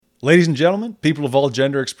Ladies and gentlemen, people of all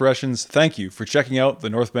gender expressions, thank you for checking out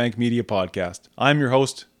the North Bank Media Podcast. I'm your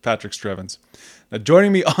host, Patrick Strevens. Now,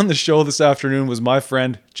 joining me on the show this afternoon was my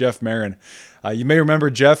friend, Jeff Marin. You may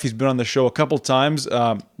remember Jeff. He's been on the show a couple times.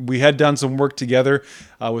 We had done some work together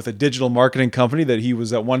with a digital marketing company that he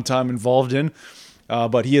was at one time involved in.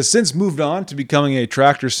 But he has since moved on to becoming a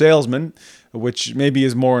tractor salesman, which maybe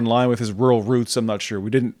is more in line with his rural roots. I'm not sure.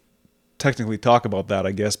 We didn't technically talk about that,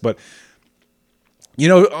 I guess. But you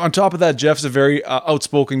know, on top of that, Jeff's a very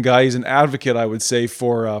outspoken guy. He's an advocate, I would say,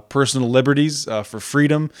 for personal liberties, for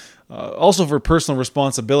freedom, also for personal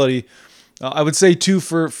responsibility. I would say, too,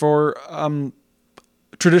 for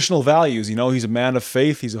traditional values. You know, he's a man of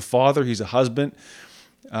faith. He's a father. He's a husband.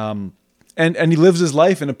 And he lives his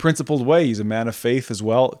life in a principled way. He's a man of faith as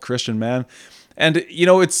well, a Christian man. And, you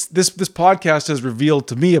know, it's this podcast has revealed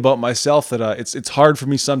to me about myself that it's hard for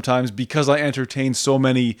me sometimes because I entertain so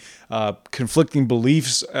many conflicting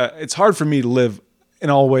beliefs. It's hard for me to live in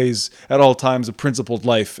all ways, at all times, a principled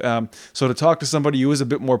life. So to talk to somebody who is a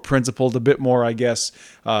bit more principled, a bit more, I guess,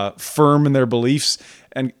 firm in their beliefs,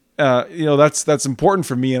 and you know, that's important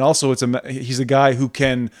for me. And also, he's a guy who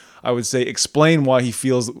can, I would say, explain why he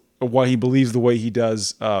feels, or why he believes the way he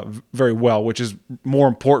does very well, which is more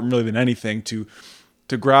important really than anything, to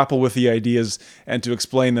grapple with the ideas and to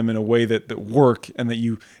explain them in a way that work and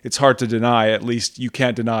that it's hard to deny. At least you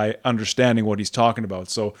can't deny understanding what he's talking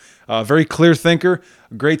about. So a very clear thinker,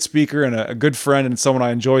 a great speaker, and a good friend, and someone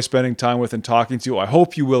I enjoy spending time with and talking to. I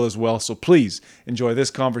hope you will as well. So please enjoy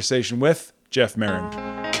this conversation with Jeff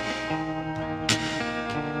Marin.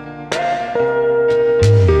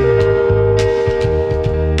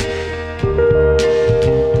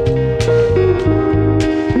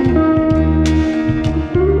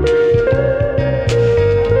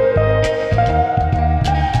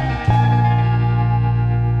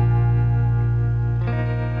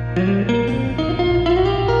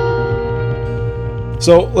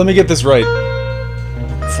 So let me get this right.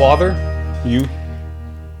 Father, you,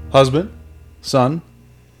 husband, son,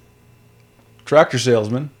 tractor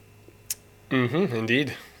salesman.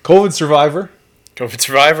 Indeed. COVID survivor. COVID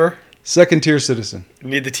survivor. Second tier citizen.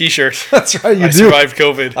 Need the t-shirt. That's right, I survived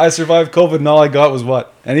COVID. I survived COVID and all I got was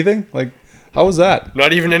what? Anything? Like, how was that?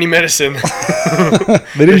 Not even any medicine.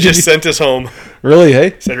 They just sent us home. Really,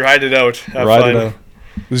 hey? Said ride it out. Have ride fun. It out.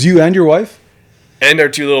 It was you and your wife? And our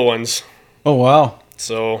two little ones. Oh, wow.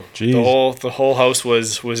 So Jeez. the whole house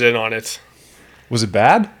was in on it. Was it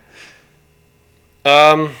bad?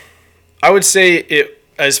 I would say it,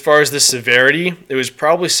 as far as the severity, it was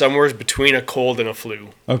probably somewhere between a cold and a flu.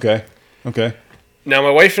 Okay. Now, my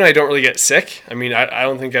wife and I don't really get sick. I mean, I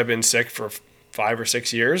don't think I've been sick for 5 or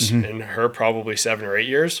 6 years, and her probably 7 or 8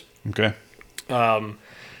 years. Okay.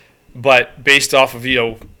 But based off of, you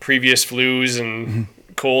know, previous flus and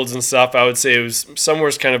colds and stuff, I would say it was somewhere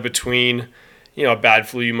kind of between, you know, a bad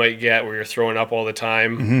flu you might get where you're throwing up all the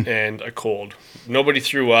time and a cold. Nobody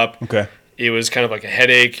threw up. Okay. It was kind of like a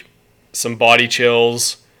headache, some body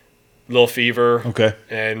chills, little fever. Okay.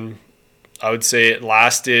 And I would say it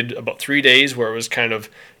lasted about 3 days where it was kind of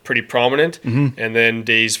pretty prominent. And then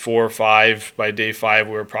days 4 or 5, by day 5,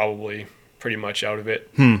 we were probably pretty much out of it.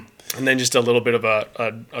 And then just a little bit of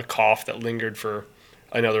a cough that lingered for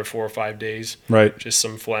another 4 or 5 days. Right. Just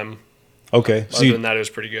some phlegm. Okay. Other than that, it was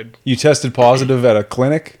pretty good. You tested positive at a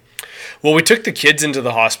clinic? Well, we took the kids into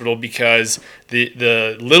the hospital because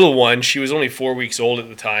the little one, she was only 4 weeks old at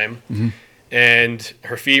the time, and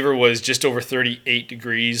her fever was just over 38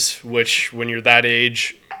 degrees, which when you're that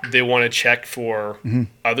age, they want to check for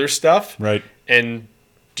other stuff. Right. And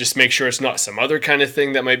just make sure it's not some other kind of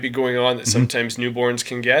thing that might be going on that sometimes newborns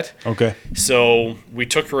can get. Okay. So we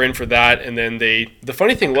took her in for that, and then the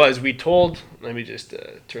funny thing was let me just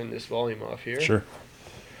turn this volume off here. Sure.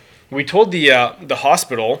 We told the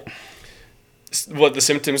hospital what the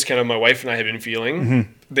symptoms kind of my wife and I had been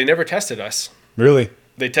feeling. They never tested us. Really?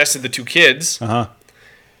 They tested the two kids,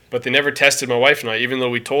 but they never tested my wife and I, even though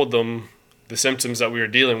we told them the symptoms that we were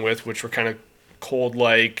dealing with, which were kind of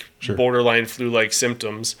cold-like, borderline flu-like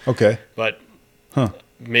symptoms. Okay. But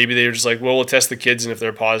maybe they were just like, well, we'll test the kids, and if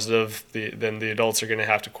they're positive, then the adults are going to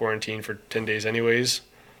have to quarantine for 10 days anyways.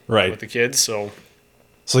 Right. With the kids, so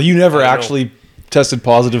you never actually tested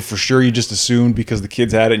positive for sure? You just assumed because the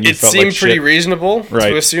kids had it and you felt like shit? It seemed pretty reasonable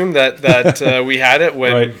to assume that we had it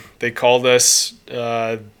when they called us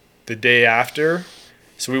the day after.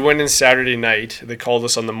 So we went in Saturday night. They called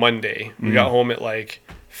us on the Monday. We got home at like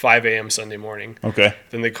 5 a.m. Sunday morning. Okay.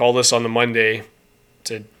 Then they called us on the Monday,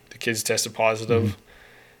 said the kids tested positive.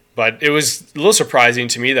 But it was a little surprising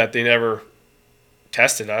to me that they never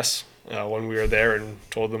tested us when we were there and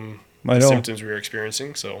told them the symptoms we were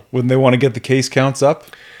experiencing. So wouldn't they want to get the case counts up?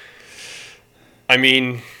 I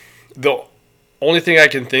mean, the only thing I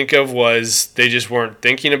can think of was they just weren't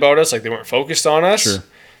thinking about us, like they weren't focused on us. Sure.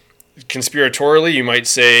 Conspiratorially, you might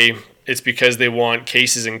say it's because they want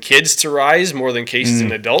cases in kids to rise more than cases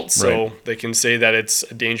in adults, so they can say that it's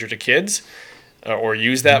a danger to kids or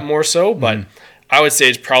use that more so. But I would say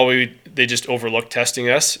it's probably they just overlooked testing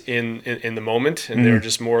us in the moment, and they were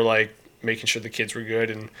just more like making sure the kids were good,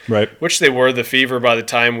 and which they were. The fever, by the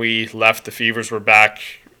time we left, the fevers were back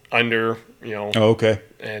under, Oh, okay.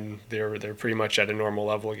 And they're pretty much at a normal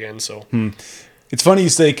level again. So it's funny you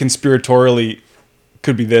say conspiratorially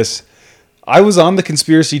could be this. I was on the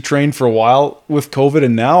conspiracy train for a while with COVID,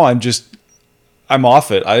 and now I'm off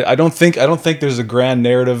it. I don't think there's a grand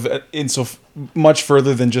narrative in so much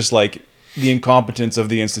further than just like the incompetence of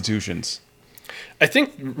the institutions. I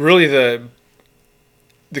think really the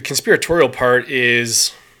conspiratorial part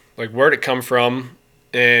is like, where'd it come from,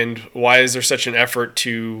 and why is there such an effort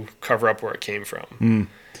to cover up where it came from?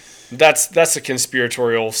 That's the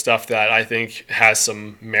conspiratorial stuff that I think has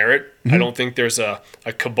some merit. I don't think there's a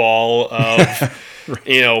cabal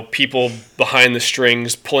of people behind the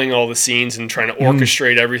strings pulling all the scenes and trying to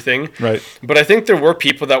orchestrate everything. Right. But I think there were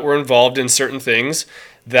people that were involved in certain things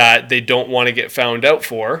that they don't want to get found out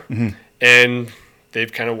for, and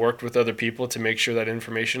they've kind of worked with other people to make sure that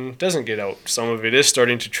information doesn't get out. Some of it is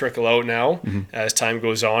starting to trickle out now as time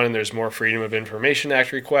goes on, and there's more Freedom of Information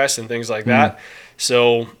Act requests and things like that.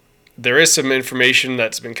 So there is some information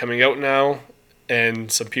that's been coming out now,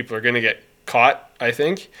 and some people are going to get caught, I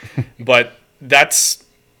think. But that's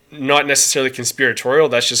not necessarily conspiratorial.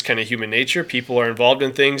 That's just kind of human nature. People are involved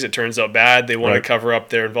in things. It turns out bad. They want to cover up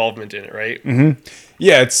their involvement in it, right?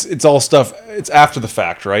 Yeah, it's all stuff. It's after the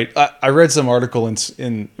fact, right? I read some article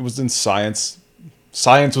in it was in Science.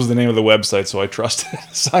 Science was the name of the website, so I trusted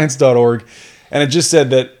it. Science.org. And it just said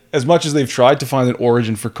that as much as they've tried to find an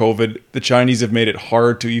origin for COVID, the Chinese have made it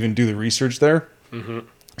hard to even do the research there.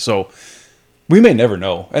 So we may never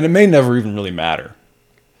know, and it may never even really matter.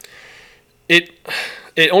 It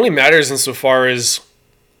only matters insofar as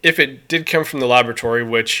if it did come from the laboratory,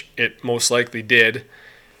 which it most likely did,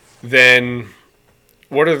 then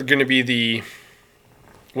what are going to be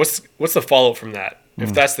what's the follow-up from that?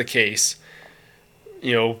 If that's the case,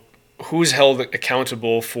 who's held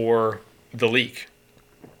accountable for the leak?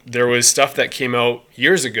 There was stuff that came out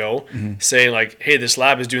years ago saying like, hey, this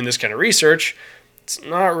lab is doing this kind of research. It's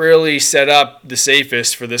not really set up the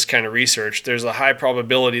safest for this kind of research. There's a high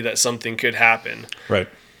probability that something could happen. Right.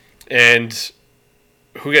 And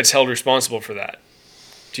who gets held responsible for that?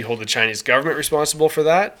 Do you hold the Chinese government responsible for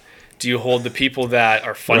that? Do you hold the people that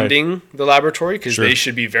are funding the laboratory? Because they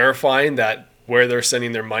should be verifying that where they're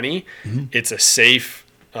sending their money, it's a safe,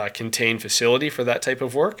 contained facility for that type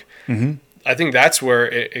of work. I think that's where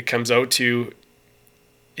it comes out to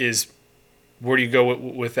is where do you go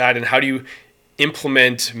with that, and how do you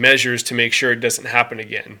implement measures to make sure it doesn't happen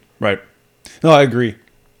again? Right. No, I agree.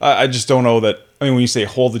 I just don't know that. I mean, when you say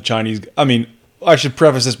hold the Chinese, I mean, I should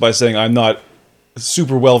preface this by saying I'm not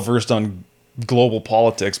super well versed on global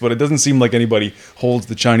politics, but it doesn't seem like anybody holds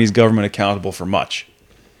the Chinese government accountable for much.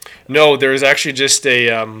 No, there was actually just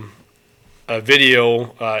a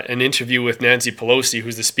video, an interview with Nancy Pelosi,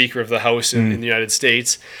 who's the Speaker of the House in the United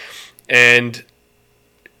States, and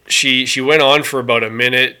she went on for about a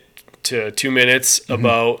minute to 2 minutes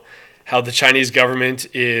about how the Chinese government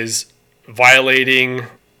is violating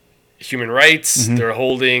human rights. They're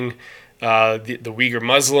holding the Uyghur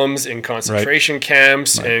Muslims in concentration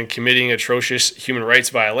camps and committing atrocious human rights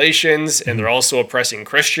violations, and they're also oppressing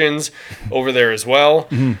Christians over there as well.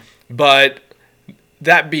 But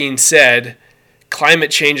that being said, climate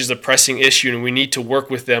change is a pressing issue, and we need to work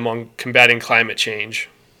with them on combating climate change.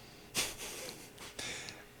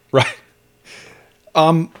 Right.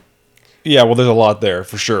 Yeah, well, there's a lot there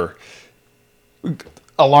for sure.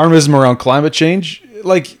 Alarmism around climate change,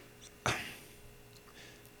 like,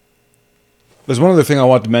 there's one other thing I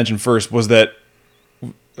wanted to mention first was that,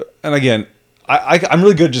 and again, I'm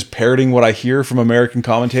really good at just parroting what I hear from American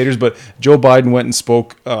commentators, but Joe Biden went and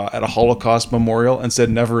spoke at a Holocaust memorial and said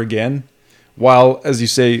never again, while, as you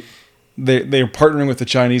say, they're partnering with the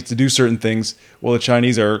Chinese to do certain things. Well, the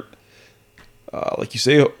Chinese are, like you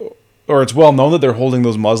say, or it's well known that they're holding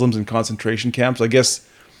those Muslims in concentration camps. I guess,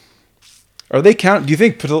 are they do you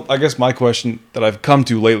think, I guess my question that I've come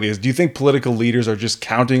to lately is, do you think political leaders are just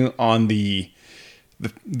counting on the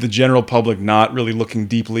general public not really looking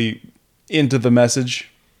deeply into the message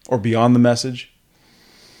or beyond the message?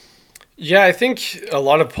 Yeah, I think a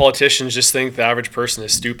lot of politicians just think the average person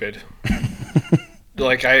is stupid.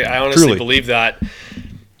 Like, I honestly believe that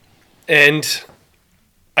And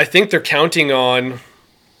I think they're counting on,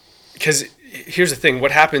 because here's the thing,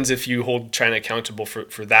 what happens if you hold China accountable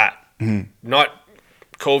for that? Not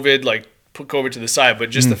COVID, like put COVID to the side, but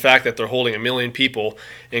just the fact that they're holding 1 million people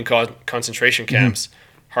in concentration camps,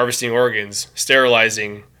 harvesting organs,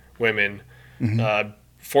 sterilizing women,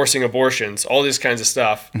 forcing abortions, all these kinds of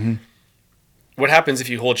stuff. What happens if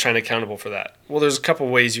you hold China accountable for that? Well, there's a couple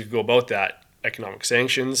of ways you could go about that. Economic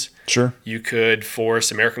sanctions. Sure. You could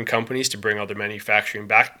force American companies to bring all their manufacturing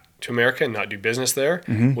back to America and not do business there,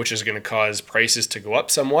 which is going to cause prices to go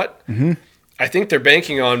up somewhat. I think they're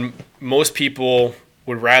banking on most people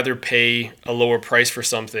would rather pay a lower price for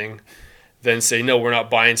something than say, no, we're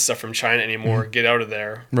not buying stuff from China anymore. Get out of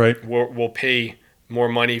there. Right. We'll pay more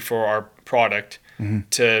money for our product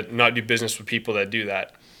to not do business with people that do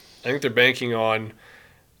that. I think they're banking on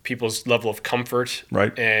people's level of comfort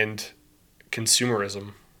and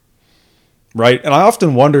consumerism. Right. And I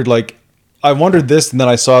often wondered, I wondered this, and then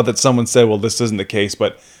I saw that someone said, well, this isn't the case,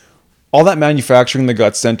 but all that manufacturing that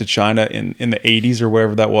got sent to China in the 80s or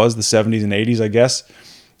wherever that was, the 70s and 80s, I guess,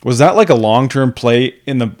 was that like a long-term play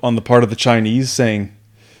on the part of the Chinese saying,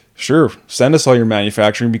 sure, send us all your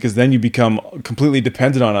manufacturing because then you become completely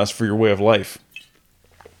dependent on us for your way of life?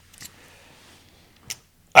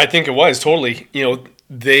 I think it was totally.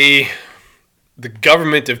 The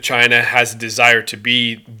government of China has a desire to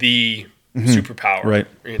be the superpower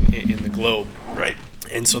in the globe. Right.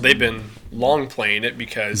 And so they've been long playing it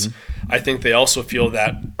because I think they also feel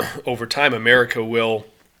that over time America will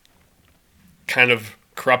kind of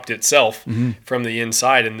corrupt itself from the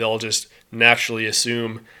inside, and they'll just naturally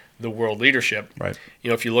assume the world leadership. Right.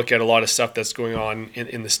 If you look at a lot of stuff that's going on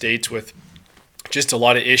in the States with just a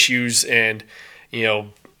lot of issues and,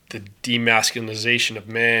 the demasculinization of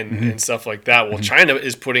men and stuff like that. Well, China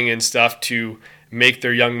is putting in stuff to make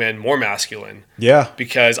their young men more masculine. Yeah.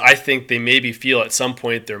 Because I think they maybe feel at some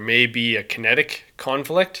point there may be a kinetic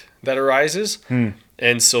conflict that arises.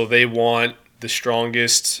 And so they want the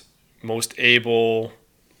strongest, most able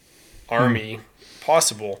army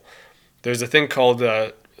possible. There's a thing called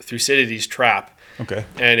Thucydides' trap. Okay.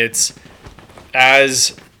 And it's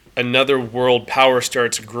as another world power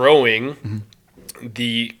starts growing,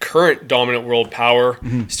 the current dominant world power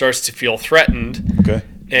starts to feel threatened. Okay.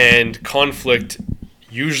 And conflict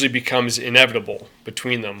usually becomes inevitable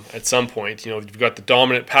between them at some point. You've got the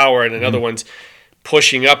dominant power and another one's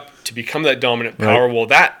pushing up to become that dominant power. Right. Well,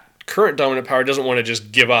 that current dominant power doesn't want to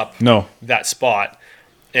just give up that spot.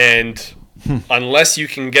 And unless you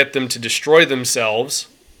can get them to destroy themselves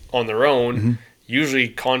on their own, usually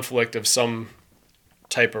conflict of some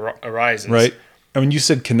type arises. Right. I mean, you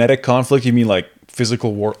said kinetic conflict. You mean like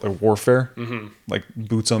physical warfare? Like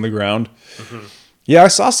boots on the ground? Yeah, I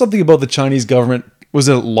saw something about the Chinese government. Was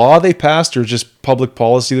it a law they passed or just public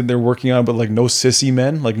policy that they're working on, but like no sissy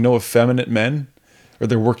men, like no effeminate men? Or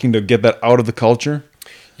they're working to get that out of the culture?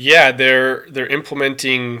 Yeah, they're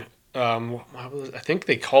implementing, I think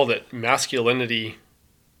they called it masculinity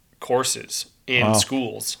courses in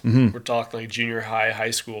schools. We're talking like junior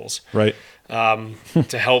high schools. Right.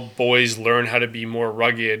 To help boys learn how to be more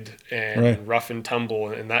rugged and rough and tumble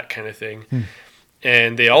and that kind of thing.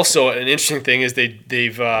 And they also, an interesting thing is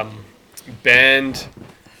they've banned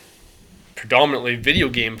predominantly video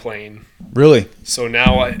game playing. Really? So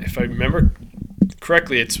now, if I remember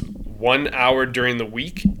correctly, it's 1 hour during the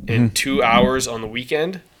week and 2 hours on the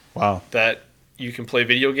weekend. Wow. That you can play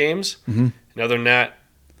video games. And other than that,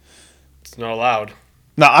 it's not allowed.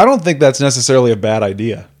 Now, I don't think that's necessarily a bad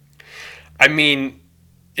idea. I mean,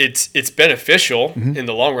 it's beneficial in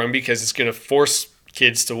the long run because it's going to force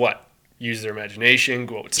kids to what? Use their imagination,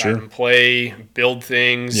 go outside and play, build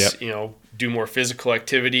things, do more physical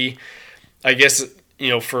activity. I guess,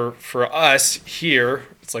 for us here,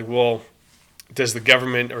 it's like, well, does the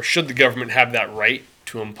government or should the government have that right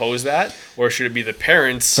to impose that? Or should it be the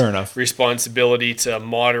parents' responsibility to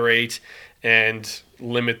moderate and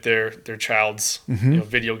limit their child's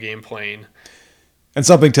video game playing? And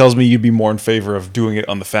something tells me you'd be more in favor of doing it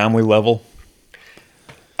on the family level.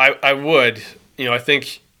 I would. I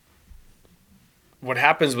think what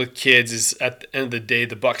happens with kids is at the end of the day,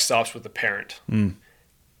 the buck stops with the parent.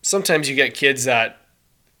 Sometimes you get kids that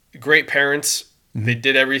great parents, they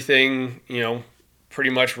did everything,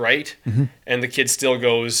 pretty much right. And the kid still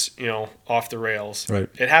goes, off the rails. Right.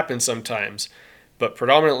 It happens sometimes. But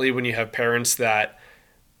predominantly when you have parents that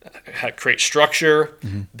create structure,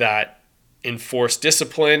 that enforce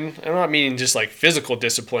discipline. I'm not meaning just like physical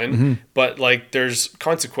discipline, but like there's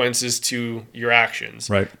consequences to your actions.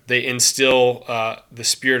 Right. They instill the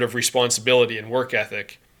spirit of responsibility and work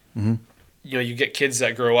ethic. you get kids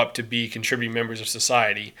that grow up to be contributing members of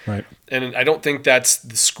society. Right. And I don't think that's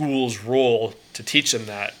the school's role to teach them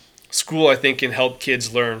that. School, I think, can help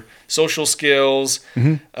kids learn social skills,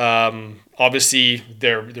 obviously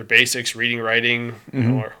their basics, reading, writing,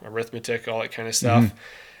 or arithmetic, all that kind of stuff.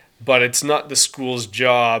 But it's not the school's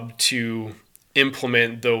job to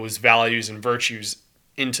implement those values and virtues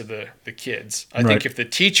into the kids. I think if the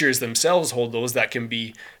teachers themselves hold those, that can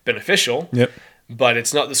be beneficial. Yep. But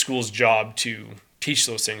it's not the school's job to teach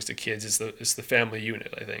those things to kids. It's the family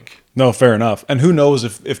unit, I think. No, fair enough. And who knows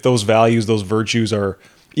if those values, those virtues are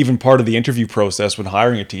even part of the interview process when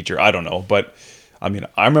hiring a teacher. I don't know. But I mean,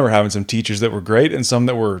 I remember having some teachers that were great and some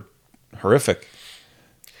that were horrific.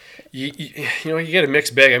 You get a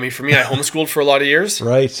mixed bag. I mean, for me, I homeschooled for a lot of years.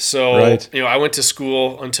 Right. So, right. I went to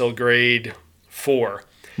school until grade 4.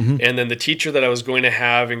 And then the teacher that I was going to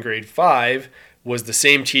have in grade 5 was the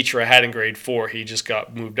same teacher I had in grade 4. He just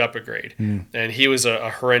got moved up a grade. And he was a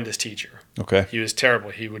horrendous teacher. Okay. He was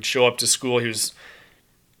terrible. He would show up to school. He was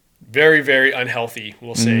very, very unhealthy,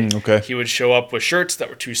 we'll say. Okay. He would show up with shirts that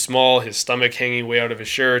were too small, his stomach hanging way out of his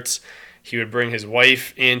shirts. He would bring his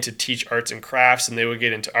wife in to teach arts and crafts, and they would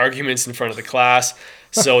get into arguments in front of the class.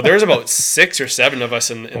 So there's about 6 or 7 of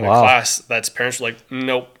us in the class that's parents were like,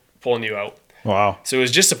 nope, pulling you out. Wow. So it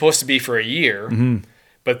was just supposed to be for a year.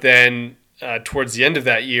 But then towards the end of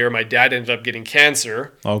that year, my dad ended up getting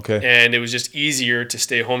cancer. Okay. And it was just easier to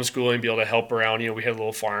stay homeschooling and be able to help around. We had a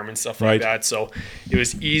little farm and stuff like that. So it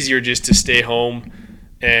was easier just to stay home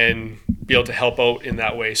and be able to help out in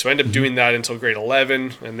that way. So I ended up doing that until grade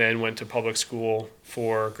 11 and then went to public school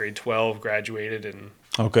for grade 12, graduated, and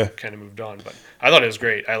kind of moved on. But I thought it was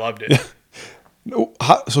great. I loved it.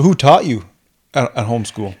 So who taught you at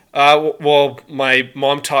homeschool? Well, my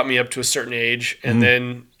mom taught me up to a certain age, and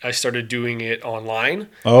then I started doing it online.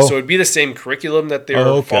 So it would be the same curriculum that they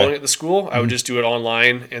were following at the school. I would just do it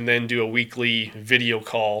online and then do a weekly video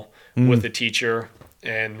call with the teacher,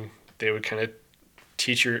 and they would kind of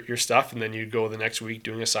teach your stuff, and then you'd go the next week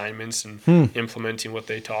doing assignments and implementing what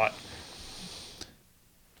they taught.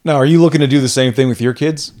 Now, are you looking to do the same thing with your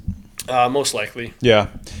kids? Most likely. Yeah.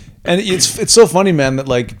 And it's so funny, man, that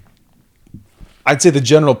like I'd say the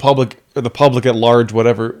general public or the public at large,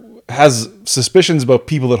 whatever, has suspicions about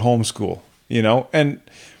people that homeschool, and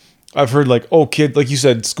I've heard like, kid, like you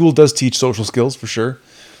said, school does teach social skills for sure.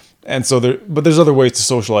 And so but there's other ways to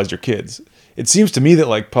socialize your kids. It seems to me that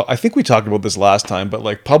like, I think we talked about this last time, but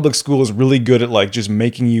like public school is really good at like just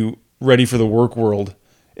making you ready for the work world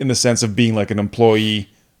in the sense of being like an employee,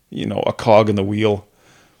 a cog in the wheel.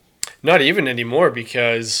 Not even anymore,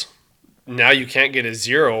 because now you can't get a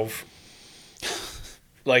 0.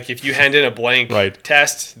 Like if you hand in a blank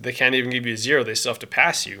test, they can't even give you a 0. They still have to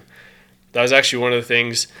pass you. That was actually one of the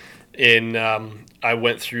things I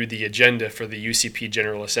went through the agenda for the UCP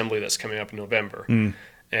General Assembly that's coming up in November.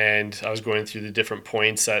 And I was going through the different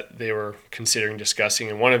points that they were considering discussing.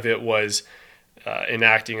 And one of it was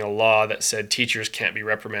enacting a law that said teachers can't be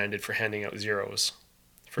reprimanded for handing out 0s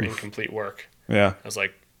for incomplete work. Yeah. I was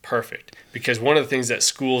like, perfect. Because one of the things that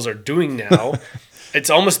schools are doing now, it's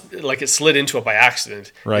almost like it slid into it by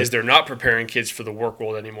accident, is they're not preparing kids for the work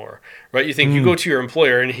world anymore, right? You think you go to your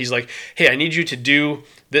employer and he's like, hey, I need you to do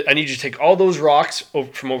that. I need you to take all those rocks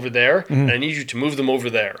from over there and I need you to move them over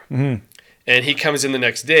there. And he comes in the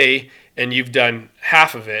next day and you've done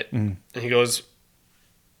half of it. And he goes,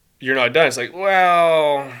 you're not done. It's like,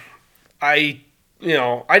 well, I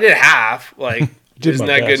did half. Like, isn't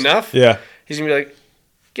that good enough? Yeah. He's going to be like,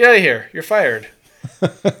 get out of here. You're fired.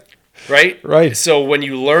 Right? Right. So when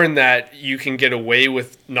you learn that you can get away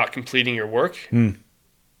with not completing your work,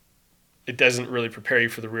 it doesn't really prepare you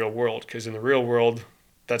for the real world, because in the real world,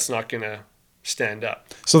 that's not going to stand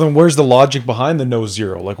up. So then where's the logic behind the no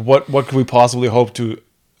 0? Like what could we possibly hope to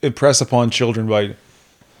impress upon children by...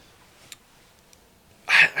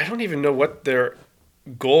 I don't even know what their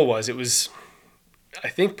goal was. It was, I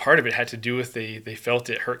think part of it had to do with they felt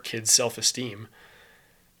it hurt kids' self-esteem.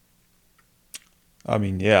 I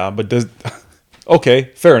mean, yeah, but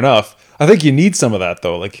okay, fair enough. I think you need some of that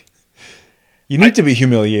though. Like you need to be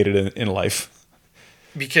humiliated in life.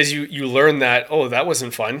 Because you learn that, that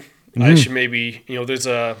wasn't fun. I should maybe, there's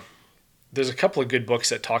a couple of good books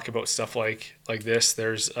that talk about stuff like this.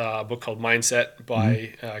 There's a book called Mindset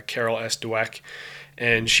by Carol S. Dweck,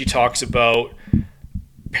 and she talks about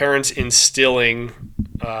parents instilling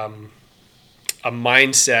a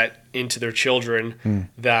mindset into their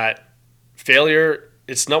children that failure,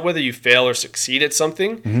 it's not whether you fail or succeed at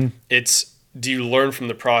something, it's do you learn from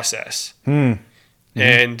the process?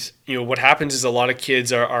 And what happens is a lot of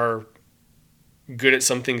kids are good at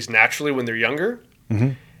some things naturally when they're younger,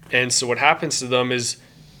 And so what happens to them is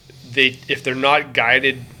if they're not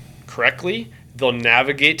guided correctly, they'll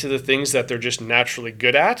navigate to the things that they're just naturally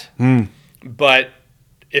good at. But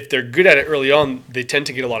if they're good at it early on, they tend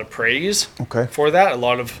to get a lot of praise for that, a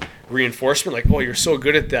lot of reinforcement, like, oh, you're so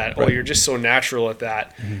good at that. Right. Oh, you're just so natural at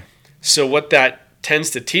that. So what that tends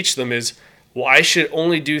to teach them is, well, I should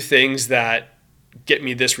only do things that get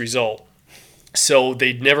me this result. So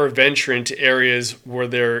they never venture into areas where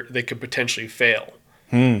they could potentially fail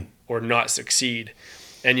or not succeed.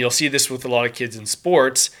 And you'll see this with a lot of kids in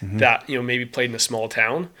sports that, maybe played in a small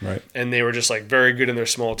town, right, and they were just like very good in their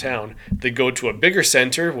small town. They go to a bigger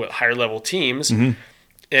center with higher level teams,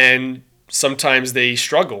 and sometimes they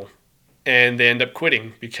struggle and they end up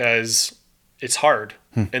quitting because it's hard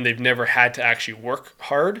and they've never had to actually work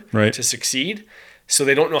hard to succeed. So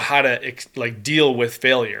they don't know how to deal with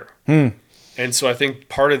failure. And so I think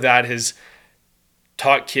part of that has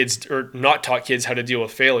taught kids or not taught kids how to deal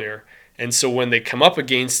with failure. And so when they come up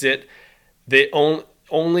against it, they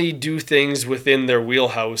only do things within their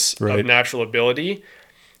wheelhouse of natural ability.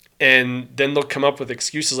 And then they'll come up with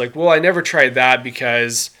excuses like, well, I never tried that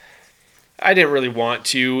because I didn't really want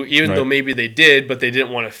to, even though maybe they did, but they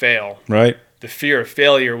didn't want to fail. Right. The fear of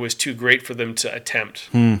failure was too great for them to attempt.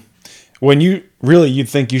 When you'd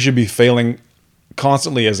think you should be failing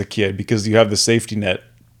constantly as a kid because you have the safety net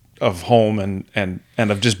of home and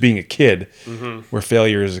of just being a kid where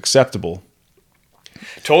failure is acceptable.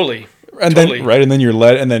 Totally. And then and then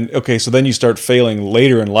you're so then you start failing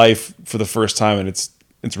later in life for the first time, and it's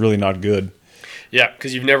really not good. Yeah,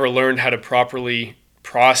 because you've never learned how to properly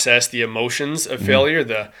process the emotions of failure.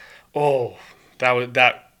 That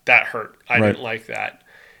hurt. I didn't like that.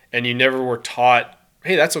 And you never were taught,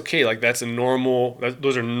 hey, that's okay. Like those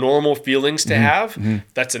are normal feelings to have.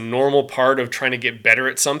 That's a normal part of trying to get better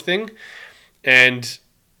at something. And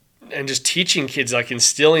just teaching kids, like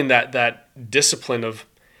instilling that discipline of,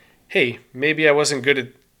 hey, maybe I wasn't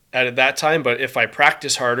good at it that time, but if I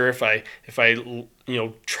practice harder, if I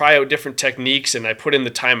try out different techniques and I put in the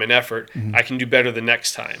time and effort, I can do better the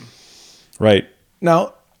next time. Right.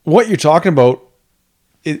 Now, what you're talking about,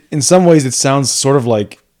 in some ways it sounds sort of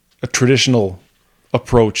like a traditional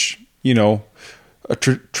approach,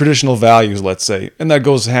 traditional values, let's say, and that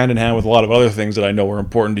goes hand in hand with a lot of other things that I know are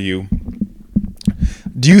important to you.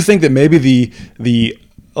 Do you think that maybe the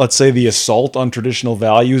let's say the assault on traditional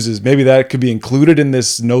values is maybe that could be included in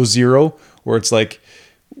this no zero, where it's like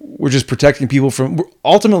we're just protecting people from,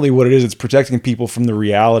 ultimately what it is, it's protecting people from the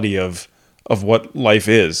reality of what life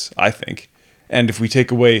is, I think. And if we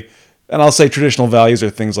take away, and I'll say traditional values are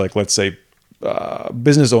things like, let's say,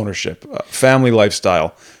 business ownership, family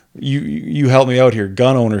lifestyle, you help me out here,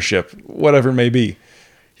 gun ownership, whatever it may be.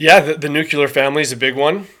 Yeah, the nuclear family is a big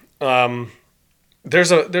one.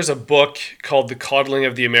 There's a book called The Coddling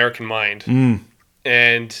of the American Mind,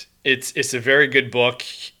 and it's a very good book,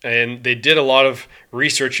 and they did a lot of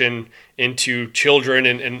research into children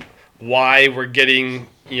and why we're getting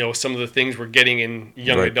some of the things we're getting in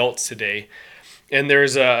young adults today. And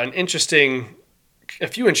there's a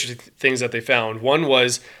few interesting things that they found. One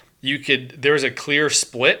was there was a clear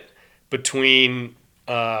split between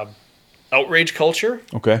outrage culture.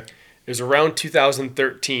 Okay. It was around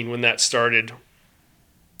 2013 when that started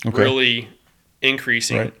really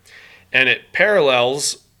increasing. Right. And it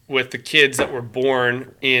parallels with the kids that were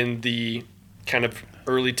born in the kind of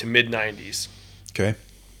early to mid 90s. Okay.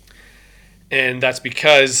 And that's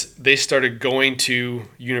because they started going to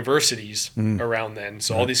universities around then.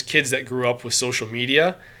 So all these kids that grew up with social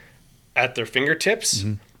media at their fingertips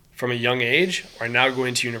from a young age are now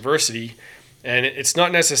going to university. And it's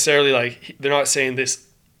not necessarily like, they're not saying this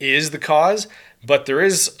is the cause, but there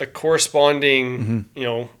is a corresponding,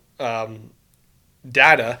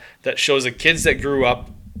 data that shows that kids that grew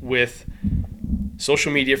up with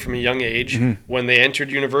social media from a young age, when they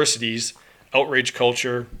entered universities, outrage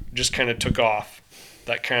culture just kind of took off.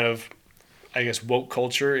 That kind of, I guess, woke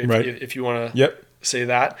culture, if you want to say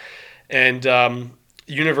that. And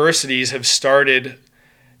universities have started.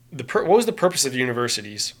 What was the purpose of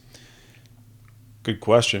universities? Good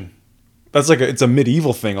question. That's it's a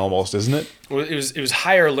medieval thing almost, isn't it? Well, it was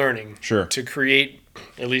higher learning. Sure. To create,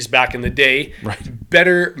 at least back in the day,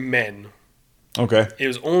 better men. Okay. It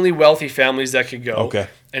was only wealthy families that could go. Okay.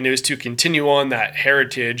 And it was to continue on that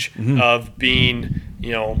heritage of being,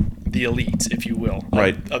 the elite, if you will,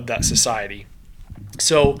 of that society.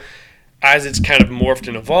 So as it's kind of morphed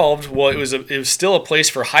and evolved, well, it was still a place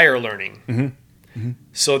for higher learning.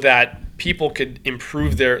 So that people could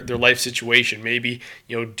improve their life situation, maybe,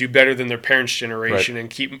 do better than their parents' generation and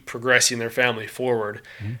keep progressing their family forward.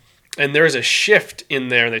 And there's a shift in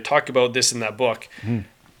there, and they talk about this in that book,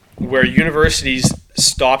 where universities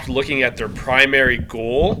stopped looking at their primary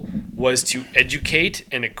goal was to educate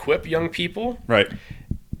and equip young people, Right.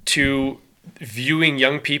 to viewing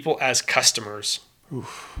young people as customers.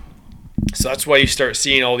 Oof. So that's why you start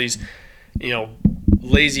seeing all these,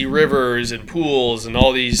 lazy rivers and pools and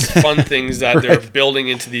all these fun things that Right. they're building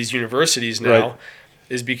into these universities now, Right.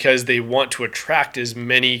 is because they want to attract as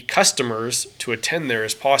many customers to attend there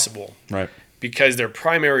as possible. Right. Because their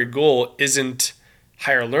primary goal isn't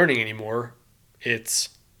higher learning anymore, it's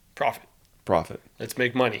profit. Profit. Let's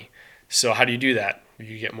make money. So how do you do that?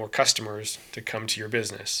 You get more customers to come to your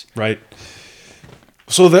business. Right.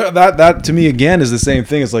 So that to me again is the same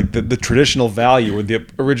thing. It's like the traditional value or the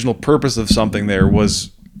original purpose of something there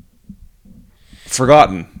was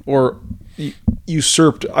forgotten or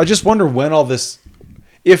usurped. I just wonder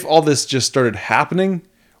if all this just started happening,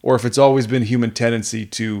 or if it's always been human tendency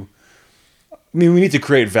to. I mean, we need to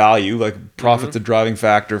create value, like profit's a driving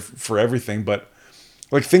factor for everything, but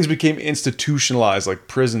like things became institutionalized, like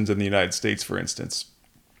prisons in the United States, for instance,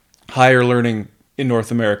 higher learning in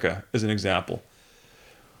North America, as an example.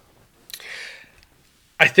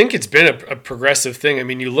 I think it's been a progressive thing. I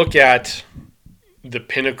mean, you look at the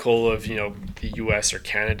pinnacle of, the US or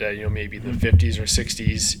Canada, maybe the 50s or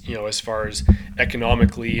 60s, as far as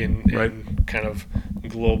economically and, Right. and kind of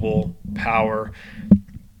global power.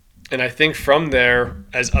 And I think from there,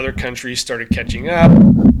 as other countries started catching up,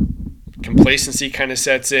 complacency kind of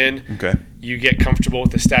sets in. Okay. You get comfortable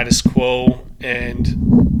with the status quo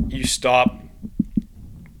and you stop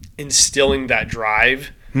instilling that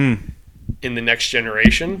drive in the next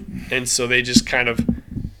generation. And so they just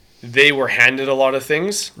they were handed a lot of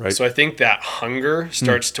things. Right. So I think that hunger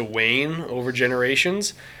starts to wane over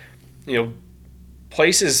generations.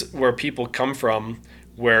 Places where people come from,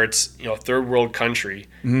 where it's third world country,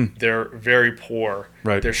 they're very poor.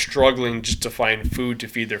 Right. They're struggling just to find food to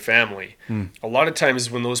feed their family. A lot of times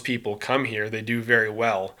when those people come here, they do very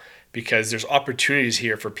well because there's opportunities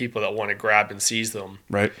here for people that want to grab and seize them.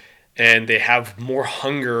 Right. And they have more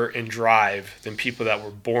hunger and drive than people that were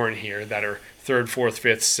born here that are third, fourth,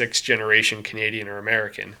 fifth, sixth generation Canadian or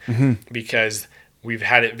American, because we've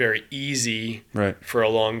had it very easy Right. for a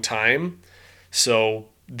long time. So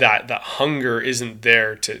that hunger isn't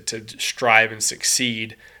there to strive and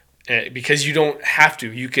succeed, because you don't have to.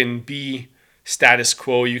 You can be status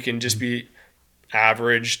quo. You can just be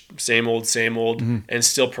average, same old, and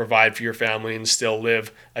still provide for your family and still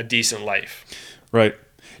live a decent life. Right.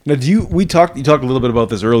 Now, you talked a little bit about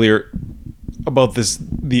this earlier, about the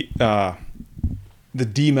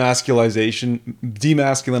demasculinization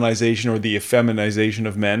or the effeminization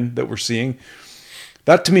of men that we're seeing.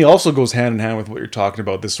 That to me also goes hand in hand with what you're talking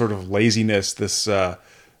about, this sort of laziness, this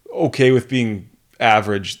okay with being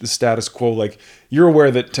average, the status quo. Like, you're aware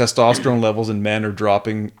that testosterone levels in men are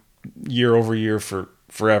dropping year over year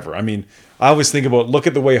forever. I mean, I always think about, look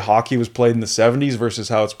at the way hockey was played in the 70s versus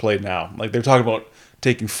how it's played now. Like, they're talking about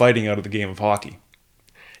taking fighting out of the game of hockey.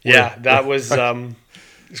 Yeah, that was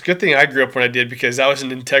it's a good thing I grew up when I did, because that was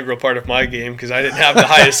an integral part of my game, because I didn't have the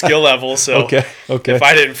highest skill level. So okay. if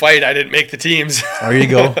I didn't fight, I didn't make the teams. There you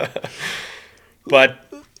go. But,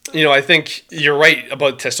 I think you're right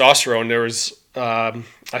about testosterone. There was, I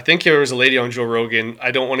think there was a lady on Joe Rogan. I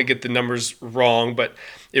don't want to get the numbers wrong, but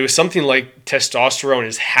it was something like testosterone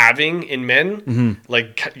is halving in men,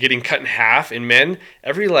 like getting cut in half in men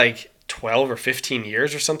every 12 or 15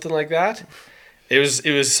 years or something like that. It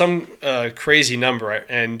was some crazy number,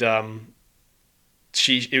 and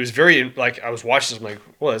it was very, I was watching this, I'm like,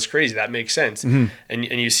 well, that's crazy. That makes sense. And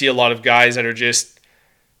you see a lot of guys that are just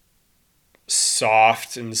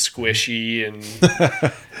soft and squishy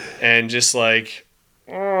and just like,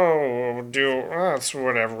 oh, that's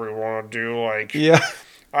whatever we want to do. Yeah.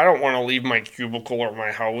 I don't want to leave my cubicle or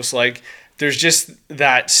my house. There's just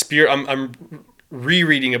that spirit. I'm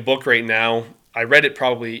rereading a book right now. I read it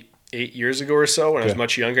probably 8 years ago or so when I was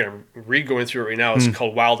much younger, and I'm re-going through it right now. It's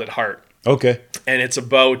called Wild at Heart. Okay. And it's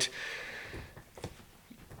about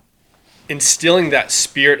instilling that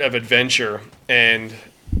spirit of adventure and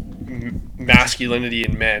masculinity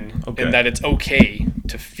in men, and that it's okay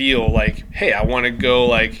to feel like, hey, I want to go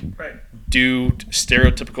do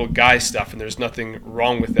stereotypical guy stuff, and there's nothing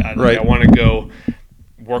wrong with that. Right. I want to go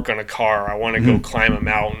work on a car. I want to go climb a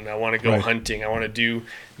mountain. I want to go hunting. I want to do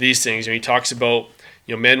these things. And he talks about,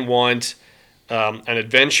 men want an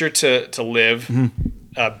adventure to live,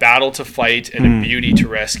 a battle to fight, and a beauty to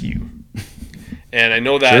rescue. And I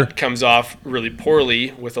know that comes off really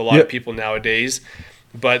poorly with a lot of people nowadays,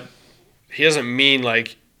 but he doesn't mean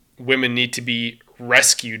women need to be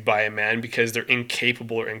rescued by a man because they're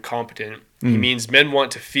incapable or incompetent. He means men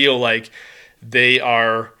want to feel like they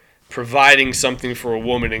are providing something for a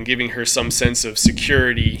woman and giving her some sense of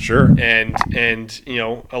security. Sure. And you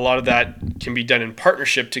know, a lot of that can be done in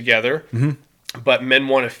partnership together. But men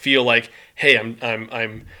want to feel like, hey,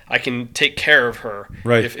 I can take care of her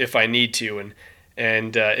if I need to,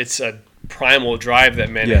 and it's a primal drive that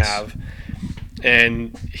men have.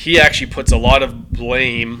 And he actually puts a lot of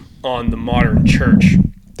blame on the modern church.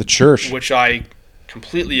 The church, which I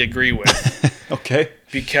completely agree with. Okay.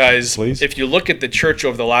 Because if you look at the church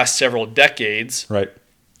over the last several decades,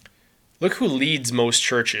 look who leads most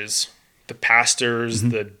churches. The pastors,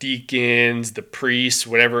 the deacons, the priests,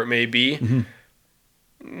 whatever it may be.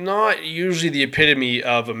 Not usually the epitome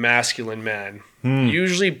of a masculine man.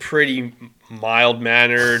 Usually pretty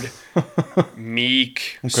mild-mannered,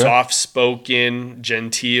 meek, soft-spoken,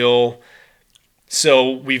 genteel.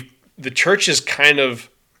 So the church is kind of,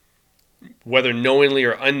 whether knowingly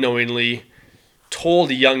or unknowingly,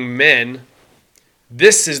 told young men,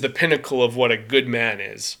 this is the pinnacle of what a good man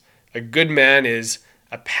is. A good man is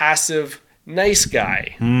a passive, nice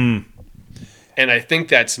guy. And I think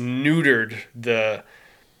that's neutered the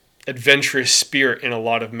adventurous spirit in a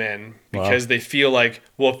lot of men, because they feel like,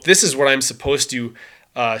 well, if this is what I'm supposed to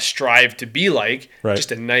strive to be like,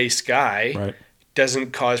 just a nice guy,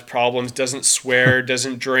 doesn't cause problems, doesn't swear,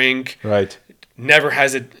 doesn't drink, never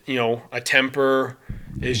has a temper,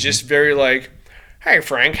 is just very like, hey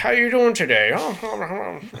Frank, how you doing today?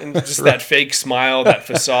 And just that fake smile, that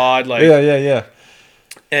facade, like yeah.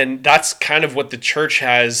 And that's kind of what the church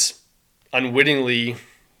has unwittingly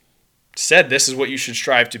said, this is what you should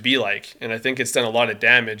strive to be like. And I think it's done a lot of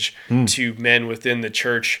damage to men within the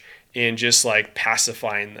church in just like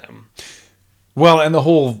pacifying them. Well, and the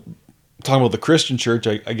whole talking about the Christian church,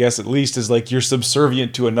 I guess at least, is like you're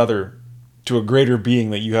subservient to a greater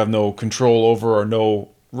being that you have no control over or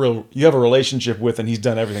you have a relationship with, and he's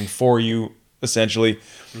done everything for you, essentially.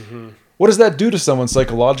 What does that do to someone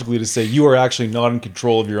psychologically to say you are actually not in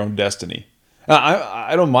control of your own destiny?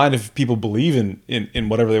 I don't mind if people believe in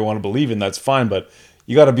whatever they want to believe in, that's fine, but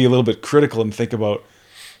you got to be a little bit critical and think about,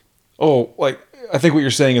 I think what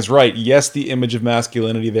you're saying is right. Yes, the image of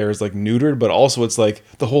masculinity there is like neutered, but also it's like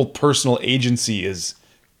the whole personal agency is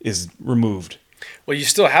removed. Well, you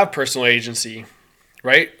still have personal agency,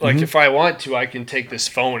 right? Like if I want to, I can take this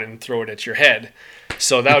phone and throw it at your head.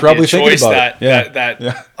 So that would be a choice that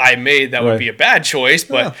I made. That would be a bad choice,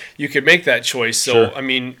 but you could make that choice. So, I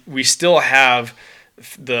mean, we still have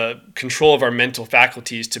the control of our mental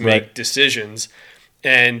faculties to make decisions.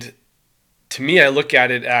 And to me, I look at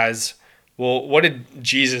it as, well, what did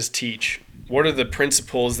Jesus teach? What are the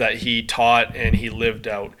principles that he taught and he lived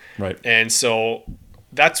out? And so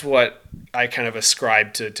that's what I kind of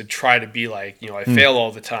ascribe to try to be like. I fail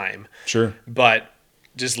all the time. But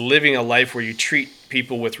just living a life where you treat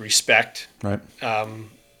people with respect.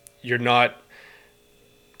 You're not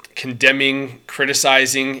condemning,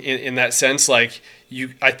 criticizing in that sense. Like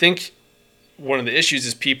I think one of the issues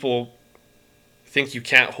is people think you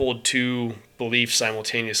can't hold two beliefs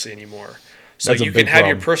simultaneously anymore. So you can have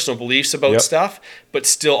your personal beliefs about stuff, but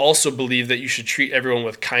still also believe that you should treat everyone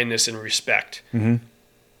with kindness and respect.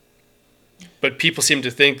 But people seem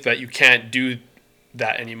to think that you can't do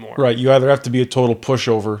that anymore. You either have to be a total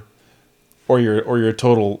pushover or you're a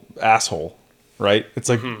total asshole, right? It's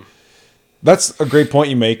like that's a great point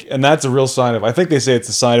you make, and that's a real sign of, I think they say it's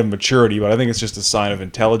a sign of maturity, but I think it's just a sign of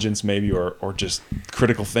intelligence maybe, or just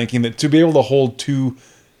critical thinking, that to be able to hold two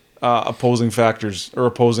opposing factors or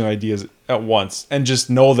opposing ideas at once and just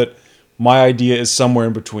know that my idea is somewhere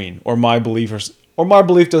in between, or my belief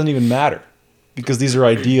doesn't even matter. Because these are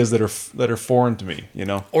ideas that are foreign to me,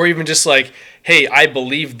 Or even just like, hey, I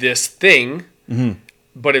believe this thing,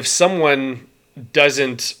 but if someone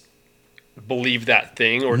doesn't believe that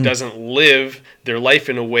thing or doesn't live their life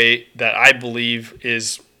in a way that I believe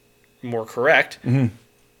is more correct, I'm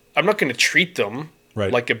not going to treat them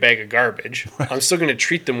like a bag of garbage. I'm still going to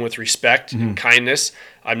treat them with respect and kindness.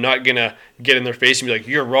 I'm not going to get in their face and be like,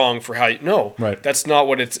 you're wrong for how you... No, that's not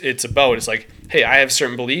what it's about. It's like, hey, I have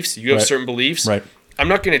certain beliefs. You have certain beliefs. I'm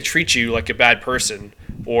not going to treat you like a bad person,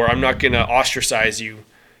 or I'm not going to ostracize you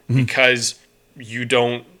because you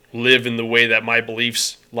don't live in the way that my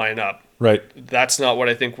beliefs line up. That's not what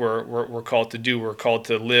I think we're called to do. We're called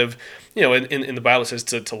to live, in the Bible it says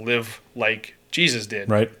to live like Jesus did.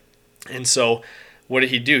 And so what did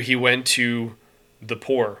he do? He went to the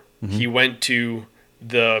poor. He went to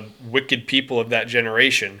the wicked people of that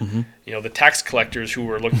generation, the tax collectors who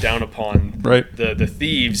were looked down upon, the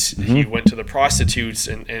thieves. He went to the prostitutes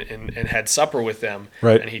and had supper with them,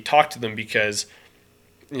 and he talked to them because,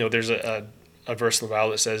 there's a verse in the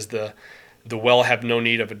Bible that says the well have no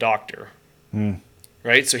need of a doctor.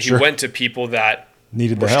 right? So he went to people that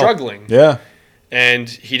needed were the help. struggling. Yeah. And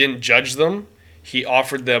he didn't judge them. He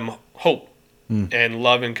offered them hope and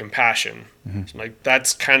love and compassion. So like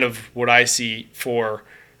that's kind of what I see for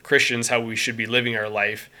Christians, how we should be living our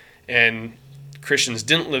life. And Christians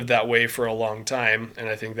didn't live that way for a long time. And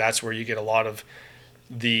I think that's where you get a lot of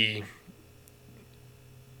the,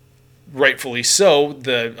 rightfully so,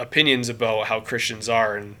 the opinions about how Christians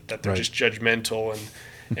are and that they're just judgmental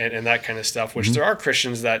and that kind of stuff, which there are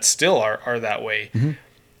Christians that still are that way.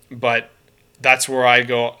 But that's where I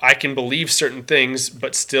go, I can believe certain things,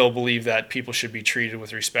 but still believe that people should be treated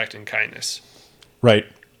with respect and kindness. Right.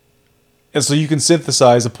 And so you can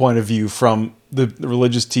synthesize a point of view from the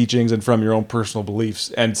religious teachings and from your own personal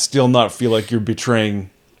beliefs and still not feel like you're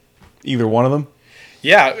betraying either one of them.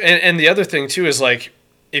 Yeah. And the other thing too is like,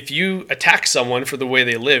 if you attack someone for the way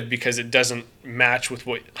they live because it doesn't match with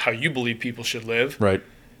how you believe people should live. Right.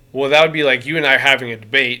 Well, that would be like you and I are having a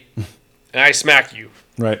debate and I smack you.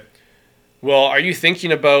 Right. Well, are you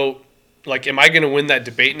thinking about, like, am I going to win that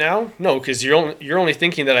debate now? No, because you're only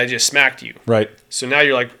thinking that I just smacked you. Right. So now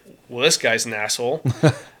you're like, well, this guy's an asshole.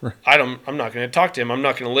 I'm not going to talk to him. I'm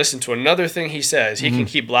not going to listen to another thing he says. He can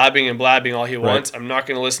keep blabbing and blabbing all he wants. I'm not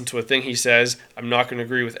going to listen to a thing he says. I'm not going to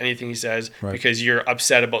agree with anything he says because you're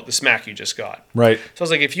upset about the smack you just got. Right. So I was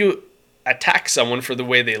like, if you attack someone for the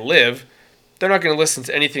way they live, they're not going to listen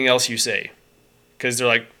to anything else you say. Because they're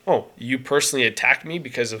like, oh, you personally attacked me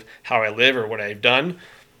because of how I live or what I've done.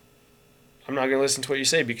 I'm not going to listen to what you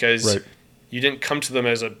say because you didn't come to them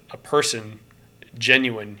as a person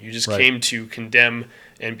genuine. You just came to condemn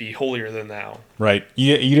and be holier than thou. Right.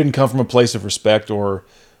 You didn't come from a place of respect or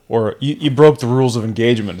you broke the rules of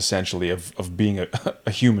engagement, essentially, of being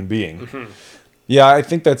a human being. Yeah, I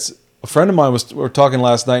think that's... A friend of mine we were talking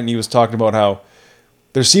last night, and he was talking about how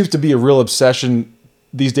there seems to be a real obsession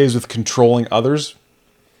these days with controlling others.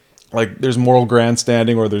 Like there's moral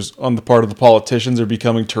grandstanding, or there's on the part of the politicians, they're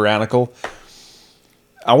becoming tyrannical.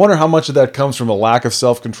 I wonder how much of that comes from a lack of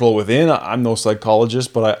self-control within. I'm no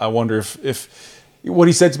psychologist, but I wonder if what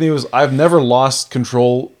he said to me was, I've never lost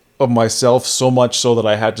control of myself so much so that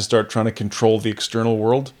I had to start trying to control the external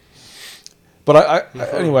world. But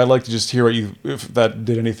anyway, I'd like to just hear if that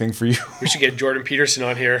did anything for you. We should get Jordan Peterson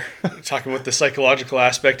on here talking about the psychological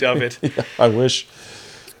aspect of it. Yeah, I wish.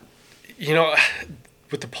 You know,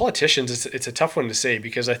 with the politicians, it's a tough one to say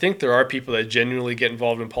because I think there are people that genuinely get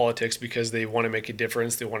involved in politics because they want to make a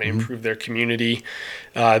difference. They want to improve their community.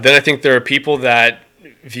 Then I think there are people that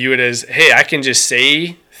view it as, hey, I can just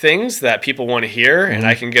say things that people want to hear and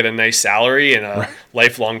I can get a nice salary and a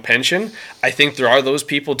lifelong pension. I think there are those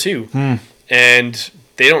people too. And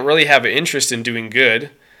they don't really have an interest in doing good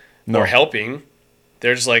or helping.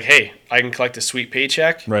 They're just like, hey, I can collect a sweet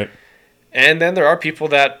paycheck. Right. And then there are people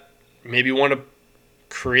that maybe want to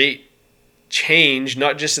create change,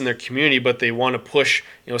 not just in their community, but they want to push,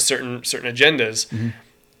 certain agendas.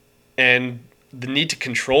 And the need to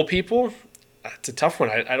control people, it's a tough one.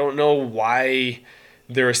 I don't know why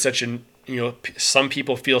there is such some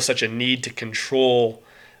people feel such a need to control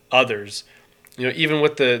others. Even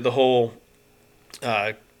with the whole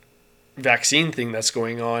vaccine thing that's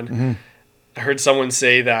going on, I heard someone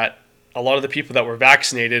say that a lot of the people that were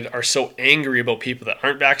vaccinated are so angry about people that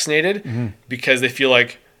aren't vaccinated because they feel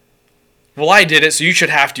like, well, I did it, so you should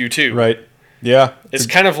have to too. Right. Yeah. It's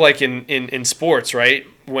kind of like in sports, right?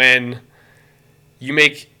 When you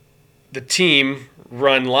make the team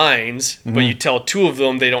run lines, but you tell two of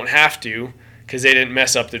them they don't have to because they didn't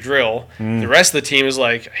mess up the drill. The rest of the team is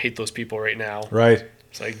like, I hate those people right now. Right.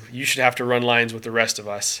 It's like, you should have to run lines with the rest of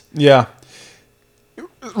us. Yeah.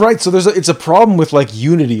 Right. So it's a problem with like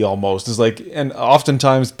unity almost. It's like, and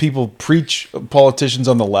oftentimes people preach, politicians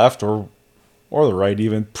on the left or the right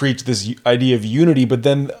even preach this idea of unity, but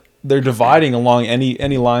then they're dividing along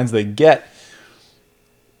any lines they get.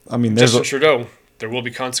 I mean, Justin Trudeau, there will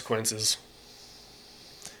be consequences.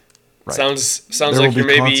 Right. Sounds like you're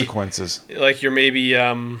maybe consequences. Like you're maybe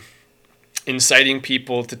inciting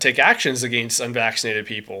people to take actions against unvaccinated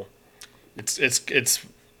people. It's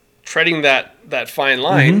treading that fine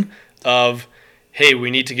line of, hey, we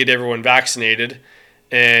need to get everyone vaccinated,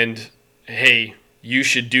 and hey, you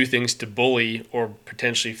should do things to bully or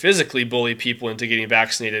potentially physically bully people into getting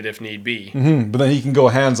vaccinated if need be. But then he can go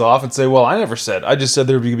hands off and say, well, I never said. I just said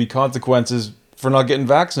there would be consequences for not getting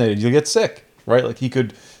vaccinated. You'll get sick, right? Like he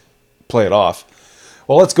could play it off.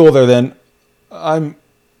 Well, let's go there then.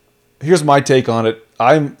 Here's my take on it.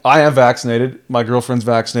 I am vaccinated. My girlfriend's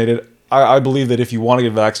vaccinated. I believe that if you want to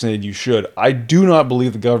get vaccinated, you should. I do not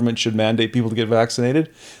believe the government should mandate people to get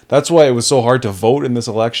vaccinated. That's why it was so hard to vote in this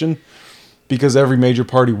election, because every major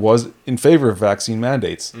party was in favor of vaccine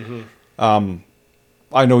mandates.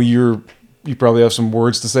 I know you probably have some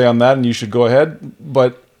words to say on that, and you should go ahead.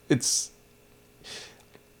 But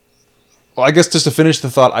I guess just to finish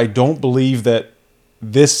the thought, I don't believe that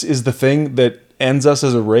this is the thing that ends us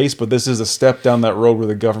as a race, but this is a step down that road where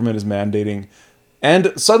the government is mandating.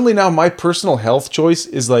 And suddenly now my personal health choice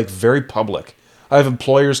is like very public. I have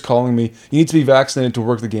employers calling me, you need to be vaccinated to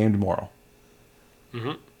work the game tomorrow.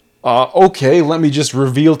 Okay, let me just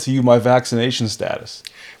reveal to you my vaccination status.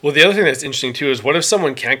 Well, the other thing that's interesting too is what if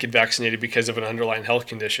someone can't get vaccinated because of an underlying health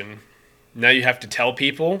condition? Now you have to tell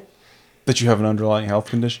people that you have an underlying health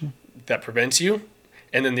condition that prevents you.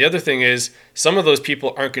 And then the other thing is some of those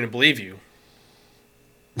people aren't going to believe you.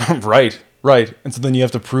 Right. And so then you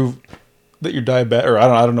have to prove that you're diabetic, or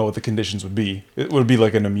I don't know what the conditions would be. It would be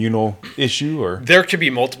like an immuno issue, or there could be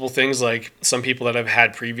multiple things, like some people that have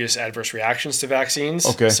had previous adverse reactions to vaccines.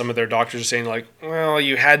 Okay. Some of their doctors are saying like, well,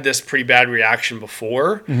 you had this pretty bad reaction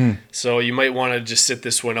before, so you might want to just sit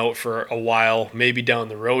this one out for a while. Maybe down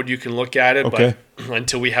the road you can look at it, okay. But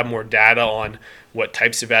until we have more data on what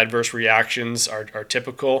types of adverse reactions are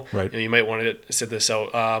typical, right. You might want to sit this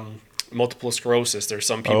out. Multiple sclerosis. There's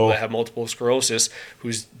some people that have multiple sclerosis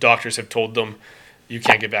whose doctors have told them you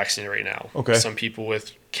can't get vaccinated right now. Okay. Some people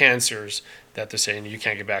with cancers that they're saying you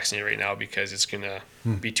can't get vaccinated right now because it's going to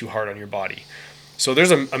be too hard on your body. So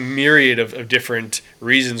there's a myriad of different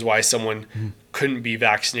reasons why someone couldn't be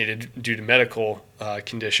vaccinated due to medical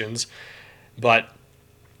conditions. But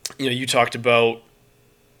you talked about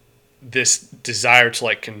this desire to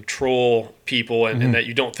like control people and that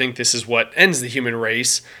you don't think this is what ends the human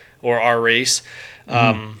race or our race.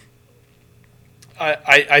 I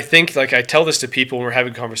think, like, I tell this to people when we're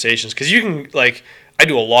having conversations, because you can, like, I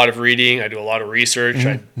do a lot of reading, I do a lot of research,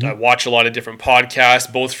 I watch a lot of different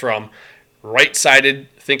podcasts, both from right-sided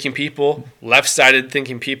thinking people, left-sided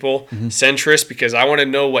thinking people, centrist, because I want to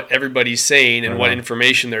know what everybody's saying and what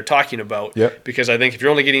information they're talking about. Yep. Because I think if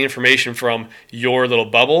you're only getting information from your little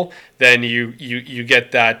bubble, then you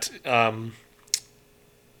get that...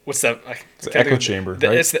 what's that? It's the echo chamber,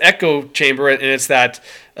 right? It's the echo chamber, and it's that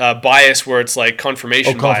bias where it's like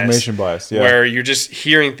confirmation bias, yeah. Where you're just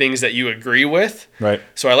hearing things that you agree with. Right.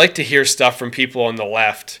 So I like to hear stuff from people on the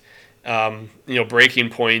left. Breaking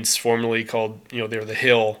Points, formerly called, they're the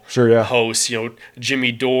Hill hosts,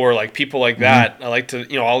 Jimmy Dore, like people like that. I like to,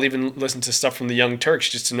 I'll even listen to stuff from the Young Turks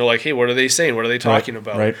just to know, like, hey, what are they saying? What are they talking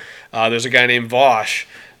about? Right. There's a guy named Vosh,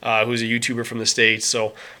 who's a YouTuber from the States.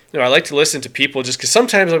 So, I like to listen to people just because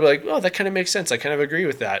sometimes I'll be like, oh, that kind of makes sense. I kind of agree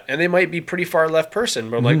with that. And they might be pretty far left person,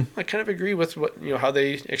 but I'm like, I kind of agree with what, how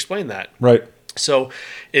they explain that. Right. So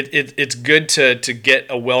it's good to get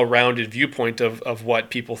a well-rounded viewpoint of what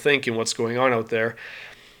people think and what's going on out there.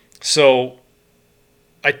 So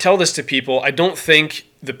I tell this to people. I don't think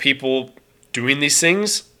the people doing these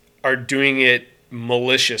things are doing it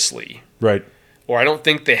maliciously. Right. Or I don't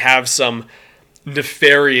think they have some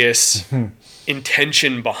nefarious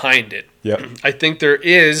intention behind it. Yeah. I think there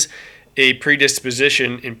is a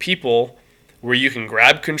predisposition in people where you can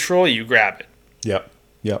grab control, you grab it. Yep.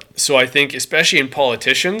 Yep. So I think, especially in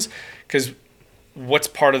politicians, because what's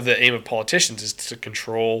part of the aim of politicians is to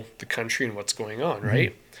control the country and what's going on,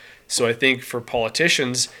 right? So I think for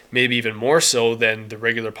politicians, maybe even more so than the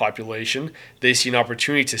regular population, they see an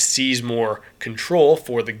opportunity to seize more control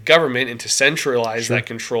for the government and to centralize that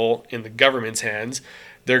control in the government's hands.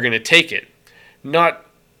 They're going to take it. Not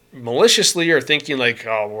maliciously or thinking like,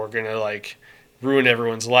 oh, we're going to like ruin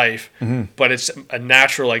everyone's life, but it's a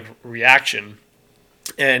natural like reaction.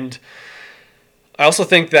 And I also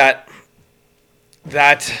think that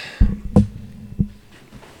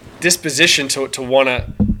disposition to want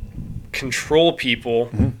to control people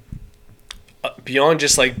beyond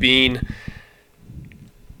just like being,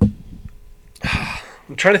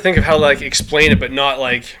 I'm trying to think of how to like explain it, but not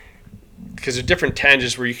like, because there are different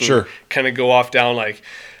tangents where you can kind of go off down like,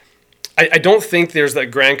 I don't think there's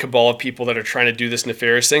that grand cabal of people that are trying to do this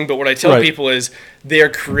nefarious thing, but what I tell people is they are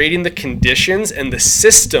creating the conditions and the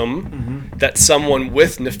system that someone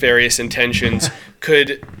with nefarious intentions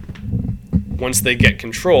could, once they get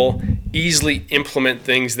control, easily implement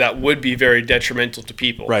things that would be very detrimental to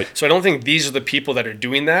people. Right. So I don't think these are the people that are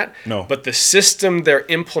doing that. No. But the system they're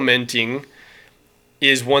implementing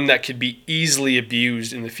is one that could be easily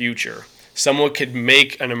abused in the future. Someone could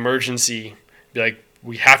make an emergency, be like,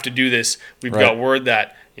 we have to do this. We've got word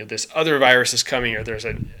that this other virus is coming, or there's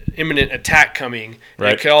an imminent attack coming. And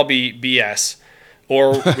it could all be BS.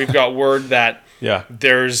 Or we've got word that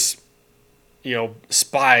there's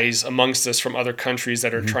spies amongst us from other countries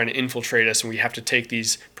that are trying to infiltrate us, and we have to take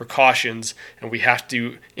these precautions, and we have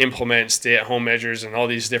to implement stay-at-home measures and all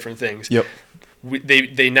these different things. Yep.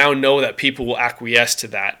 They now know that people will acquiesce to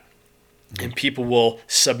that, and people will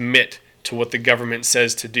submit to what the government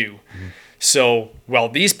says to do. So while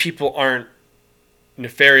these people aren't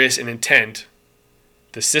nefarious in intent,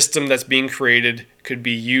 the system that's being created could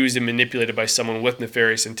be used and manipulated by someone with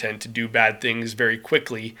nefarious intent to do bad things very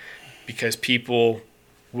quickly, because people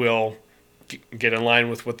will get in line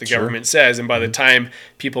with what the government says, and by the time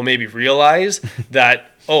people maybe realize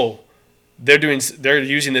that they're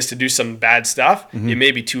using this to do some bad stuff, it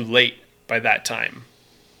may be too late by that time.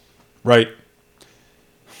 Right.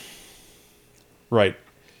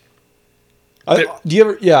 Do you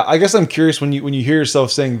ever? Yeah, I guess I'm curious when you hear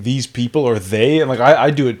yourself saying these people or they, and like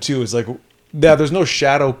I do it too. It's like, yeah, there's no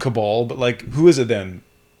shadow cabal, but like, who is it then?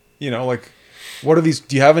 Like, what are these?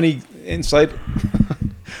 Do you have any insight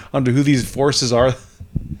onto who these forces are?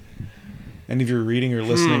 Any of your reading or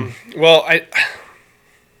listening? Well,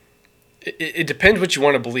 it depends what you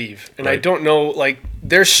want to believe, and I don't know. Like,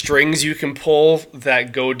 there's strings you can pull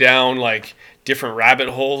that go down like different rabbit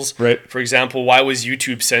holes. Right. For example, why was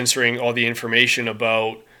YouTube censoring all the information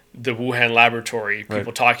about the Wuhan laboratory?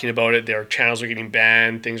 People talking about it, their channels were getting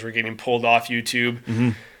banned, things were getting pulled off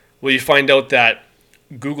YouTube. Well, you find out that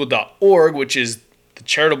Google.org, which is the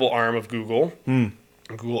charitable arm of Google,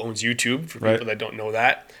 Google owns YouTube, for people that don't know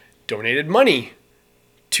that, donated money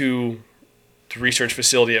to the research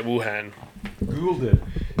facility at Wuhan. Google did.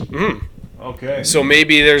 Okay. So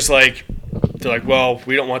maybe they're like, well,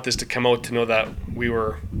 we don't want this to come out to know that we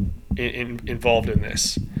were involved in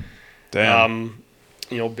this. Damn.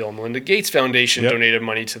 Bill and Melinda Gates Foundation donated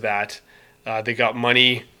money to that. They got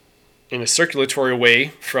money in a circulatory way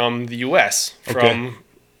from the U.S., from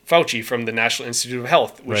Fauci, from the National Institute of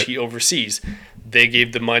Health, which he oversees. They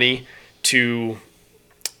gave the money to,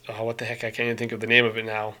 what the heck, I can't even think of the name of it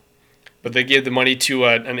now. But they gave the money to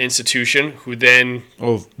an institution who then...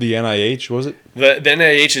 Oh, the NIH, was it? The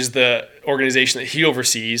NIH is the organization that he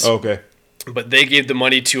oversees. Okay. But they gave the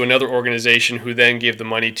money to another organization who then gave the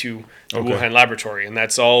money to the Wuhan laboratory. And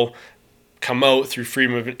that's all come out through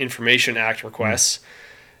Freedom of Information Act requests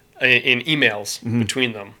in emails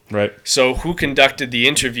between them. Right. So who conducted the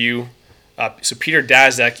interview? So Peter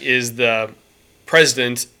Daszak is the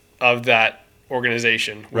president of that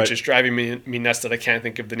organization, which is driving me nuts that I can't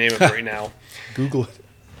think of the name of it right now. Google it.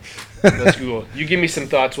 Let's Google. You give me some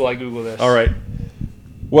thoughts while I Google this. All right.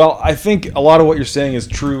 Well, I think a lot of what you're saying is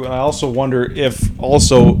true, and I also wonder if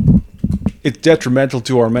also it's detrimental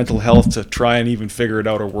to our mental health to try and even figure it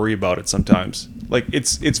out or worry about it sometimes. Like,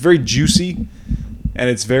 it's very juicy, and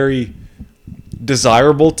it's very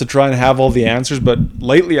desirable to try and have all the answers, but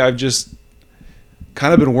lately I've just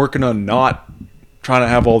kind of been working on not trying to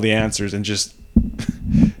have all the answers and just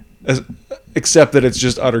accept that it's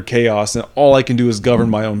just utter chaos and all I can do is govern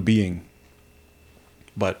my own being.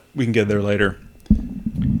 But we can get there later.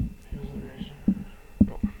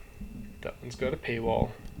 Oh, that one's got a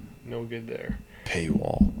paywall. No good there.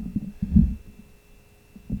 Paywall.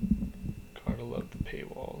 Gotta love the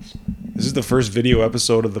paywalls. This is the first video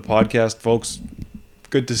episode of the podcast, folks.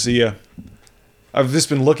 Good to see you. I've just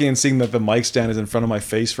been looking and seeing that the mic stand is in front of my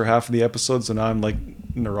face for half of the episode, so now I'm like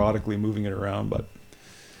neurotically moving it around, but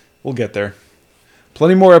we'll get there.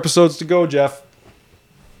 Plenty more episodes to go, Jeff.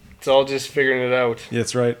 It's all just figuring it out. Yeah,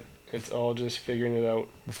 that's right. It's all just figuring it out.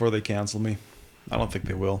 Before they cancel me. I don't think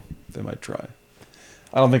they will. They might try.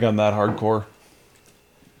 I don't think I'm that hardcore.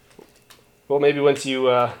 Well, maybe once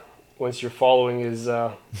your following is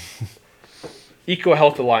Eco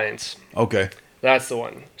Health Alliance. Okay. That's the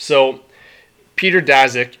one. So Peter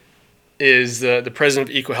Daszak is the president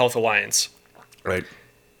of Eco Health Alliance. Right.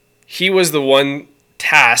 He was the one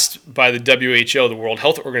tasked by the WHO, the World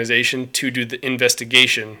Health Organization, to do the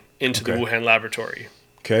investigation into the Wuhan laboratory.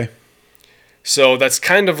 Okay. So that's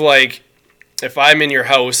kind of like if I'm in your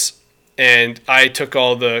house and I took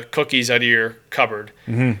all the cookies out of your cupboard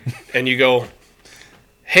and you go,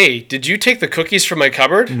 hey, did you take the cookies from my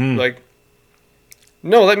cupboard? Like,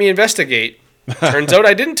 no, let me investigate. Turns out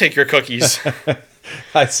I didn't take your cookies.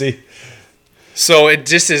 I see. So it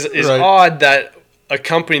just is odd that a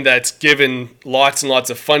company that's given lots and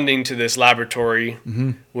lots of funding to this laboratory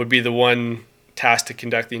would be the one tasked to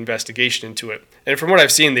conduct the investigation into it. And from what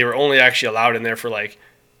I've seen, they were only actually allowed in there for like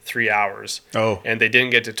 3 hours. Oh. And they didn't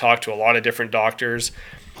get to talk to a lot of different doctors.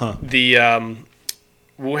 Huh. The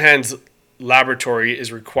Wuhan's laboratory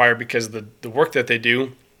is required because of the work that they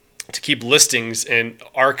do to keep listings and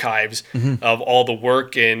archives of all the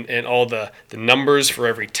work and all the numbers for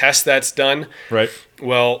every test that's done. Right.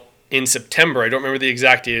 Well, in September, I don't remember the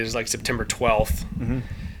exact date, it was like September 12th,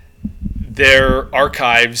 their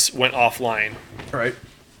archives went offline. Right.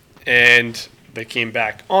 And they came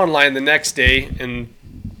back online the next day, and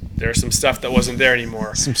there's some stuff that wasn't there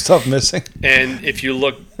anymore. Some stuff missing. And if you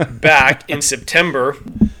look back in September,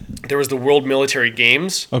 there was the World Military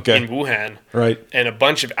Games in Wuhan. Right. And a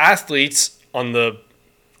bunch of athletes on the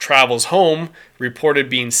travels home reported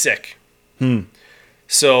being sick.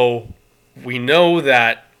 So we know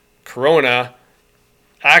that Corona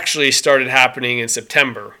actually started happening in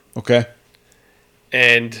September. Okay.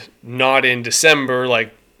 And not in December,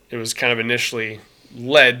 like it was kind of initially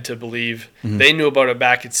led to believe. They knew about it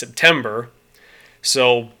back in September.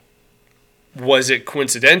 So was it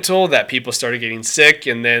coincidental that people started getting sick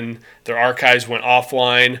and then their archives went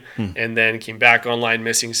offline and then came back online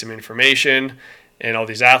missing some information, and all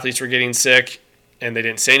these athletes were getting sick and they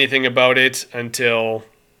didn't say anything about it until,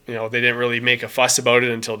 they didn't really make a fuss about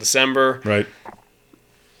it until December. Right.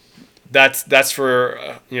 That's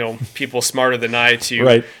for people smarter than I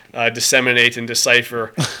to disseminate and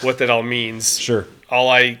decipher what that all means. Sure. All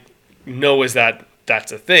I know is that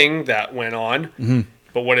that's a thing that went on,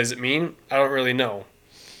 but what does it mean? I don't really know.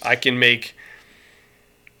 I can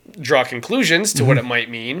draw conclusions to what it might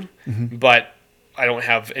mean, but I don't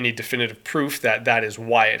have any definitive proof that that is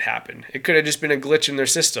why it happened. It could have just been a glitch in their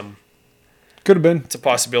system. Could have been. It's a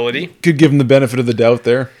possibility. Could give them the benefit of the doubt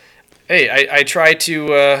there. Hey, I try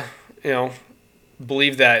to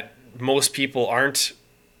believe that most people aren't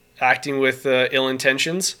acting with ill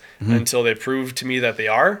intentions until they prove to me that they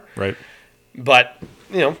are. Right. But,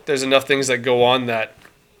 there's enough things that go on that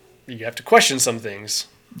you have to question some things.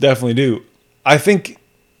 Definitely do. I think,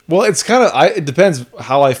 well, it's kind of, it depends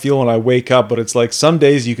how I feel when I wake up, but it's like some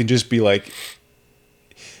days you can just be like,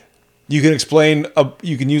 you can explain,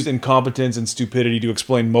 you can use incompetence and stupidity to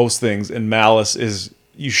explain most things, and malice is,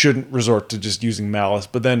 you shouldn't resort to just using malice.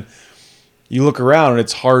 But then you look around and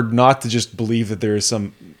it's hard not to just believe that there is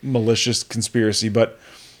some malicious conspiracy. But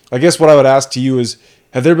I guess what I would ask to you is,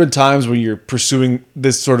 have there been times when you're pursuing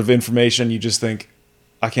this sort of information, you just think,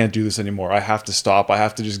 I can't do this anymore. I have to stop. I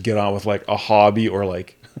have to just get on with like a hobby or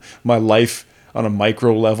like my life on a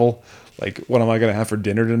micro level. Like, what am I going to have for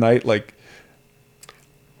dinner tonight? Like,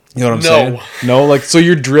 you know what I'm saying? No, like, so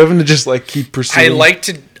you're driven to just like keep pursuing.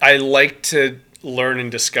 I like to learn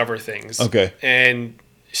and discover things. Okay. And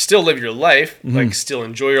still live your life, like still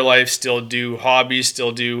enjoy your life, still do hobbies,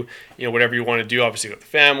 still do, whatever you want to do, obviously with the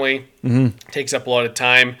family. Takes up a lot of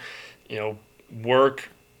time, work,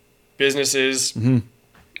 businesses,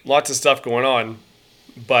 lots of stuff going on.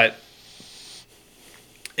 But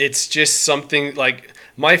it's just something like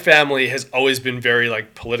my family has always been very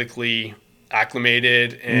like politically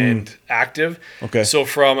acclimated and active. Okay. So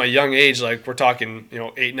from a young age, like we're talking,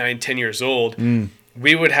 8, 9, 10 years old,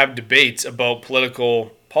 we would have debates about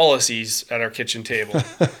political policies at our kitchen table.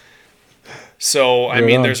 So, I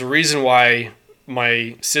mean, there's a reason why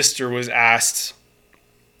my sister was asked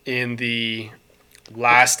in the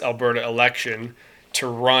last Alberta election to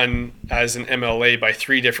run as an MLA by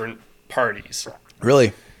 3 different parties.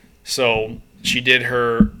 Really? So she did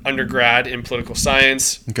her undergrad in political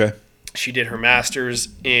science. Okay. She did her master's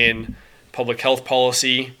in public health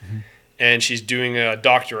policy, and she's doing a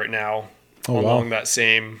doctorate now along that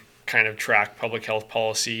same kind of track, public health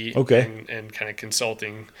policy and kind of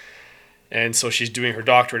consulting. And so she's doing her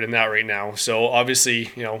doctorate in that right now. So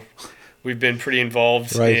obviously, we've been pretty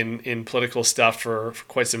involved in political stuff for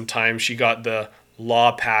quite some time. She got the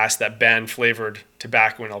law passed that banned flavored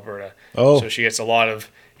tobacco in Alberta. So she gets a lot of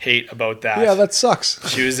hate about that. Yeah, that sucks.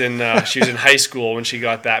 She was in high school when she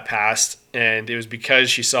got that passed, and it was because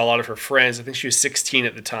she saw a lot of her friends. I think she was 16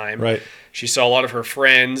 at the time. Right. She saw a lot of her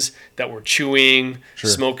friends that were chewing,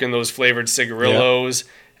 smoking those flavored cigarillos,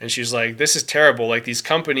 and she's like, "This is terrible. Like, these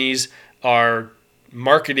companies are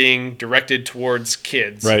marketing directed towards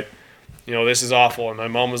kids. Right. This is awful." And my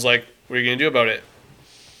mom was like, "What are you gonna do about it?"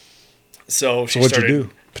 So she started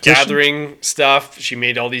gathering stuff. She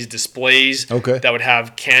made all these displays that would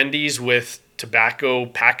have candies with tobacco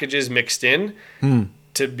packages mixed in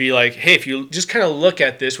to be like, hey, if you just kind of look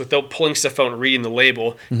at this without pulling stuff out and reading the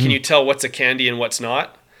label, can you tell what's a candy and what's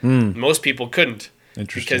not? Most people couldn't.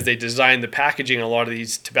 Because they designed the packaging on a lot of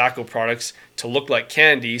these tobacco products to look like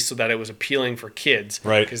candy so that it was appealing for kids.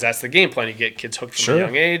 Right. Because that's the game plan. You get kids hooked from a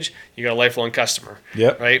young age. You got a lifelong customer.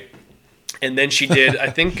 Yep. Right? And then she did, I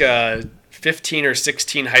think, 15 or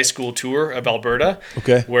 16 high school tour of Alberta.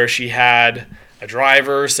 Okay. Where she had a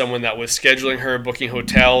driver, someone that was scheduling her, booking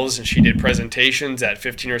hotels, and she did presentations at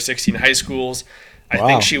 15 or 16 high schools. I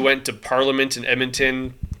think she went to Parliament in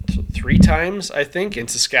Edmonton 3 times, I think, in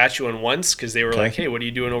Saskatchewan once, because they were like, hey, what are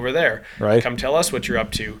you doing over there? Right. Come tell us what you're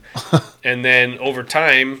up to. And then over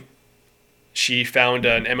time, she found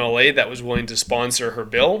an MLA that was willing to sponsor her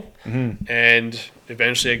bill, and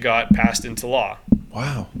eventually it got passed into law.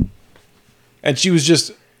 Wow. And she was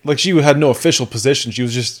just, like, she had no official position. She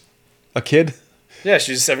was just a kid? Yeah,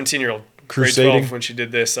 she's a 17-year-old. Grade 12 when she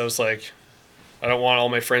did this. I was like, I don't want all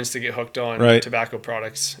my friends to get hooked on tobacco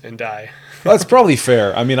products and die. That's probably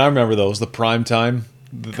fair. I mean, I remember those, the prime time.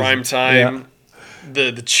 The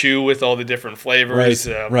chew with all the different flavors,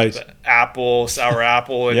 the apple, sour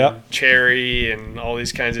apple, and cherry, and all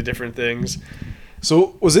these kinds of different things.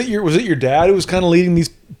 So was it your dad who was kind of leading these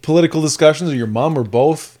political discussions, or your mom, or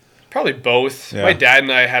both? Probably both. Yeah. My dad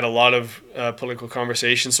and I had a lot of political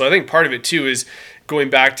conversations. So I think part of it too is going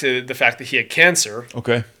back to the fact that he had cancer.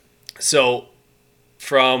 Okay. So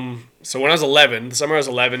when I was 11, the summer I was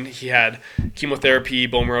 11, he had chemotherapy,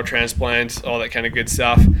 bone marrow transplant, all that kind of good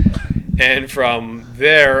stuff. And from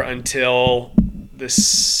there until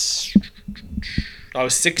I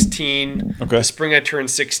was 16. Okay. The spring I turned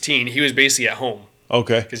 16, he was basically at home.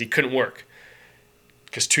 Okay. Because he couldn't work.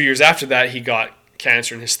 Because 2 years after that, he got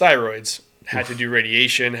cancer in his thyroids, had to do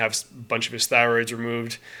radiation, have a bunch of his thyroids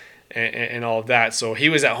removed, and all of that. So he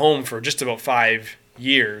was at home for just about 5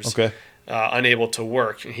 years, unable to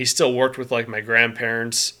work. And he still worked with like my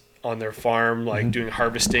grandparents on their farm, like doing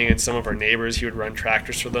harvesting, and some of our neighbors. He would run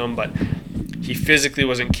tractors for them, but he physically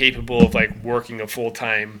wasn't capable of like working a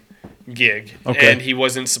full-time gig. Okay. And he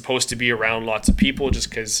wasn't supposed to be around lots of people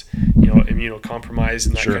just because, immunocompromised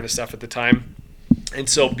and that kind of stuff at the time. And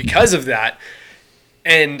so because of that,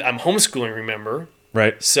 and I'm homeschooling, remember?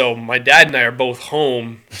 Right. So my dad and I are both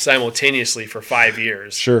home simultaneously for 5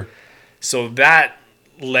 years. Sure. So that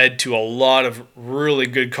led to a lot of really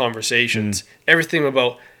good conversations. Everything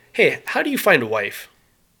about, hey, how do you find a wife?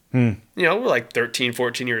 We're like 13,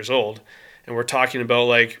 14 years old, and we're talking about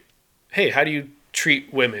like, hey, how do you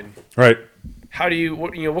treat women? Right. How do you,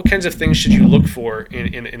 what kinds of things should you look for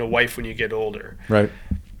in a wife when you get older? Right.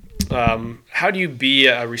 How do you be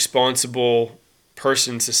a responsible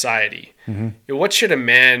person in society? What should a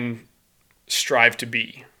man strive to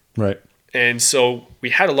be? Right. And so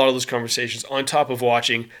we had a lot of those conversations on top of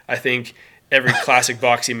watching, I think, every classic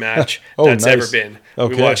boxing match that's ever been.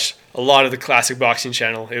 Okay. We watched a lot of the classic boxing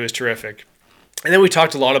channel. It was terrific. And then we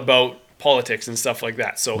talked a lot about politics and stuff like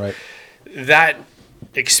that. So that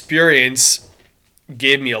experience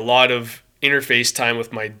gave me a lot of interface time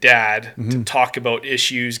with my dad to talk about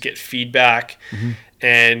issues, get feedback,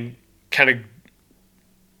 and kind of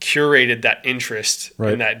curated that interest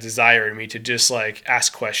and that desire in me to just like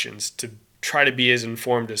ask questions, to try to be as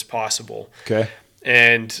informed as possible. Okay.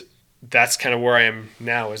 And that's kind of where I am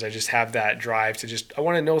now, is I just have that drive to just, I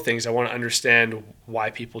want to know things. I want to understand why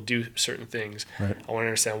people do certain things. Right. I want to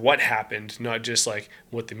understand what happened, not just like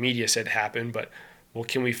what the media said happened, but well,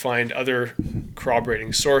 can we find other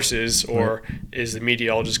corroborating sources, or is the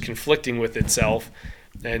media all just conflicting with itself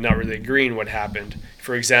and not really agreeing what happened?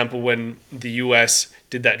 For example, when the U.S.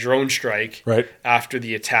 did that drone strike after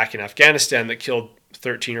the attack in Afghanistan that killed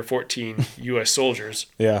 13 or 14 U.S. soldiers.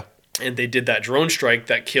 Yeah. And they did that drone strike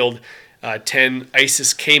that killed 10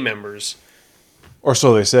 ISIS-K members. Or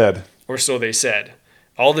so they said. Or so they said.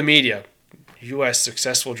 All the media, U.S.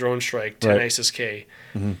 successful drone strike, 10 ISIS-K.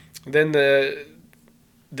 Then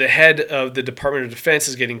the head of the Department of Defense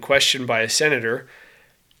is getting questioned by a senator,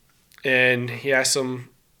 and he asks him,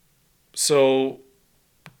 so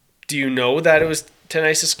do you know that it was 10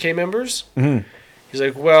 ISIS-K members? He's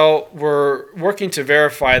like, well, we're working to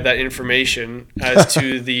verify that information as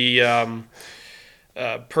to the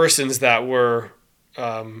persons that were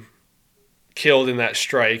killed in that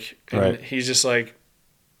strike. And he's just like,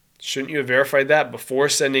 shouldn't you have verified that before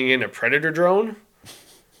sending in a Predator drone?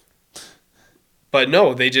 But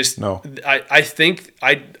no, they just, I think,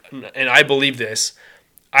 and I believe this,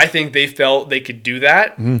 I think they felt they could do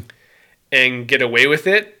that and get away with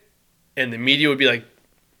it, and the media would be like,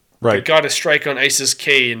 they got to strike on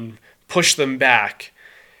ISIS-K and push them back.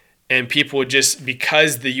 And people would just,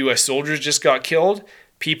 because the U.S. soldiers just got killed,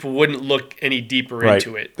 people wouldn't look any deeper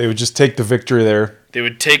into it. They would just take the victory there. They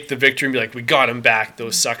would take the victory and be like, we got them back,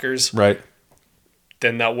 those suckers. Right.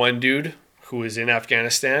 Then that one dude who was in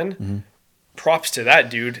Afghanistan, props to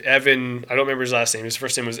that dude, Evan, I don't remember his last name. His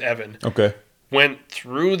first name was Evan. Okay. Went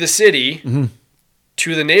through the city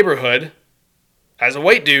to the neighborhood as a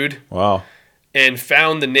white dude. Wow. And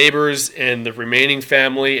found the neighbors and the remaining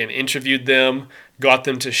family and interviewed them, got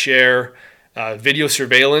them to share video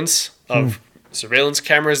surveillance of surveillance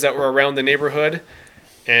cameras that were around the neighborhood.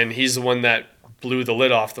 And he's the one that blew the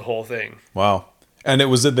lid off the whole thing. Wow. And it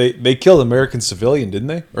was that they killed an American civilian, didn't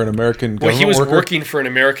they? Or an American government he was worker? working for an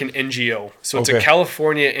American NGO. So it's a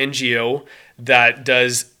California NGO that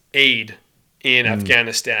does aid in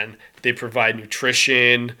Afghanistan. They provide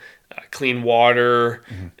nutrition, clean water,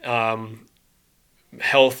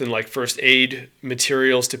 health and like first aid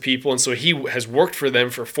materials to people. And so he has worked for them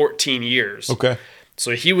for 14 years. Okay.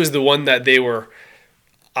 So he was the one that they were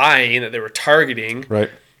eyeing, that they were targeting. Right.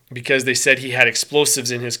 Because they said he had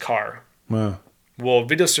explosives in his car. Wow. Well,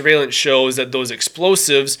 video surveillance shows that those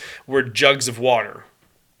explosives were jugs of water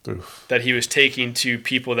that he was taking to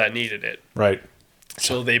people that needed it. Right.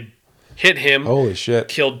 So they hit him. Holy shit.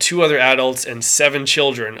 Killed 2 other adults and 7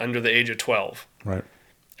 children under the age of 12. Right.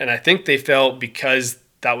 And I think they felt because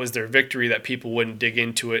that was their victory that people wouldn't dig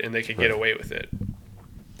into it and they could get away with it.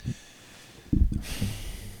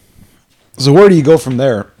 So where do you go from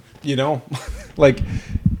there? You know, like,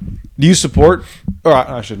 do you support, or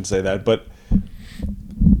I shouldn't say that, but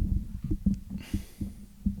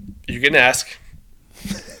you can ask.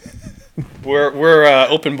 We're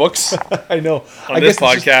open books. I know. On this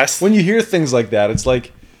podcast, just, when you hear things like that, it's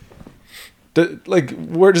like,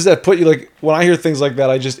 where does that put you? Like, when I hear things like that,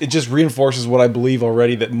 it just reinforces what I believe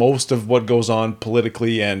already, that most of what goes on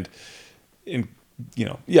politically and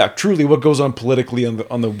truly what goes on politically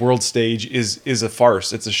on the world stage is a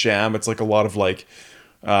farce. It's a sham. It's like a lot of like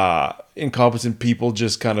incompetent people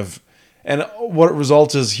just kind of. And what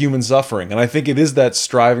results is human suffering. And I think it is that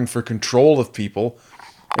striving for control of people.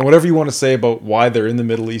 And whatever you want to say about why they're in the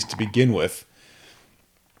Middle East to begin with,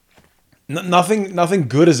 nothing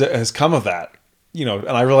good has come of that. You know,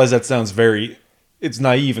 and I realize that sounds it's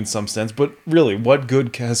naive in some sense, but really, what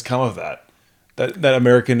good has come of that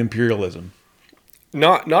American imperialism?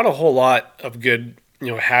 Not a whole lot of good,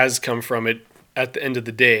 has come from it at the end of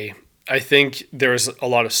the day. I think there's a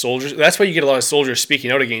lot of soldiers. That's why you get a lot of soldiers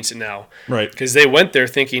speaking out against it now. Right. Because they went there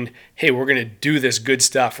thinking, hey, we're going to do this good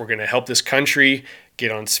stuff. We're going to help this country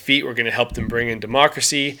get on its feet. We're going to help them bring in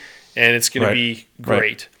democracy, and it's going to be great.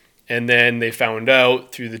 Right. And then they found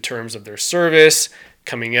out through the terms of their service,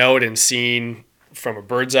 coming out and seeing from a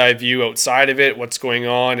bird's eye view outside of it what's going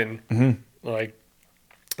on, and like,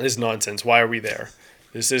 this is nonsense. Why are we there?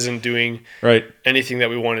 This isn't doing anything that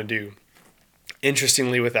we want to do.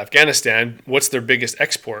 Interestingly, with Afghanistan, what's their biggest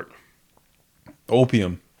export?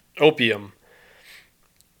 Opium.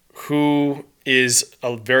 Who is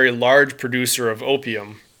a very large producer of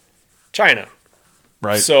opium? China.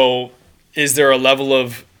 Right. So is there a level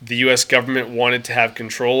of the U.S. government wanted to have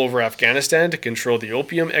control over Afghanistan to control the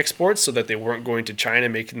opium exports so that they weren't going to China,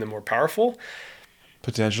 making them more powerful?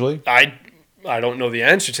 Potentially. I don't know the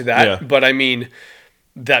answer to that, but I mean,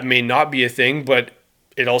 that may not be a thing, but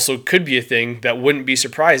it also could be a thing that wouldn't be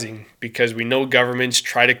surprising, because we know governments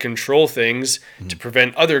try to control things to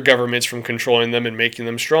prevent other governments from controlling them and making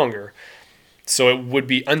them stronger. So it would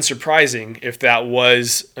be unsurprising if that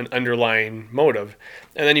was an underlying motive.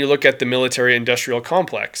 And then you look at the military-industrial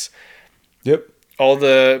complex. Yep. All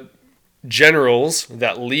the generals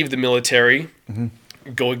that leave the military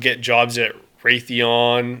go get jobs at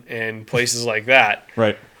Raytheon and places like that.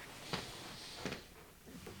 Right.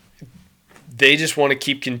 They just want to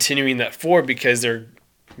keep continuing that forward because they're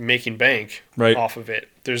making bank off of it.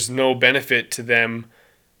 There's no benefit to them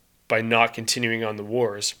by not continuing on the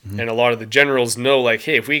wars. And a lot of the generals know, like,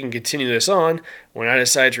 hey, if we can continue this on, when I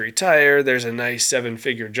decide to retire, there's a nice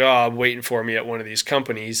 7-figure job waiting for me at one of these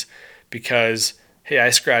companies, because, hey,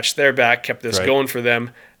 I scratched their back, kept this going for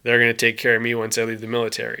them. They're going to take care of me once I leave the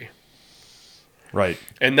military. Right.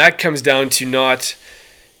 And that comes down to not...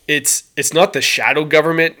 It's not the shadow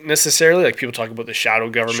government necessarily, like people talk about the shadow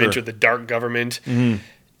government or the dark government.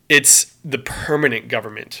 It's the permanent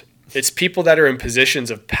government. It's people that are in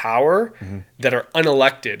positions of power that are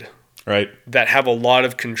unelected, that have a lot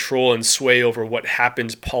of control and sway over what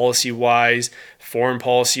happens policy-wise, foreign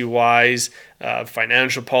policy-wise,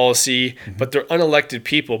 financial policy, but they're unelected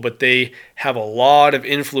people, but they have a lot of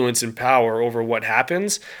influence and power over what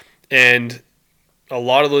happens. And a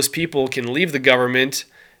lot of those people can leave the government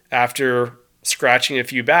after scratching a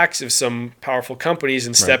few backs of some powerful companies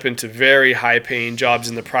and step into very high-paying jobs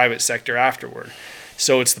in the private sector afterward.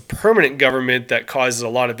 So it's the permanent government that causes a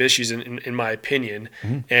lot of issues, in my opinion.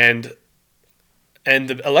 And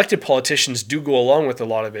the elected politicians do go along with a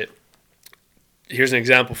lot of it. Here's an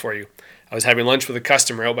example for you. I was having lunch with a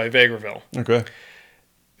customer out by Vegreville. Okay.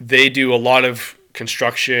 They do a lot of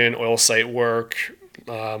construction, oil site work,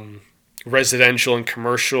 residential and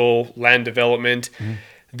commercial land development.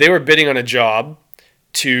 They were bidding on a job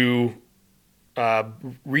to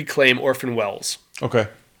reclaim orphan wells. Okay.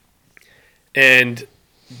 And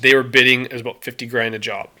they were bidding, it was about $50,000 a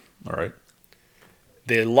job. All right.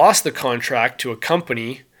 They lost the contract to a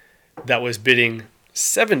company that was bidding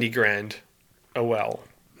 70 grand a well.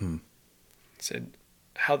 Said,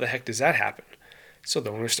 how the heck does that happen? So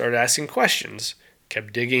the owner started asking questions,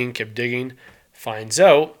 kept digging, finds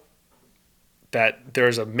out that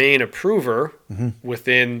there's a main approver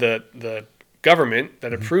within the government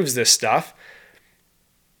that approves this stuff.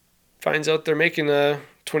 Finds out they're making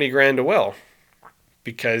 20 grand a well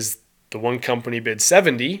because the one company bid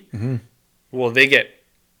 70. Well, they get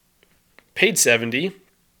paid 70,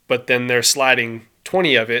 but then they're sliding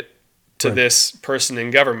 20 of it to this person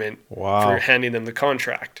in government for handing them the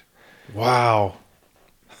contract. Wow.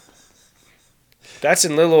 That's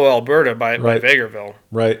in Little Alberta by Vegreville.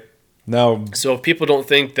 Right. Now, so if people don't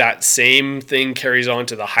think that same thing carries on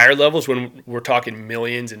to the higher levels when we're talking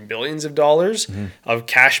millions and billions of dollars of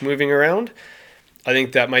cash moving around, I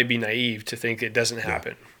think that might be naive to think it doesn't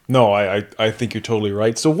happen. No, I think you're totally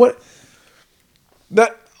right. So what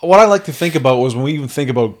I like to think about was when we even think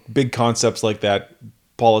about big concepts like that,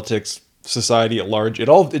 politics, society at large,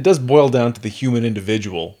 it does boil down to the human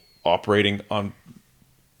individual operating on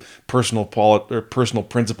personal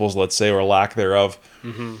principles, let's say, or lack thereof.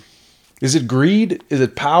 Is it greed? Is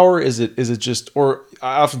it power? Is it just, or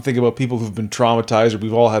I often think about people who've been traumatized, or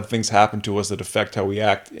we've all had things happen to us that affect how we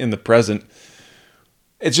act in the present.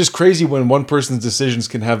 It's just crazy when one person's decisions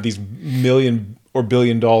can have these million or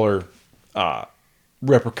billion dollar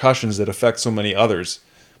repercussions that affect so many others.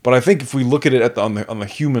 But I think if we look at it on the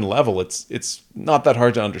human level, it's not that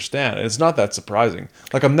hard to understand, and it's not that surprising.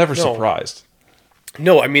 Like, I'm never surprised.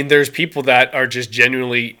 No, I mean, there's people that are just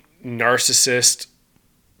genuinely narcissist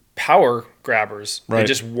power grabbers. They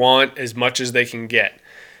just want as much as they can get,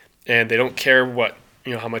 and they don't care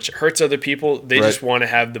how much it hurts other people. They just want to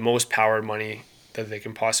have the most power and money that they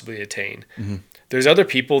can possibly attain. There's other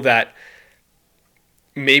people that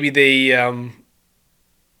maybe they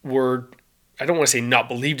were, I don't want to say not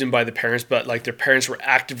believed in by the parents, but like their parents were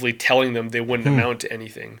actively telling them they wouldn't amount to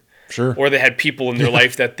anything. Sure. Or they had people in their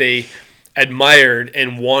life that they admired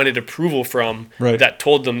and wanted approval from that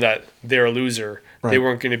told them that they're a loser. They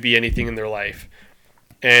weren't going to be anything in their life.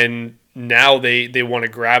 And now they want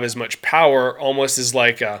to grab as much power, almost as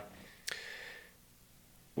like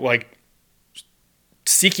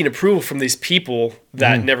seeking approval from these people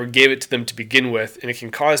that never gave it to them to begin with. And it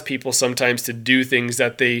can cause people sometimes to do things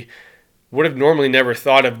that they would have normally never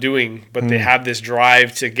thought of doing, but they have this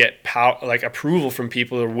drive to get approval from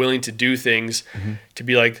people who are willing to do things to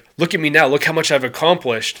be like, look at me now, look how much I've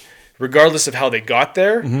accomplished, regardless of how they got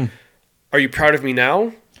there. Are you proud of me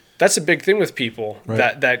now? That's a big thing with people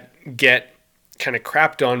that get kind of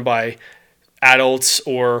crapped on by adults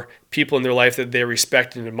or people in their life that they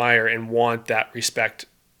respect and admire and want that respect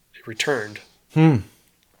returned. And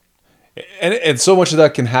so much of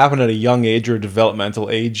that can happen at a young age or a developmental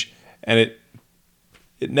age, and it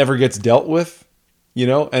never gets dealt with,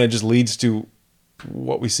 and it just leads to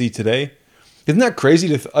what we see today. Isn't that crazy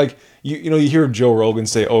to you hear Joe Rogan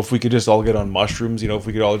say, oh, if we could just all get on mushrooms, if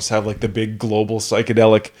we could all just have like the big global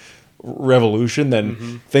psychedelic revolution,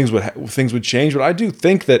 then things would change. But I do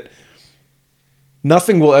think that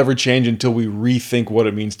nothing will ever change until we rethink what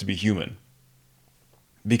it means to be human.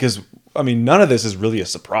 Because, I mean, none of this is really a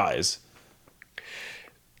surprise.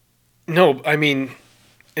 No, I mean,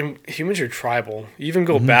 and humans are tribal. You even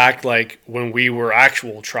go back like when we were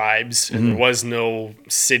actual tribes and there was no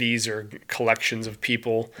cities or collections of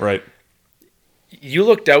people. Right. You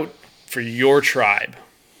looked out for your tribe.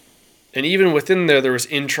 And even within there was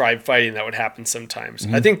in-tribe fighting that would happen sometimes.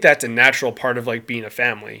 I think that's a natural part of like being a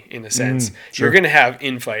family in a sense. Sure. You're going to have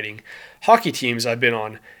infighting. Hockey teams I've been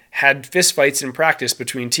on had fist fights in practice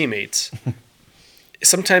between teammates.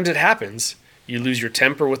 Sometimes it happens. You lose your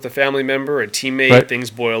temper with a family member, a teammate,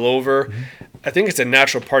 things boil over. I think it's a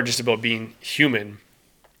natural part just about being human.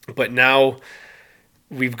 But now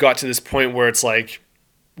we've got to this point where it's like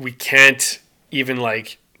we can't even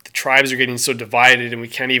like the tribes are getting so divided and we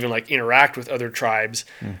can't even like interact with other tribes,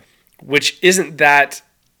 which isn't that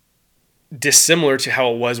dissimilar to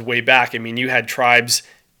how it was way back. I mean, you had tribes,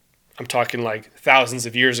 I'm talking like thousands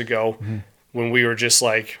of years ago when we were just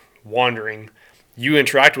like wandering. You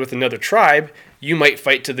interact with another tribe, you might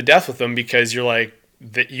fight to the death with them because you're like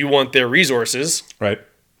that you want their resources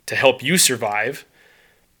to help you survive.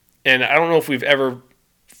 And I don't know if we've ever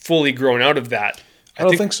fully grown out of that. I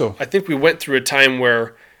don't think so. I think we went through a time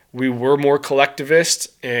where we were more collectivist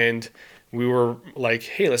and we were like,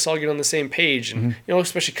 hey, let's all get on the same page. And,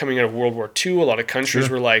 especially coming out of World War II, a lot of countries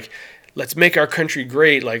were like, let's make our country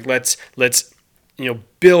great. Like, let's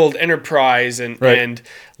build enterprise and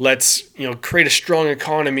let's, create a strong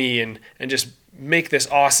economy and just make this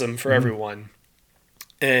awesome for everyone.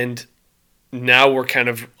 And now we're kind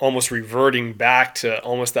of almost reverting back to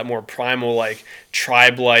almost that more primal, like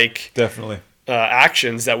tribe-like Definitely.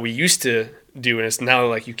 Actions that we used to do. And it's now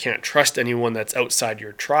like you can't trust anyone that's outside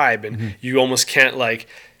your tribe, and you almost can't like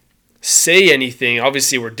say anything.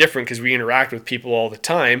 Obviously we're different because we interact with people all the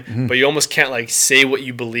time, but you almost can't like say what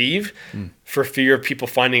you believe for fear of people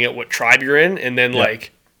finding out what tribe you're in and then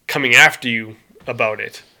like coming after you about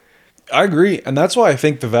it. I agree. And that's why I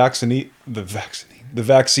think the vaccine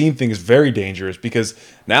thing is very dangerous, because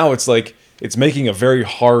now it's like it's making a very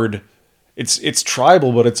hard, it's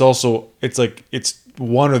tribal, but it's also it's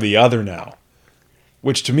one or the other now,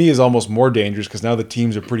 which to me is almost more dangerous, because now the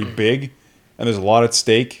teams are pretty big and there's a lot at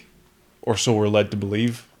stake, or so we're led to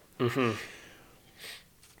believe.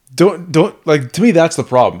 Don't like, to me that's the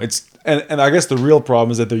problem. It's and I guess the real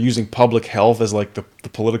problem is that they're using public health as like the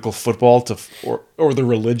political football or the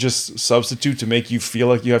religious substitute to make you feel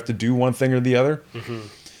like you have to do one thing or the other.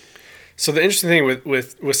 So the interesting thing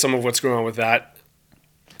with some of what's going on with that,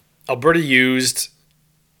 Alberta used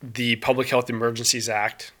the Public Health Emergencies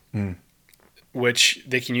Act, which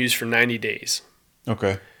they can use for 90 days.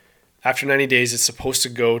 Okay. After 90 days, it's supposed to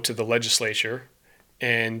go to the legislature,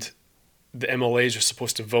 and the MLAs are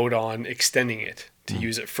supposed to vote on extending it to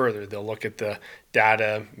use it further. They'll look at the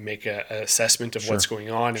data, make an assessment of what's going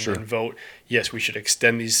on, and then vote, yes, we should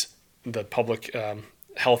extend the Public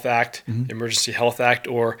Health Act, Emergency Health Act,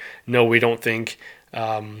 or no, we don't think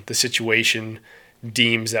the situation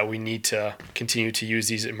deems that we need to continue to use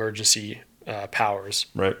these emergency powers.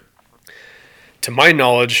 Right. To my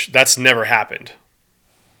knowledge, that's never happened.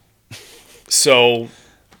 So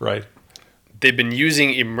right. They've been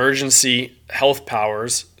using emergency health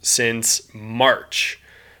powers since March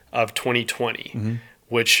of 2020,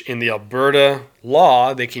 which in the Alberta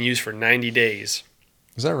law, they can use for 90 days.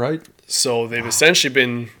 Is that right? So they've essentially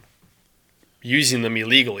been using them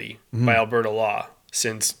illegally by Alberta law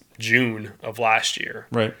since June of last year.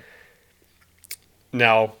 Right.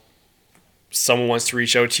 Now, someone wants to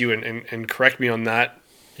reach out to you and correct me on that,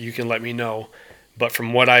 you can let me know. But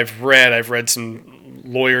from what I've read some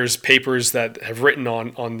lawyers' papers that have written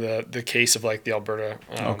on the case of like the Alberta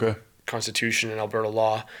Constitution and Alberta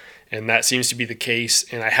law, and that seems to be the case.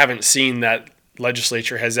 And I haven't seen that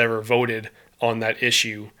legislature has ever voted on that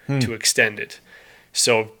issue to extend it.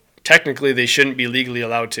 So technically, they shouldn't be legally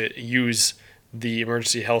allowed to use the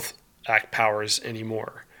Emergency Health Act powers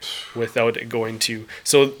anymore without it going to.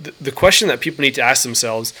 So the question that people need to ask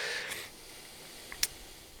themselves: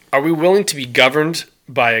 are we willing to be governed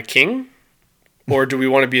by a king, or do we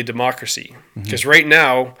want to be a democracy? Because right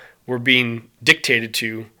now, we're being dictated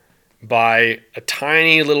to by a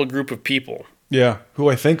tiny little group of people. Yeah, who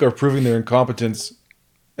I think are proving their incompetence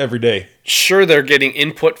every day. Sure, they're getting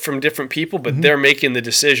input from different people, but they're making the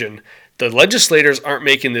decision. The legislators aren't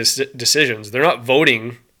making these decisions. They're not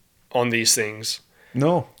voting on these things.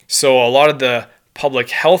 No. So a lot of the Public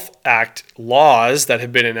Health Act laws that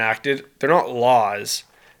have been enacted, they're not laws.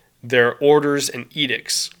 They're orders and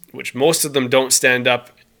edicts, which most of them don't stand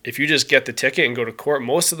up. If you just get the ticket and go to court,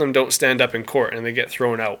 most of them don't stand up in court and they get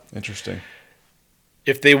thrown out. Interesting.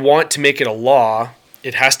 If they want to make it a law,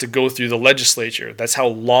 it has to go through the legislature. That's how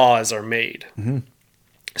laws are made.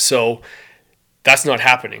 So that's not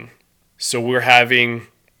happening. So we're having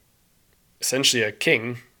essentially a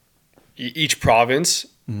king. Each province,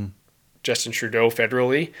 Justin Trudeau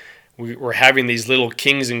federally, we're having these little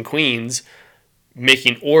kings and queens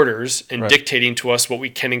making orders and dictating to us what we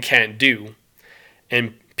can and can't do.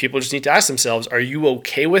 And people just need to ask themselves, are you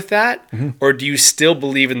okay with that? Or do you still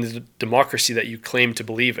believe in the democracy that you claim to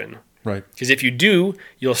believe in? Right. Because if you do,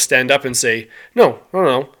 you'll stand up and say, no.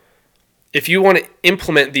 If you want to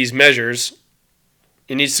implement these measures,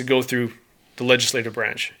 it needs to go through the legislative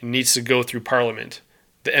branch. It needs to go through Parliament.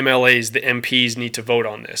 The MLAs, the MPs need to vote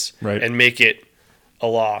on this and make it a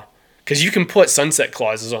law. Because you can put sunset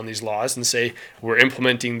clauses on these laws and say, we're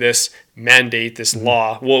implementing this mandate, this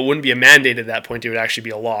law. Well, it wouldn't be a mandate at that point. It would actually be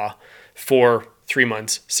a law for 3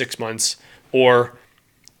 months, 6 months, or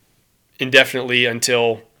indefinitely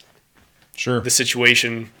until the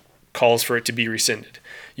situation calls for it to be rescinded.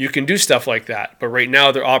 You can do stuff like that. But right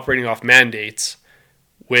now they're operating off mandates,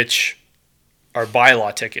 which are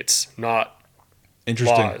bylaw tickets, not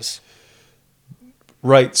laws.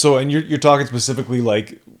 Right. So, and you're talking specifically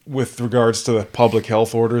like with regards to the public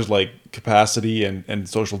health orders, like capacity and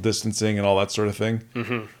social distancing and all that sort of thing.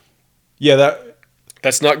 Yeah,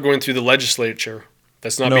 that's not going through the legislature.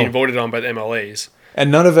 That's not being voted on by the MLAs. And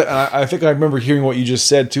none of it. I think I remember hearing what you just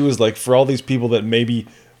said too. Is like for all these people that maybe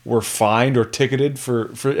were fined or ticketed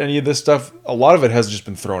for any of this stuff, a lot of it has just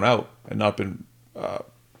been thrown out and not been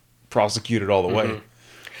prosecuted all the way.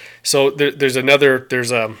 So there's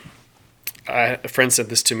a friend said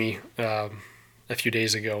this to me a few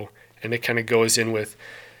days ago, and it kind of goes in with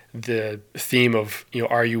the theme of,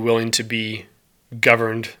 are you willing to be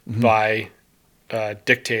governed by a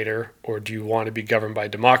dictator, or do you want to be governed by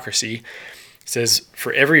democracy? It says,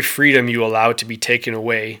 for every freedom you allow to be taken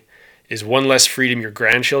away is one less freedom your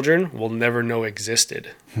grandchildren will never know existed.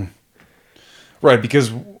 Right,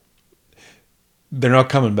 because they're not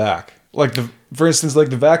coming back. For instance, the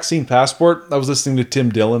vaccine passport. I was listening to Tim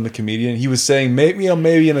Dillon, the comedian. He was saying maybe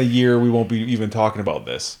in a year we won't be even talking about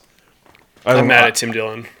this. I'm mad at Tim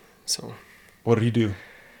Dillon. So, what did he do?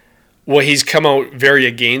 Well, he's come out very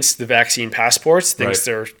against the vaccine passports. Thinks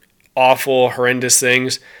they're awful, horrendous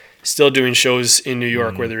things. Still doing shows in New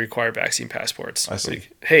York where they require vaccine passports. I see.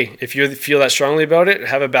 Hey, if you feel that strongly about it,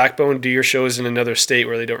 have a backbone. Do your shows in another state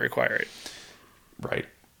where they don't require it. Right.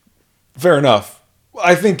 Fair enough.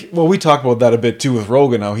 I think, we talk about that a bit too with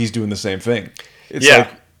Rogan, how he's doing the same thing. It's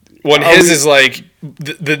is like,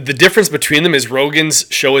 the difference between them is Rogan's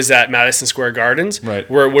show is at Madison Square Gardens, right,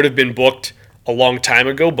 where it would have been booked a long time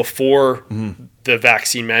ago before the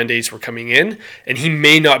vaccine mandates were coming in, and he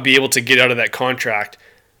may not be able to get out of that contract.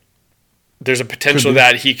 There's a potential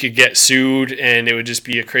that he could get sued, and it would just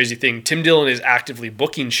be a crazy thing. Tim Dillon is actively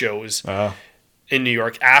booking shows in New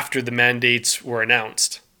York after the mandates were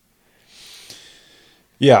announced.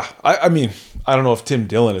 Yeah, I mean, I don't know if Tim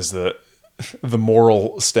Dillon is the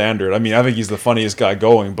moral standard. I mean, I think he's the funniest guy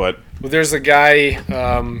going, but... Well, there's a guy,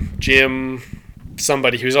 Jim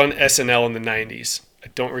somebody, who was on SNL in the 90s. I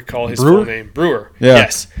don't recall his full name. Brewer. Yeah.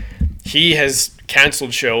 Yes. He has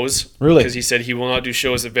canceled shows. Really? Because he said he will not do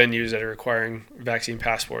shows at venues that are requiring vaccine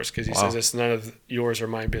passports, because he says it's none of yours or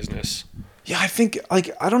my business. Yeah, I think,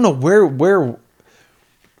 I don't know where...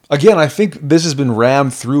 Again, I think this has been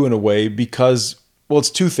rammed through in a way because... Well, it's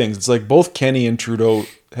two things. It's like both Kenny and Trudeau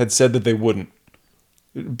had said that they wouldn't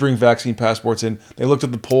bring vaccine passports in. They looked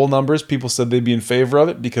at the poll numbers. People said they'd be in favor of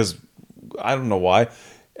it because I don't know why.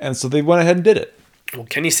 And so they went ahead and did it. Well,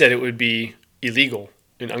 Kenny said it would be illegal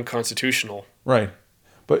and unconstitutional. Right.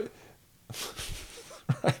 But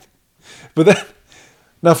then,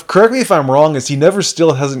 now correct me if I'm wrong, is he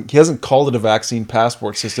hasn't called it a vaccine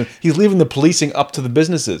passport system. He's leaving the policing up to the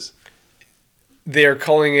businesses. They're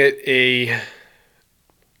calling it a...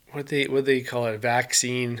 What do they call it? A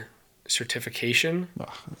vaccine certification?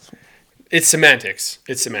 It's semantics.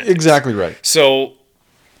 Exactly right. So,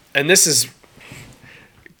 and this is...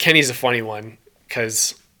 Kenny's a funny one,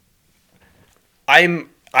 because I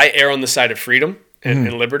err on the side of freedom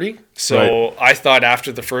and liberty. So I thought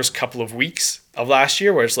after the first couple of weeks of last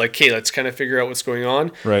year, where it's like, hey, let's kind of figure out what's going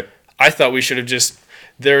on. Right. I thought we should have just...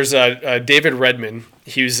 There's a David Redman.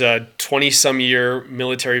 He was a 20-some-year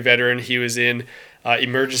military veteran. He was in...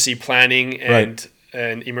 emergency planning and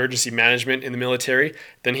emergency management in the military.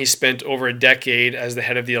 Then he spent over a decade as the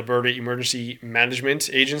head of the Alberta Emergency Management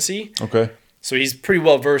Agency. Okay. So he's pretty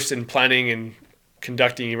well versed in planning and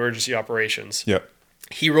conducting emergency operations. Yeah.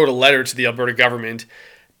 He wrote a letter to the Alberta government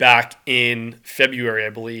back in February,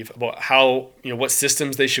 I believe, about how, what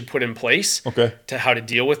systems they should put in place to how to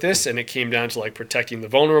deal with this. And it came down to protecting the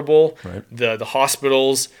vulnerable, the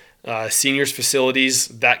hospitals, seniors facilities,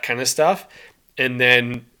 that kind of stuff. And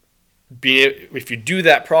then if you do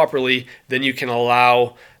that properly, then you can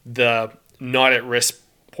allow the not at risk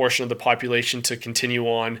portion of the population to continue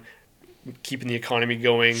on keeping the economy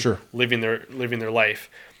going, living their life.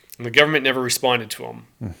 And the government never responded to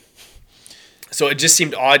them. So it just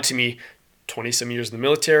seemed odd to me, 20-some years in the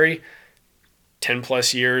military, 10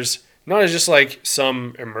 plus years, not as just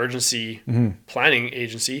some emergency planning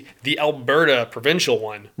agency, the Alberta provincial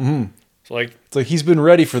one. So it's like he's been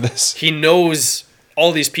ready for this. He knows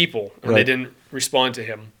all these people, and they didn't respond to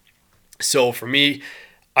him. So for me,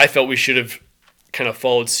 I felt we should have kind of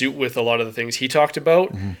followed suit with a lot of the things he talked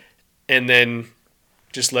about, and then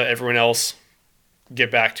just let everyone else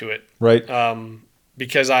get back to it. Right.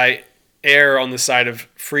 Because I err on the side of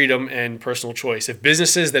freedom and personal choice. If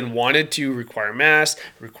businesses then wanted to require masks,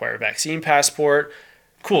 require a vaccine passport,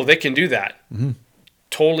 cool, they can do that.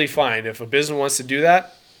 Totally fine. If a business wants to do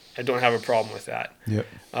that, I don't have a problem with that. Yep.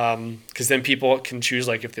 Because then people can choose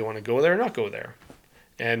if they want to go there or not go there,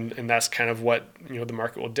 and that's kind of what the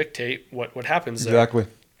market will dictate what happens there. Exactly.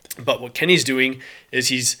 But what Kenny's doing is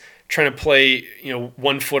he's trying to play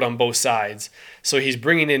one foot on both sides. So he's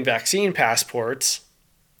bringing in vaccine passports,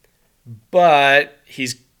 but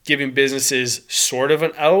he's giving businesses sort of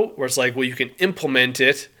an out where it's you can implement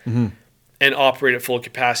it. And operate at full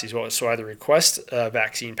capacity. So either request a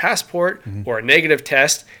vaccine passport or a negative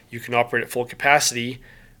test, you can operate at full capacity.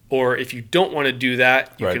 Or if you don't want to do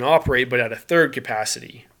that, you can operate, but at a third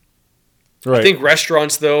capacity. Right. I think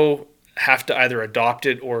restaurants, though, have to either adopt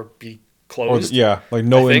it or be closed. Like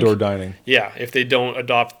no indoor dining. Yeah, if they don't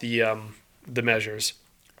adopt the measures.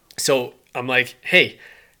 So I'm like, hey,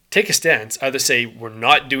 take a stance. Either say we're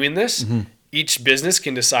not doing this. Mm-hmm. Each business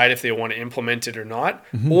can decide if they want to implement it or not,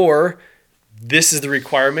 or this is the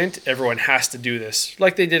requirement. Everyone has to do this,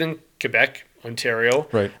 like they did in Quebec, Ontario.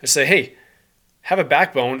 Right. I say, hey, have a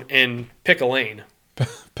backbone and pick a lane.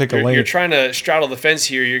 Pick a lane. You're trying to straddle the fence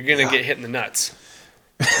here. You're going to get hit in the nuts.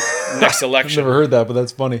 Next election. I've never heard that, but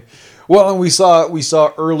that's funny. Well, and we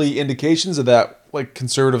saw early indications of that. Like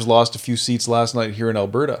Conservatives lost a few seats last night here in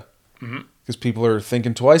Alberta because people are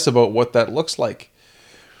thinking twice about what that looks like.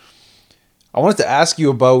 I wanted to ask you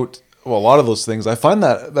about a lot of those things. I find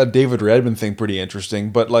that David Redmond thing pretty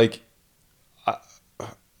interesting, but like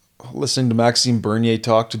listening to Maxime Bernier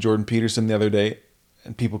talk to Jordan Peterson the other day,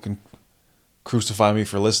 and people can crucify me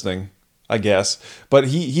for listening, I guess. But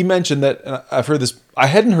he mentioned that, and I've heard this, I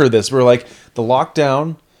hadn't heard this, where like the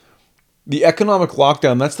lockdown, the economic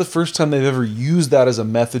lockdown, that's the first time they've ever used that as a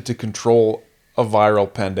method to control a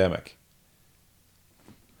viral pandemic.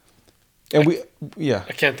 And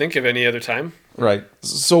I can't think of any other time. Right.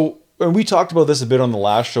 So, and we talked about this a bit on the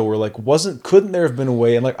last show, where like, couldn't there have been a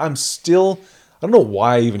way, and like, I don't know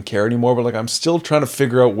why I even care anymore, but like, I'm still trying to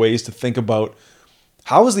figure out ways to think about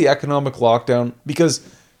how is the economic lockdown, because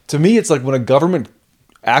to me, it's like when a government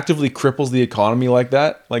actively cripples the economy like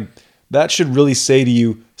that should really say to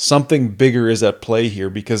you, something bigger is at play here,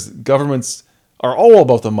 because governments are all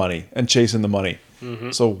about the money and chasing the money.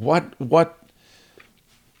 Mm-hmm. So what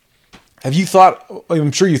have you thought?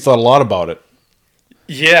 I'm sure you thought a lot about it.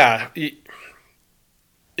 Yeah. And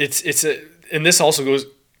this also goes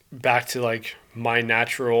back to like my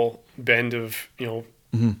natural bend of,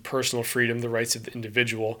 personal freedom, the rights of the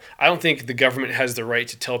individual. I don't think the government has the right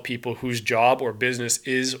to tell people whose job or business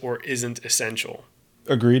is or isn't essential.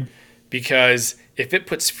 Agreed. Because if it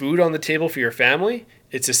puts food on the table for your family,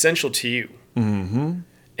 it's essential to you. Mm-hmm.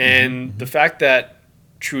 And the fact that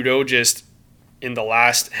Trudeau just, in the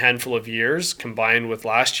last handful of years, combined with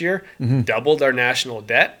last year, doubled our national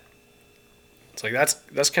debt, it's like,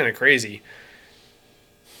 that's kind of crazy.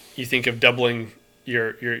 You think of doubling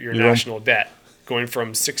your national debt, going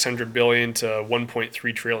from $600 billion to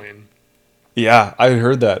 $1.3 trillion. Yeah, I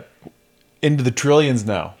heard that. Into the trillions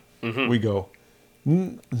now we go.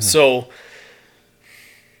 So,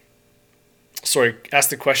 sorry, ask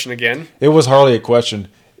the question again. It was hardly a question.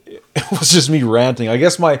 It was just me ranting. I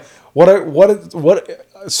guess what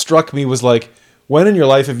struck me was like, when in your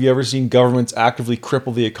life have you ever seen governments actively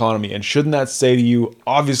cripple the economy? And shouldn't that say to you,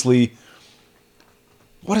 obviously,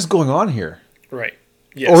 what is going on here? Right.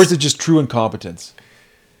 Yes. Or is it just true incompetence?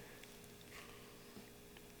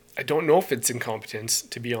 I don't know if it's incompetence,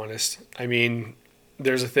 to be honest. I mean,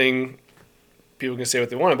 there's a thing, people can say what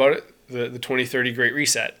they want about it, the 2030 Great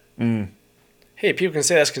Reset. Hey, people can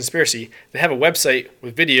say that's conspiracy. They have a website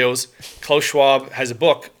with videos. Klaus Schwab has a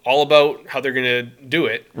book all about how they're going to do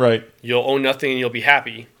it. Right. You'll own nothing and you'll be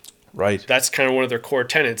happy. Right. That's kind of one of their core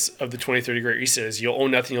tenets of the 2030 Great Reset is you'll own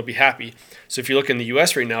nothing, you'll be happy. So if you look in the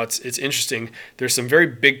U.S. right now, it's interesting. There's some very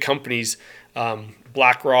big companies,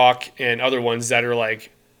 BlackRock and other ones that are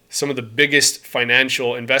like some of the biggest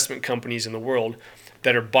financial investment companies in the world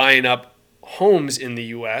that are buying up homes in the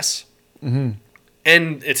U.S.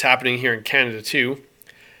 And it's happening here in Canada too.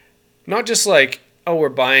 Not just like, oh, we're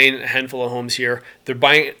buying a handful of homes here. They're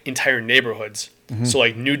buying entire neighborhoods. So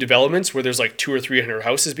like new developments where there's like 200 or 300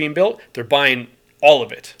 houses being built, they're buying all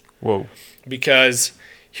of it. Whoa. Because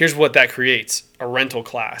here's what that creates, a rental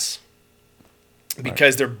class.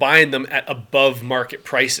 Because they're buying them at above market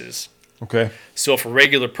prices. Okay. So if a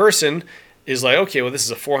regular person is like, okay, well, this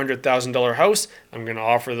is a $400,000 house, I'm going to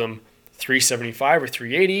offer them $375 or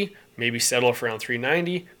 $380, maybe settle for around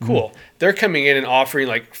 $390. Cool. They're coming in and offering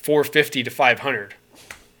like $450 to $500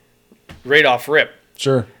 right off rip.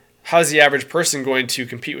 Sure. How's the average person going to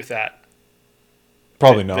compete with that?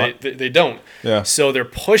 Probably not. They don't. Yeah. So they're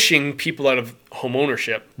pushing people out of home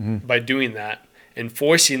ownership by doing that and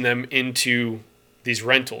forcing them into these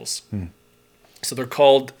rentals. So they're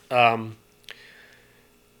called LR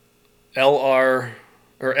or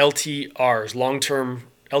LTRs, long-term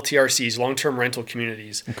LTRCs, long-term rental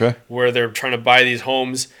communities. Okay. Where they're trying to buy these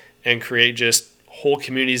homes and create just whole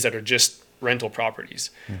communities that are just rental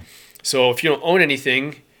properties. So if you don't own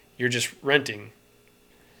anything, you're just renting.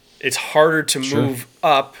 It's harder to move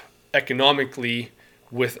up economically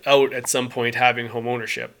without at some point having home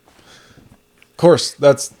ownership. Of course,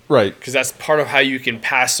 that's right. Because that's part of how you can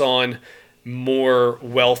pass on more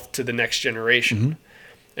wealth to the next generation.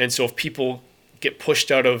 And so if people get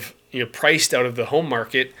pushed out of, priced out of the home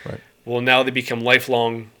market, Well, now they become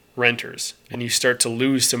lifelong renters, and you start to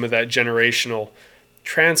lose some of that generational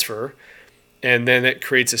transfer. And then it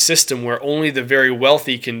creates a system where only the very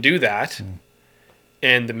wealthy can do that.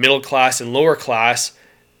 And the middle class and lower class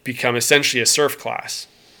become essentially a serf class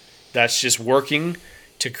that's just working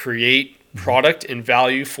to create product and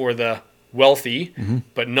value for the wealthy,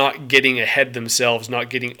 but not getting ahead themselves, not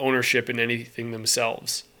getting ownership in anything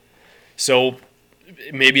themselves. So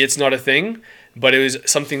maybe it's not a thing, but it was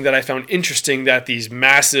something that I found interesting, that these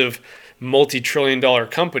massive multi-trillion-dollar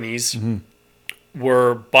companies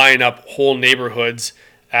were buying up whole neighborhoods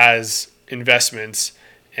as investments.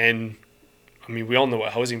 And I mean, we all know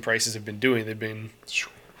what housing prices have been doing. They've been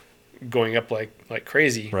going up like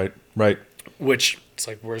crazy. Right. Which, it's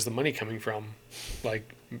like, where's the money coming from?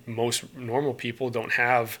 Like, most normal people don't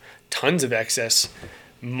have tons of excess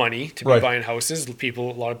money to be buying houses. A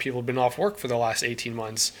lot of people have been off work for the last 18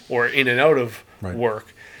 months or in and out of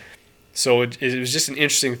work. So it was just an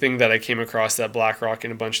interesting thing that I came across, that BlackRock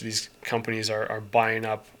and a bunch of these companies are buying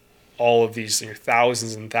up all of these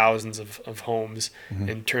thousands and thousands of homes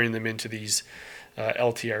and turning them into these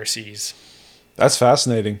LTRCs. That's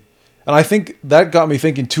fascinating. And I think that got me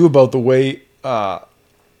thinking too about the way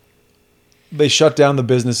they shut down the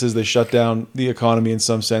businesses, they shut down the economy in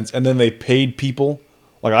some sense, and then they paid people.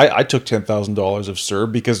 Like I took $10,000 of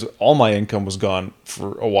CERB because all my income was gone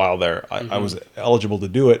for a while there. I was eligible to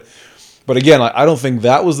do it. But again, I don't think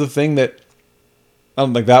that was the thing I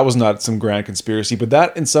don't think that was not some grand conspiracy, but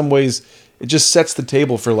that in some ways, it just sets the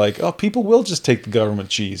table for like, oh, people will just take the government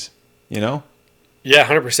cheese, you know? Yeah,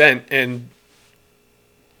 100%. And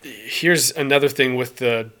here's another thing with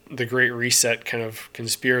the Great Reset kind of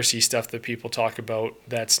conspiracy stuff that people talk about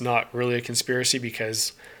that's not really a conspiracy,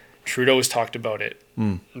 because Trudeau's talked about it.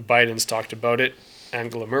 Biden's talked about it.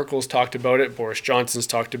 Angela Merkel's talked about it. Boris Johnson's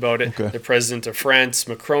talked about it. Okay. The president of France,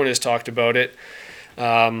 Macron, has talked about it.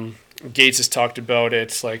 Gates has talked about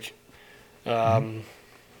it. Like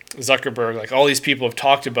Zuckerberg, like all these people have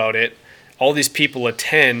talked about it. All these people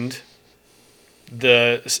attend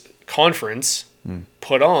the conference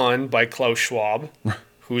put on by Klaus Schwab,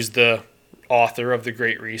 who's the author of the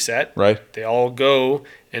Great Reset. Right. They all go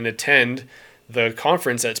and attend the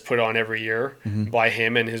conference that's put on every year by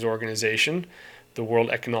him and his organization, the World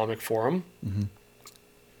Economic Forum.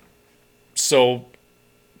 So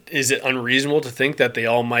is it unreasonable to think that they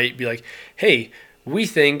all might be like, hey, we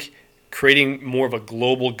think creating more of a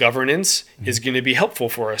global governance is going to be helpful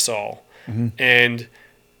for us all, and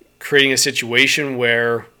creating a situation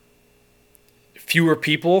where fewer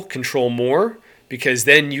people control more, because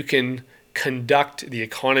then you can conduct the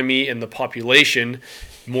economy and the population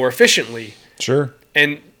more efficiently. Sure.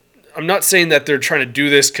 And I'm not saying that they're trying to do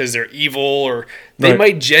this because they're evil, or they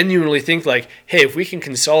might genuinely think like, hey, if we can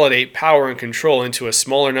consolidate power and control into a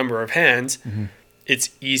smaller number of hands,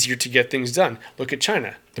 it's easier to get things done. Look at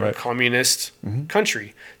China. They're a communist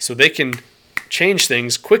country. So they can change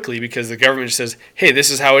things quickly because the government says, hey,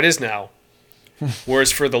 this is how it is now.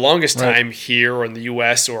 Whereas for the longest time here or in the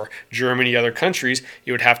US or Germany, other countries,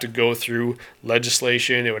 you would have to go through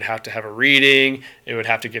legislation. It would have to have a reading. It would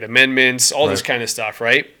have to get amendments, all this kind of stuff,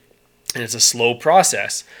 right? And it's a slow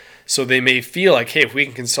process. So they may feel like, hey, if we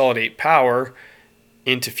can consolidate power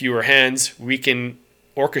into fewer hands, we can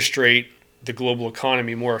orchestrate the global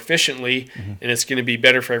economy more efficiently, and it's going to be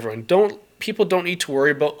better for everyone. People don't need to worry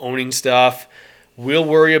about owning stuff. We'll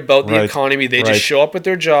worry about the economy. They just show up at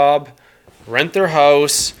their job, rent their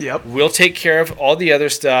house. We'll take care of all the other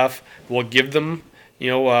stuff. We'll give them,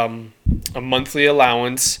 a monthly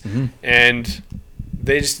allowance, and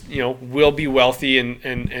they just, will be wealthy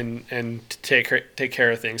and take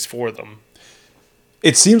care of things for them.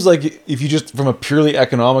 It seems like if you just, from a purely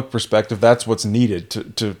economic perspective, that's what's needed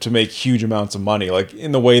to make huge amounts of money. Like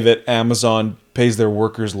in the way that Amazon pays their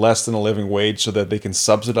workers less than a living wage so that they can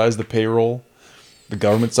subsidize the payroll. The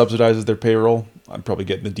government subsidizes their payroll. I'm probably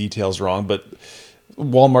getting the details wrong, but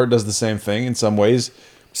Walmart does the same thing in some ways.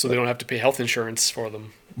 So they don't have to pay health insurance for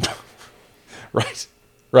them.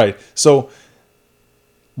 Right. So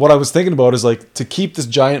what I was thinking about is like, to keep this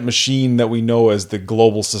giant machine that we know as the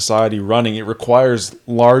global society running, it requires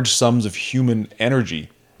large sums of human energy.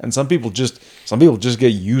 And some people just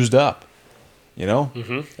get used up,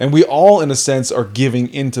 And we all, in a sense, are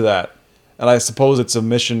giving into that. And I suppose it's a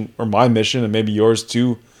mission, or my mission, and maybe yours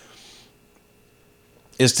too,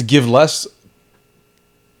 is to give less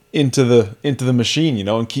into the machine,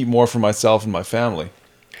 and keep more for myself and my family.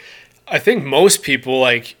 I think most people,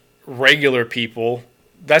 like regular people,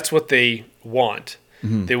 that's what they want.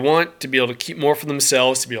 They want to be able to keep more for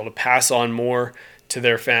themselves, to be able to pass on more to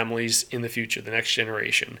their families in the future, the next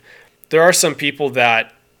generation. There are some people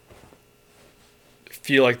that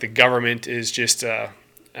feel like the government is just a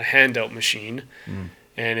handout machine,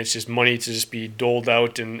 and it's just money to just be doled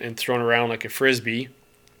out and thrown around like a frisbee.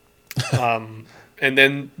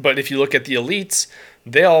 But if you look at the elites,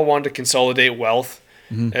 they all want to consolidate wealth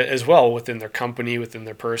as well within their company, within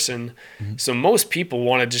their person. So most people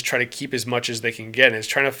want to just try to keep as much as they can get, and it's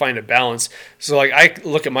trying to find a balance. So like I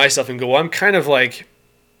look at myself and go, well, I'm kind of like,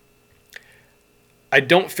 I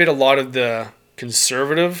don't fit a lot of the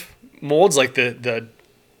conservative molds, like the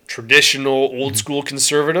traditional old school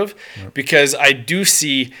conservative, because I do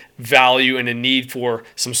see value and a need for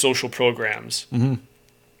some social programs.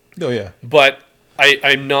 Oh yeah. But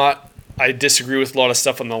I disagree with a lot of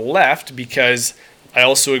stuff on the left, because I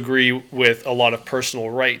also agree with a lot of personal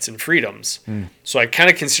rights and freedoms. So I kind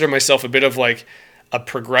of consider myself a bit of like a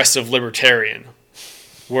progressive libertarian,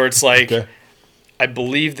 where it's like, I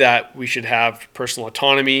believe that we should have personal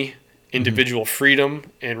autonomy, individual freedom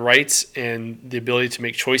and rights, and the ability to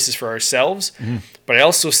make choices for ourselves. But I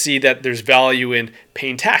also see that there's value in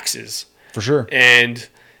paying taxes. For sure. And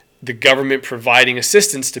the government providing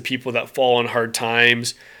assistance to people that fall on hard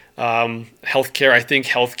times. Healthcare, I think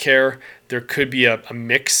healthcare, there could be a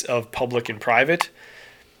mix of public and private.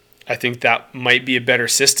 I think that might be a better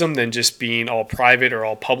system than just being all private or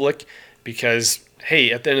all public, because,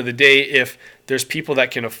 hey, at the end of the day, if there's people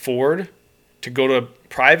that can afford to go to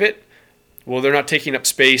private, well, they're not taking up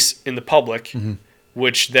space in the public,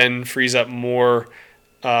 which then frees up more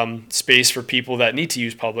space for people that need to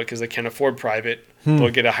use public because they can't afford private.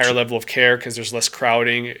 They'll get a higher level of care because there's less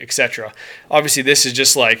crowding, etc. Obviously, this is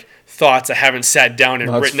just like thoughts. I haven't sat down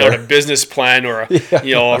and written out a business plan or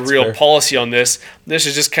a real policy on this. This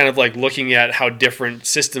is just kind of like looking at how different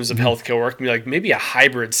systems of healthcare work. Like maybe a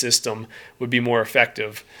hybrid system would be more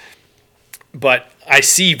effective. But I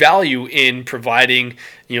see value in providing,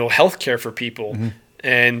 healthcare for people,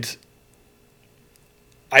 and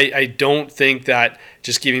I don't think that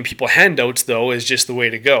just giving people handouts, though, is just the way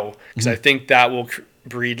to go, because I think that will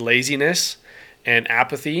breed laziness and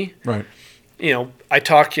apathy. Right. I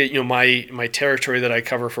talk, my territory that I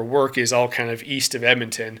cover for work is all kind of east of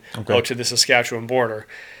Edmonton, out to the Saskatchewan border.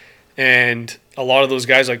 And a lot of those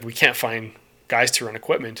guys, like, we can't find guys to run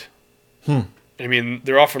equipment. I mean,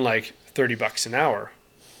 they're often like $30 an hour.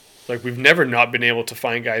 Like, we've never not been able to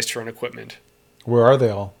find guys to run equipment. Where are they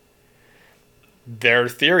all? Their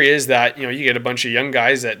theory is that, you get a bunch of young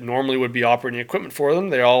guys that normally would be operating equipment for them.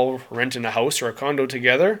 They're all renting a house or a condo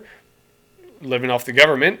together, living off the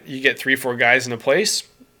government. You get 3-4 guys in a place,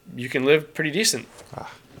 you can live pretty decent.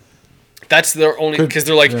 That's their only, because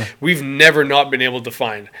they're like, we've never not been able to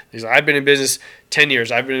find. He's like, I've been in business 10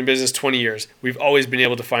 years. I've been in business 20 years. We've always been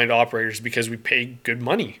able to find operators because we pay good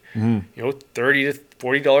money. $30 to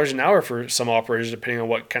 $40 an hour for some operators, depending on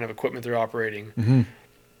what kind of equipment they're operating.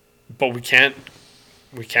 But we can't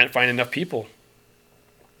find enough people,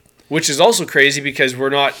 which is also crazy because we're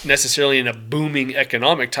not necessarily in a booming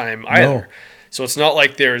economic time either. No. So it's not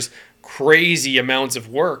like there's crazy amounts of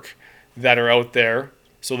work that are out there.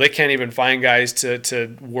 So they can't even find guys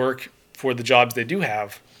to work for the jobs they do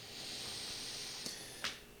have.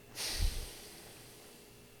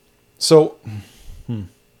 So I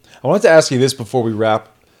wanted to ask you this before we wrap.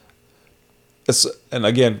 And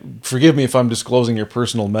again, forgive me if I'm disclosing your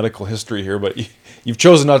personal medical history here, but you've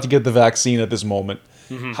chosen not to get the vaccine at this moment.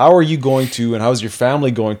 How are you going to, and how's your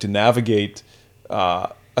family going to navigate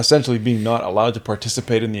essentially being not allowed to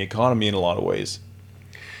participate in the economy in a lot of ways?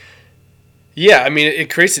 Yeah, I mean, it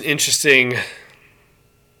creates an interesting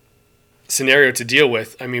scenario to deal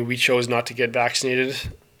with. I mean, we chose not to get vaccinated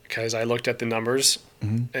because I looked at the numbers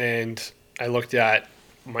and I looked at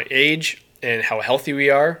my age and how healthy we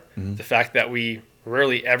are, the fact that we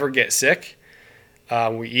rarely ever get sick.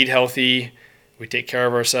 We eat healthy, we take care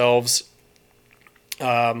of ourselves.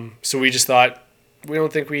 So we just thought, we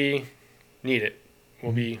don't think we need it.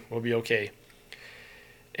 We'll be okay.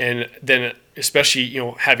 And then especially,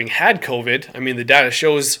 having had COVID, I mean, the data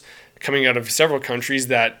shows coming out of several countries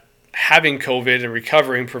that having COVID and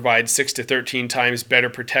recovering provides 6 to 13 times better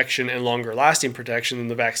protection and longer lasting protection than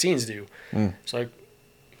the vaccines do. It's like,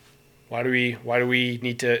 why do we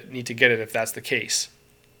need to get it if that's the case?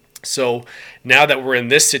 So now that we're in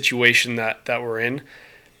this situation that we're in,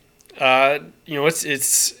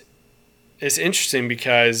 it's interesting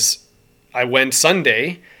because I went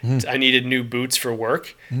Sunday. I needed new boots for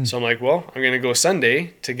work. So I'm like, well, I'm going to go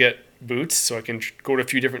Sunday to get boots so I can go to a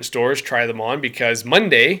few different stores, try them on, because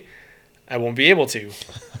Monday I won't be able to.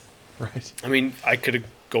 Right. I mean, I could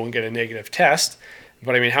go and get a negative test,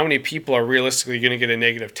 but I mean, how many people are realistically going to get a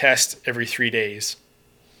negative test every 3 days?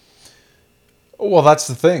 Well, that's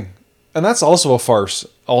the thing. And that's also a farce.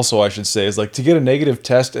 Also, I should say, is like to get a negative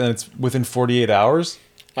test and it's within 48 hours.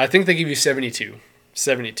 I think they give you 72.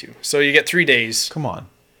 72. So you get 3 days. Come on.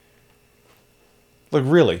 Like,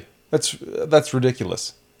 really? That's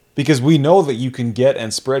ridiculous. Because we know that you can get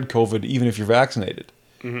and spread COVID even if you're vaccinated.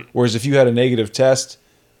 Mm-hmm. Whereas if you had a negative test,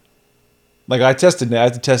 like I had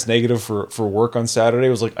to test negative for work on Saturday. It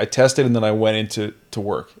was like I tested and then I went into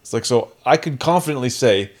work. It's like, so I could confidently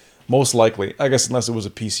say, most likely, I guess unless it was a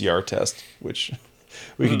PCR test, which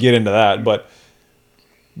we could get into that. But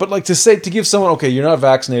like to give someone, okay, you're not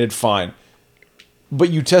vaccinated, fine. But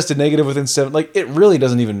you tested negative within 7, like it really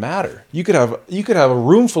doesn't even matter. You could have a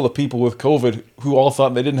room full of people with COVID who all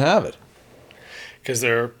thought they didn't have it. Because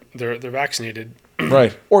they're vaccinated.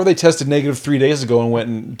 Right. Or they tested negative 3 days ago and went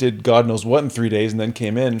and did God knows what in 3 days and then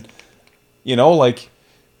came in. You know, like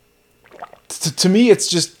to me it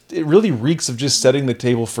really reeks of just setting the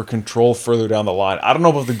table for control further down the line. I don't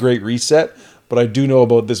know about the Great Reset, but I do know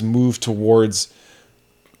about this move towards,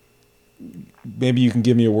 maybe you can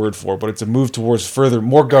give me a word for it, but it's a move towards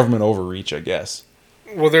more government overreach, I guess.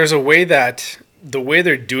 Well, there's a way that the way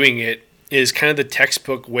they're doing it is kind of the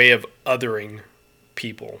textbook way of othering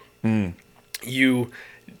people. You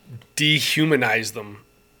dehumanize them.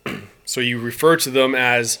 So you refer to them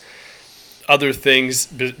as other things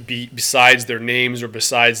besides their names or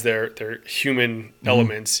besides their human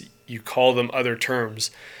elements. You call them other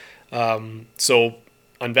terms. So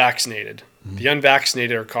unvaccinated. The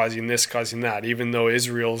unvaccinated are causing this, causing that, even though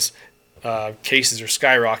Israel's cases are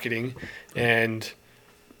skyrocketing and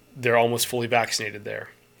they're almost fully vaccinated there.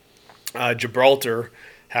 Gibraltar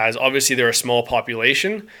has, obviously they're a small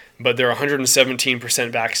population, but they're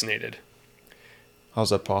 117% vaccinated.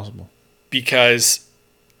 How's that possible? Because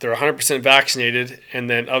they're 100% vaccinated, and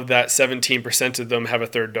then of that, 17% of them have a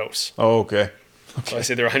third dose. Oh, okay. So I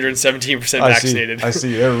say they're 117% vaccinated. I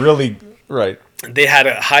see. They're really, right. They had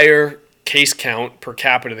a higher case count per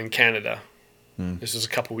capita than Canada. This was a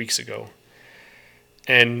couple weeks ago.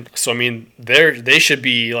 And so, I mean, they should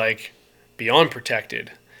be like beyond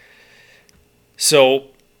protected. So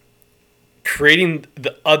creating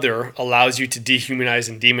the other allows you to dehumanize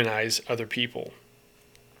and demonize other people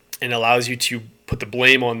and allows you to put the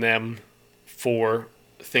blame on them for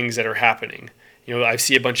things that are happening. You know, I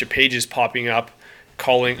see a bunch of pages popping up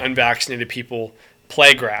calling unvaccinated people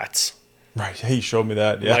plague rats. Right. Hey, you showed me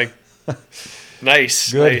that. Yeah. Like,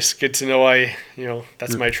 nice. Good. Nice. Good to know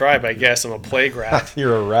that's my tribe, I guess. I'm a plague rat.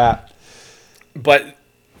 You're a rat. But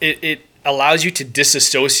it allows you to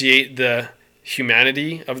disassociate the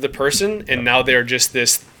humanity of the person, and now they're just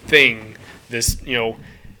this thing, this,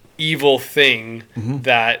 evil thing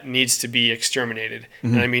that needs to be exterminated.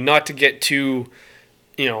 And I mean, not to get too,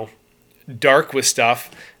 dark with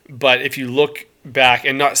stuff, but if you look back,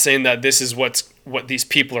 and not saying that this is what these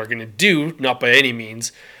people are going to do, not by any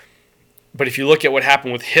means, but if you look at what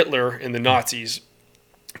happened with Hitler and the Nazis,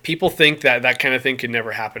 people think that that kind of thing could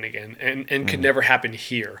never happen again and could never happen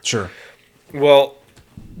here. Sure. Well,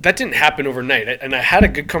 that didn't happen overnight. And I had a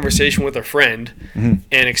good conversation with a friend and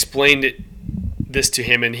explained this to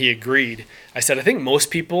him, and he agreed. I said, I think most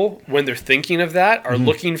people, when they're thinking of that, are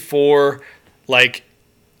looking for like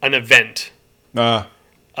an event.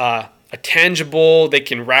 A tangible, they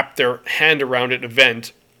can wrap their hand around it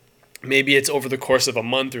event. Maybe it's over the course of a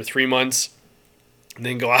month or 3 months, and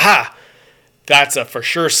then go, aha, that's a for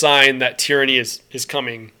sure sign that tyranny is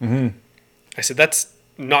coming. I said, that's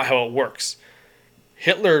not how it works.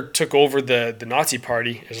 Hitler took over the Nazi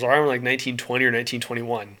party as around like 1920 or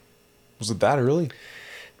 1921. Was it that early?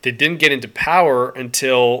 They didn't get into power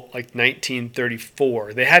until like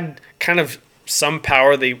 1934. They had kind of some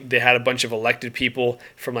power. They had a bunch of elected people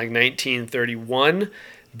from like 1931,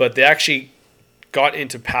 but they actually got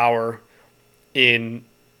into power in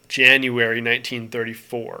January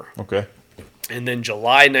 1934. Okay. And then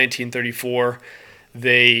July 1934,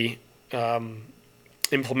 they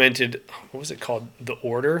implemented, what was it called? The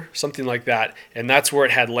Order? Something like that. And that's where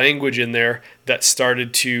it had language in there that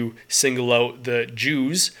started to single out the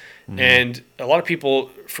Jews. And a lot of people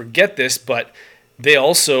forget this, but they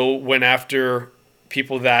also went after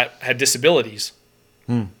people that had disabilities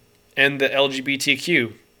and the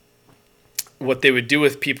LGBTQ. What they would do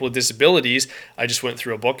with people with disabilities, I just went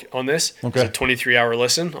through a book on this. Okay. It's a 23-hour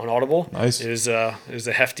listen on Audible. Nice. It was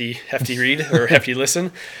a hefty read or hefty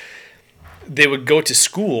listen. They would go to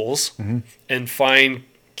schools and find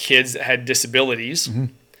kids that had disabilities,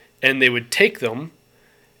 and they would take them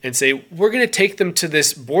and say, we're going to take them to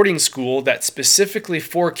this boarding school that's specifically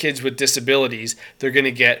for kids with disabilities. They're going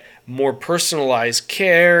to get more personalized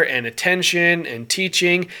care and attention and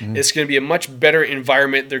teaching. It's going to be a much better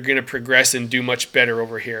environment. They're going to progress and do much better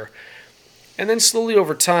over here. And then slowly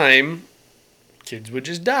over time, kids would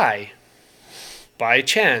just die by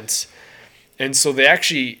chance. And so they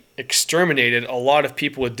actually exterminated a lot of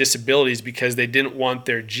people with disabilities because they didn't want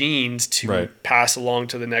their genes to pass along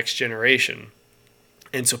to the next generation.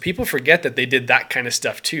 And so people forget that they did that kind of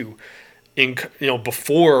stuff too,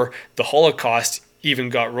 before the Holocaust even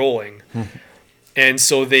got rolling. And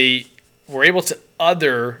so they were able to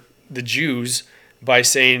other the Jews by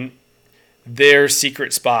saying they're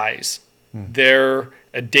secret spies. They're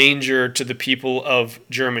a danger to the people of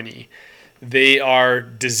Germany. They are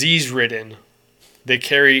disease-ridden. They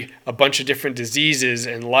carry a bunch of different diseases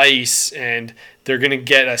and lice, and they're going to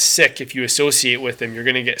get us sick if you associate with them. You're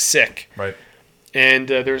going to get sick. Right. And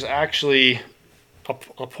there's actually,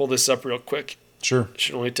 I'll pull this up real quick. Sure. It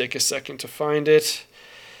should only take a second to find it.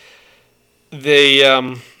 They,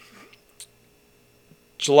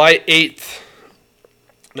 July 8th,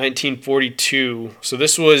 1942. So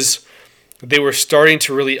this was, they were starting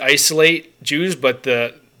to really isolate Jews, but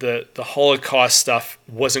the Holocaust stuff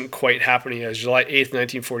wasn't quite happening. As July 8th,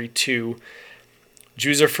 1942,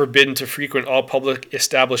 Jews are forbidden to frequent all public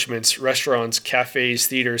establishments, restaurants, cafes,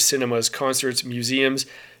 theaters, cinemas, concerts, museums,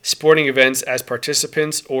 sporting events as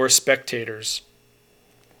participants or spectators.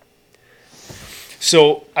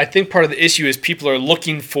 So I think part of the issue is people are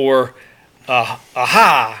looking for,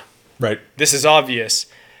 aha, right. This is obvious.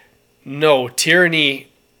 No, tyranny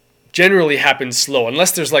generally happens slow,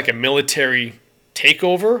 unless there's like a military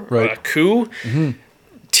takeover or a coup.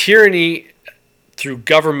 Tyranny through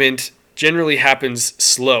government generally happens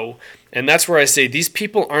slow. And that's where I say these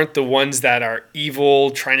people aren't the ones that are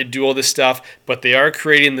evil, trying to do all this stuff, but they are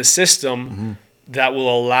creating the system that will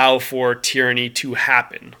allow for tyranny to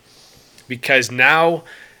happen. Because now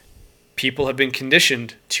people have been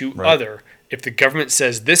conditioned to other. If the government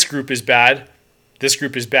says this group is bad, this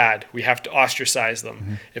group is bad. We have to ostracize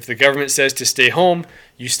them. If the government says to stay home,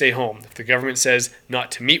 you stay home. If the government says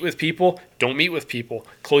not to meet with people, don't meet with people.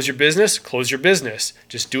 Close your business, close your business.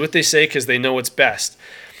 Just do what they say because they know what's best.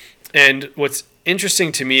 And what's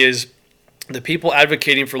interesting to me is the people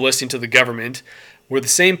advocating for listening to the government were the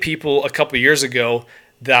same people a couple of years ago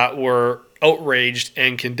that were outraged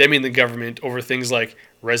and condemning the government over things like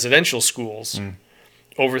residential schools.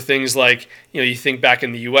 Over things like, you think back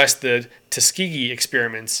in the U.S., the Tuskegee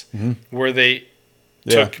experiments, where they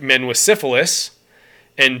took men with syphilis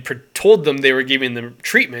and told them they were giving them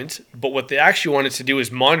treatment, but what they actually wanted to do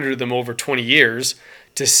is monitor them over 20 years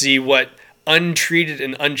to see what untreated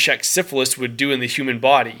and unchecked syphilis would do in the human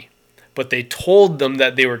body. But they told them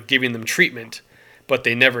that they were giving them treatment, but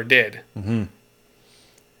they never did.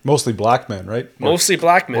 Mostly black men, right? Mostly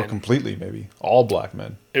black men. Or completely, maybe. All black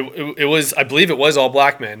men. It was, I believe it was all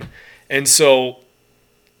black men. And so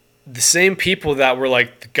the same people that were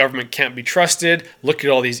like, the government can't be trusted, look at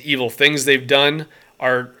all these evil things they've done,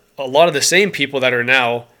 are a lot of the same people that are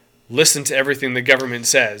now listen to everything the government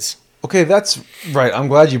says. Okay, that's right. I'm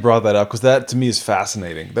glad you brought that up because that to me is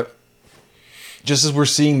fascinating. That just as we're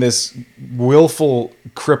seeing this willful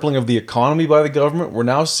crippling of the economy by the government, we're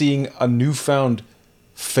now seeing a newfound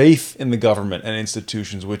faith in the government and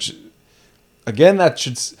institutions, which again, that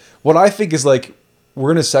should, what I think is like,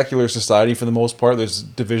 we're in a secular society for the most part. There's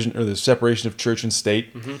division or there's separation of church and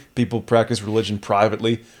state. People practice religion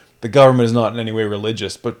privately. The government is not in any way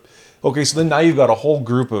religious, but okay, so then now you've got a whole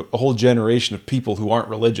group of a whole generation of people who aren't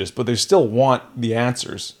religious, but they still want the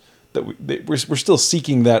answers. That we're still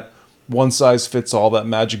seeking that one size fits all, that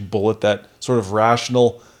magic bullet, that sort of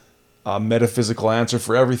rational, metaphysical answer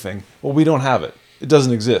for everything. Well, we don't have it. It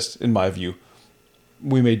doesn't exist, in my view.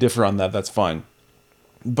 We may differ on that. That's fine.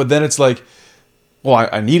 But then it's like, well,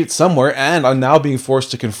 I need it somewhere, and I'm now being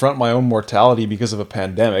forced to confront my own mortality because of a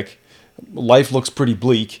pandemic. Life looks pretty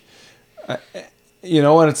bleak. And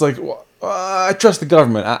it's like, well, I trust the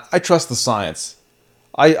government. I trust the science.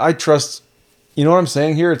 I trust, you know what I'm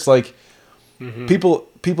saying here? It's like people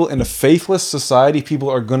in a faithless society,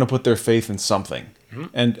 people are going to put their faith in something.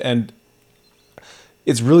 And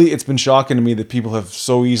it's been shocking to me that people have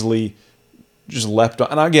so easily just leapt on.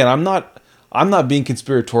 And again, I'm not being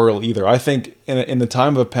conspiratorial either. I think in the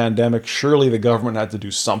time of a pandemic, surely the government had to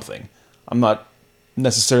do something. I'm not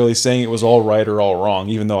necessarily saying it was all right or all wrong,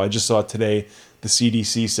 even though I just saw today the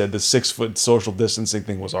CDC said the 6-foot social distancing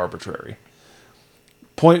thing was arbitrary.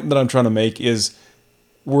 Point that I'm trying to make is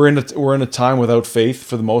we're in a time without faith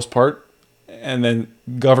for the most part, and then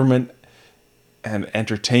government and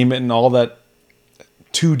entertainment and all that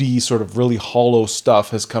 2D sort of really hollow stuff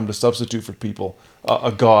has come to substitute for people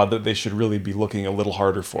a god that they should really be looking a little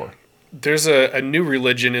harder for. There's a new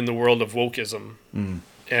religion in the world of wokeism.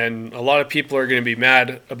 And a lot of people are going to be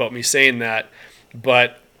mad about me saying that,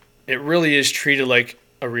 but it really is treated like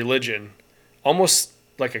a religion, almost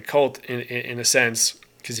like a cult in a sense.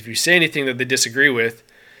 Because if you say anything that they disagree with,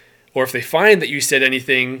 or if they find that you said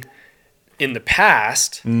anything in the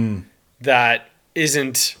past that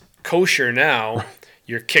isn't kosher now,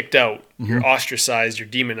 you're kicked out, you're ostracized, you're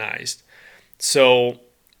demonized. So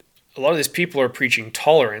a lot of these people are preaching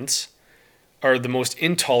tolerance, are the most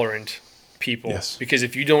intolerant people. Yes. Because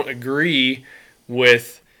if you don't agree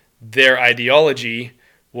with their ideology,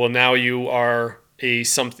 well, now you are a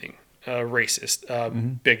something, a racist, a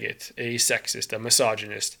bigot, a sexist, a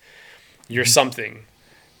misogynist. You're something.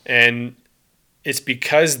 And it's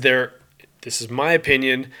because this is my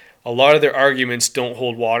opinion, a lot of their arguments don't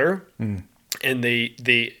hold water. And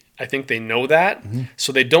I think they know that.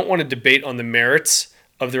 So they don't want to debate on the merits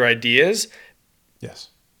of their ideas. Yes.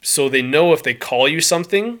 So they know if they call you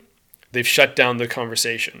something, they've shut down the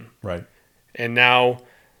conversation. Right. And now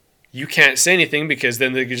you can't say anything because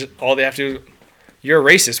then all they have to do, you're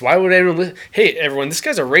a racist. Why would anyone listen? Hey, everyone, this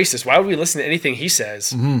guy's a racist. Why would we listen to anything he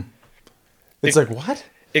says? It's like, what?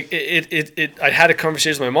 I had a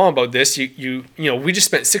conversation with my mom about this. You know, we just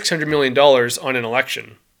spent $600 million on an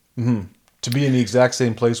election. To be in the exact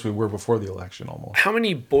same place we were before the election, almost. How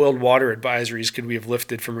many boiled water advisories could we have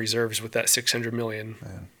lifted from reserves with that $600 million?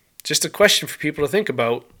 Man. Just a question for people to think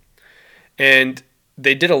about. And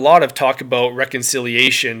they did a lot of talk about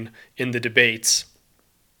reconciliation in the debates.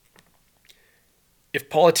 If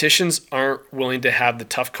politicians aren't willing to have the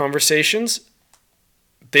tough conversations,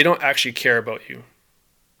 they don't actually care about you.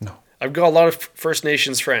 No. I've got a lot of First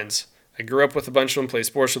Nations friends. I grew up with a bunch of them, played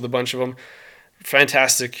sports with a bunch of them.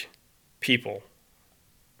 Fantastic people.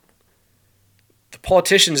 The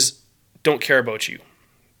politicians don't care about you.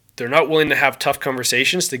 They're not willing to have tough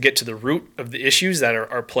conversations to get to the root of the issues that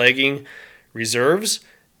are plaguing reserves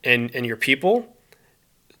and your people,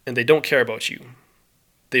 and they don't care about you.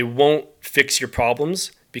 They won't fix your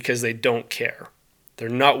problems because they don't care. They're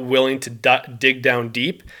not willing to dig down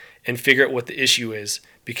deep and figure out what the issue is,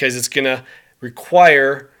 because it's going to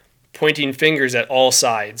require pointing fingers at all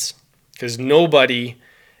sides, because nobody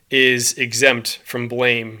is exempt from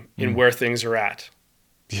blame in where things are at.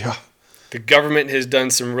 Yeah. The government has done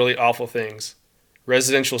some really awful things.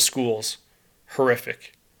 Residential schools,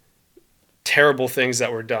 horrific. Terrible things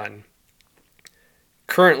that were done.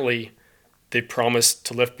 Currently, they promised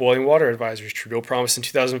to lift boiling water advisories. Trudeau promised in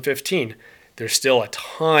 2015. There's still a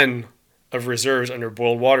ton of reserves under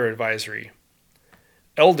boiled water advisory.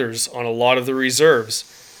 Elders on a lot of the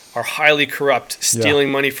reserves are highly corrupt,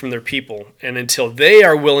 stealing money from their people. And until they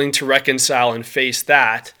are willing to reconcile and face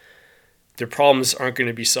that, their problems aren't going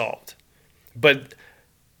to be solved. But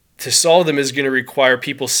to solve them is going to require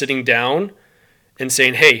people sitting down and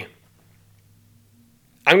saying, hey,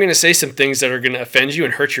 I'm going to say some things that are going to offend you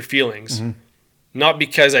and hurt your feelings. Not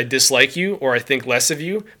because I dislike you or I think less of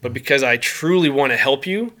you, but because I truly want to help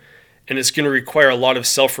you. And it's going to require a lot of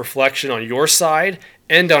self-reflection on your side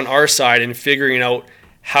and on our side in figuring out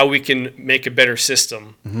how we can make a better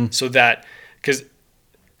system. So that, because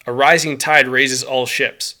a rising tide raises all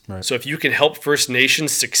ships. Right. So if you can help First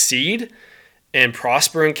Nations succeed and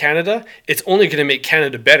prosper in Canada, it's only going to make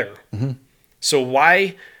Canada better. So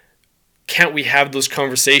why can't we have those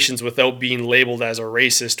conversations without being labeled as a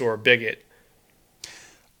racist or a bigot?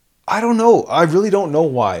 I don't know. I really don't know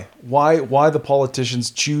why. Why the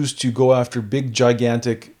politicians choose to go after big,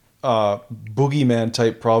 gigantic, boogeyman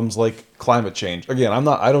type problems like climate change. Again,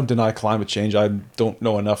 I don't deny climate change. I don't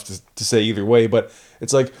know enough to say either way. But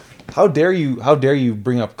it's like, how dare you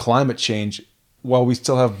bring up climate change while we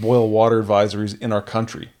still have boil water advisories in our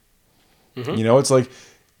country? You know, it's like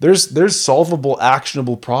there's solvable,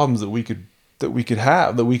 actionable problems that we could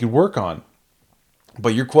work on.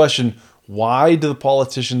 But your question, why do the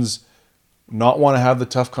politicians not want to have the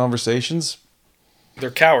tough conversations?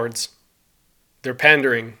 They're cowards. They're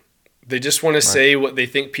pandering. They just want to say what they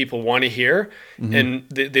think people want to hear. And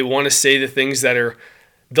they want to say the things that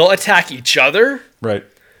they'll attack each other. Right.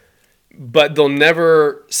 But they'll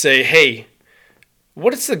never say, hey,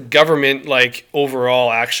 what is the government like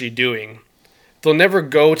overall actually doing? They'll never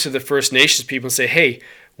go to the First Nations people and say, hey,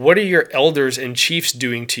 what are your elders and chiefs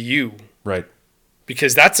doing to you? Right.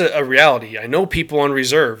 Because that's a reality. I know people on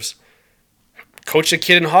reserves. Coached a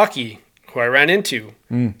kid in hockey who I ran into.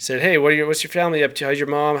 Said, hey, what's your family up to? How's your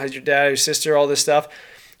mom? How's your dad? Your sister? All this stuff.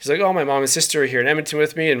 He's like, oh, my mom and sister are here in Edmonton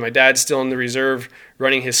with me, and my dad's still in the reserve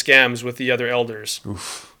running his scams with the other elders.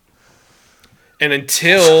 Oof. And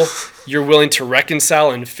until you're willing to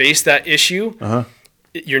reconcile and face that issue,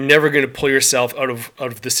 you're never going to pull yourself out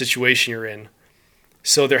of the situation you're in.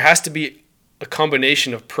 So there has to be a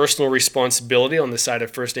combination of personal responsibility on the side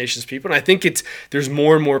of First Nations people. And I think there's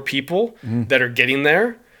more and more people that are getting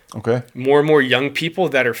there. Okay. More and more young people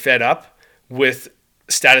that are fed up with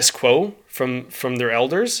status quo from their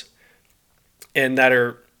elders and that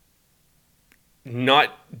are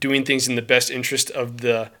not doing things in the best interest of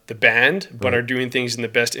the band, but are doing things in the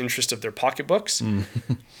best interest of their pocketbooks.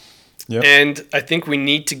 Yep. And I think we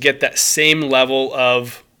need to get that same level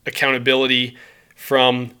of accountability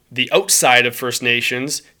from the outside of First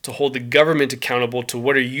Nations to hold the government accountable to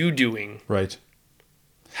what are you doing? Right.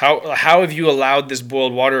 How have you allowed this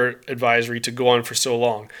boiled water advisory to go on for so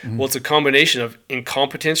long? Well, it's a combination of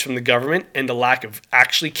incompetence from the government and the lack of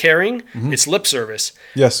actually caring. It's lip service.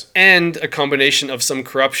 Yes. And a combination of some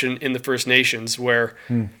corruption in the First Nations where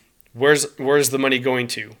where's the money going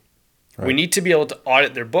to? Right. We need to be able to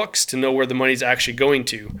audit their books to know where the money's actually going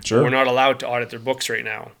to. Sure. We're not allowed to audit their books right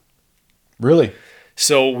now. Really?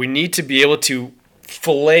 So we need to be able to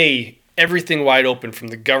fillet everything wide open from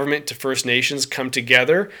the government to First Nations, come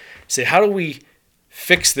together, say, how do we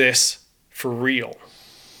fix this for real?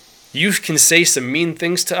 You can say some mean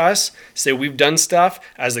things to us, say we've done stuff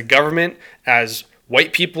as the government, as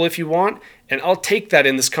white people if you want, and I'll take that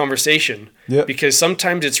in this conversation. Yep. Because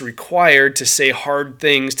sometimes it's required to say hard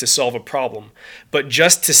things to solve a problem. But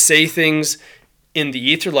just to say things in the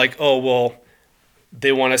ether like, oh, well,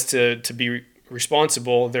 they want us to be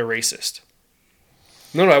responsible, they're racist.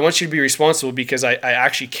 No, I want you to be responsible because I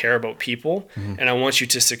actually care about people and I want you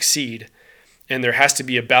to succeed. And there has to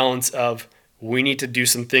be a balance of we need to do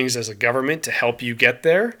some things as a government to help you get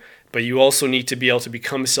there, but you also need to be able to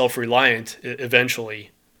become self-reliant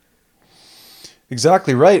eventually.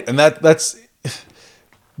 Exactly right. And that's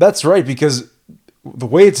right, because the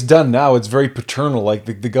way it's done now, it's very paternal. Like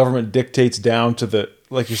the government dictates down to the,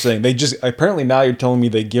 like you're saying, they just, apparently now you're telling me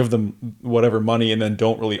they give them whatever money and then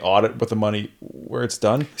don't really audit with the money where it's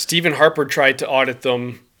done. Stephen Harper tried to audit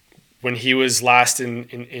them when he was last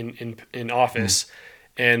in office.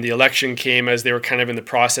 And the election came as they were kind of in the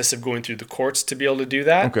process of going through the courts to be able to do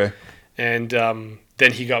that. Okay. And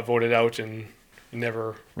then he got voted out and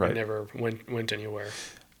never went anywhere.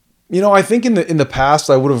 You know, I think in the past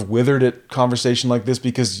I would have withered at conversation like this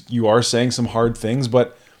because you are saying some hard things,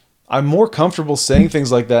 but I'm more comfortable saying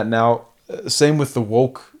things like that now. Same with the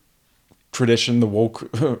woke tradition, the woke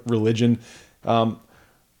religion,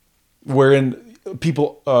 wherein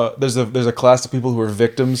people there's a class of people who are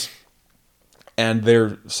victims, and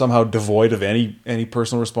they're somehow devoid of any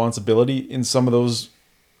personal responsibility in some of those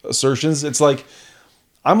assertions. It's like,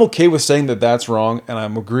 I'm okay with saying that that's wrong, and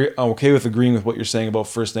I'm okay with agreeing with what you're saying about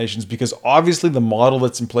First Nations, because obviously the model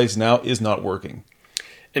that's in place now is not working.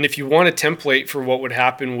 And if you want a template for what would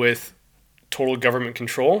happen with total government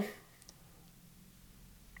control,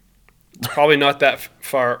 it's probably not that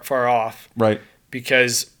far off. Right.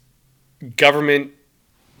 Because government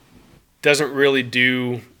doesn't really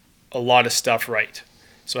do a lot of stuff right.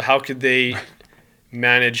 So how could they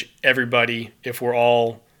manage everybody if we're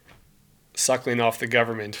all suckling off the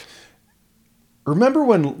government? Remember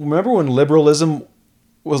when liberalism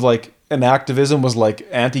was like, and activism was like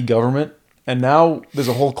anti-government, and now there's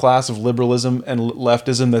a whole class of liberalism and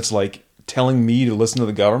leftism that's like telling me to listen to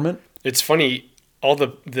the government? It's funny, all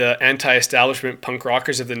the anti-establishment punk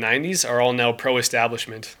rockers of the 90s are all now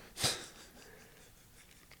pro-establishment.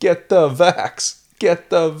 Get the vax. Get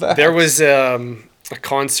the vax. There was a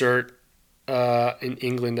concert in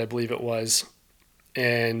England, I believe it was,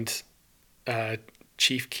 and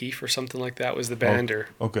Chief Keef or something like that was the band, or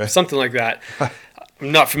something like that.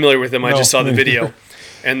 I'm not familiar with them. I just saw the video.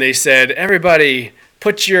 And they said, everybody,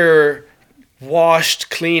 put your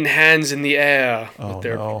washed, clean hands in the air, with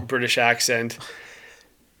their British accent.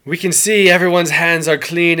 We can see everyone's hands are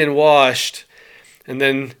clean and washed. And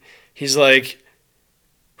then he's like,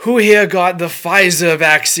 who here got the Pfizer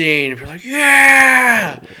vaccine? We're like,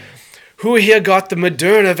 yeah! Who here got the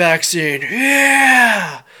Moderna vaccine?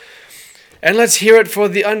 Yeah! And let's hear it for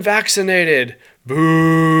the unvaccinated.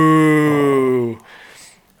 Boo!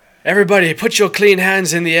 Everybody, put your clean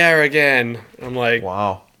hands in the air again. I'm like,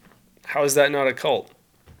 wow. How is that not a cult?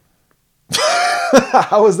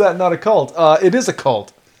 How is that not a cult? It is a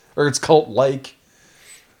cult. Or it's cult-like.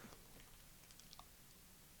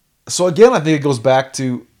 So again, I think it goes back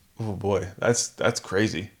to, oh boy, that's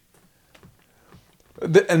crazy.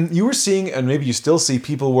 And you were seeing, and maybe you still see,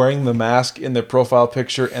 people wearing the mask in their profile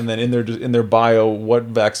picture and then in their bio what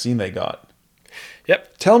vaccine they got.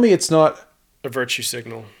 Yep. Tell me it's not a virtue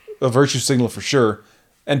signal. A virtue signal for sure.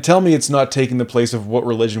 And tell me it's not taking the place of what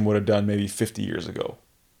religion would have done maybe 50 years ago.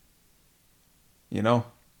 You know?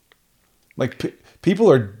 Like,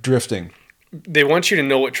 people are drifting. They want you to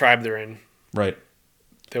know what tribe they're in. Right.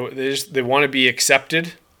 They want to be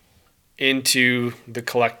accepted into the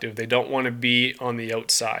collective. They don't want to be on the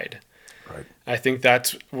outside. Right. I think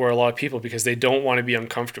that's where a lot of people, because they don't want to be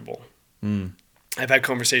uncomfortable. I've had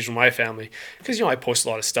conversations with my family because, I post a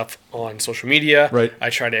lot of stuff on social media. Right. I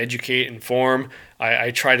try to educate, inform.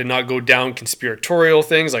 I try to not go down conspiratorial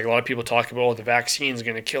things. Like a lot of people talk about, the vaccine is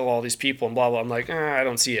going to kill all these people and blah, blah. I'm like, I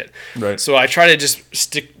don't see it. Right. So I try to just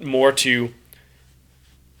stick more to,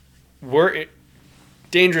 we're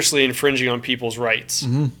dangerously infringing on people's rights.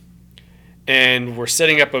 And we're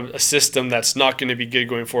setting up a system that's not going to be good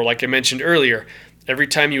going forward. Like I mentioned earlier, every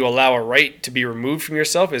time you allow a right to be removed from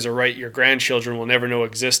yourself is a right your grandchildren will never know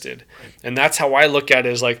existed. And that's how I look at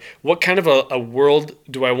it, is like, what kind of a world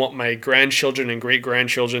do I want my grandchildren and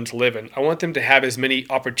great-grandchildren to live in? I want them to have as many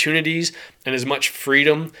opportunities and as much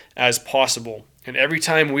freedom as possible. And every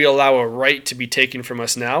time we allow a right to be taken from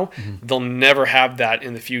us now, they'll never have that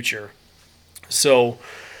in the future. So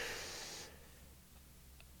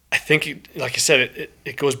I think, like I said,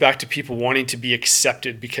 it goes back to people wanting to be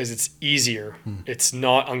accepted because it's easier. It's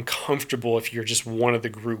not uncomfortable if you're just one of the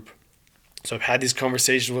group. So I've had these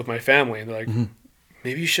conversations with my family, and they're like,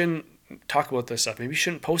 maybe you shouldn't talk about this stuff. Maybe you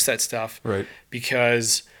shouldn't post that stuff. Right.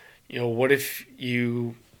 Because, what if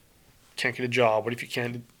you can't get a job? What if you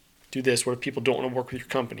can't do this? What if people don't want to work with your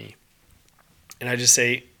company? And I just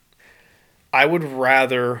say, I would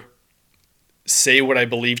rather say what I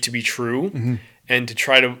believe to be true and to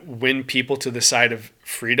try to win people to the side of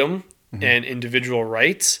freedom and individual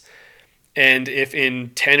rights. And if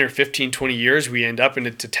in 10 or 15, 20 years we end up in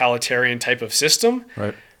a totalitarian type of system,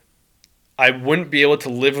 Right. I wouldn't be able to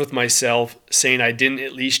live with myself saying I didn't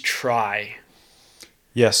at least try.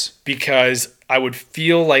 Yes. Because I would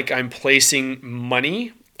feel like I'm placing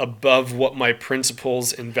money above what my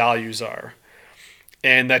principles and values are.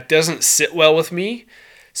 And that doesn't sit well with me.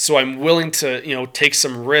 So I'm willing to, take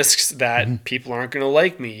some risks that people aren't going to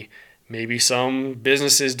like me. Maybe some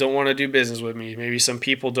businesses don't want to do business with me. Maybe some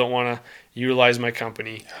people don't want to utilize my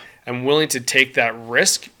company. I'm willing to take that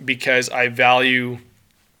risk because I value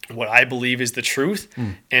what I believe is the truth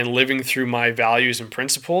and living through my values and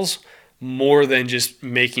principles more than just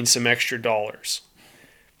making some extra dollars.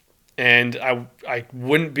 And I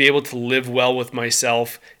wouldn't be able to live well with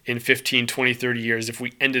myself in 15, 20, 30 years if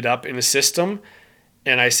we ended up in a system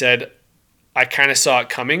and I said, I kind of saw it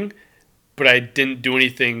coming, but I didn't do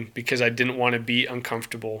anything because I didn't want to be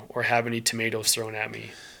uncomfortable or have any tomatoes thrown at me.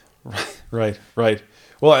 Right.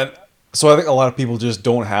 Well, so I think a lot of people just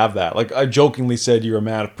don't have that. Like, I jokingly said you're a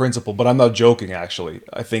man of principle, but I'm not joking, actually.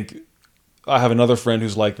 I think I have another friend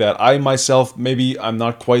who's like that. I myself, maybe I'm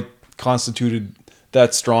not quite constituted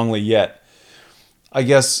that strongly yet. I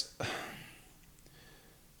guess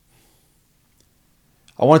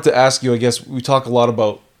I wanted to ask you, we talk a lot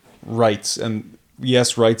about rights, and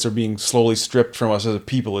yes, rights are being slowly stripped from us as a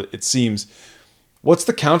people, it seems. What's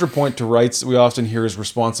the counterpoint to rights that we often hear is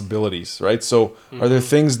responsibilities, right? So are there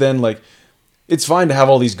things then, like, it's fine to have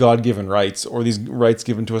all these God-given rights or these rights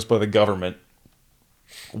given to us by the government.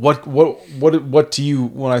 What to you,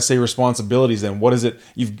 when I say responsibilities, then what is it?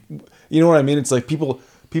 You know what I mean? It's like people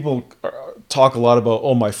talk a lot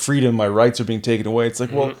about, my freedom, my rights are being taken away. It's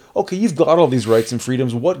like, well, okay, you've got all these rights and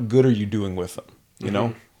freedoms. What good are you doing with them? You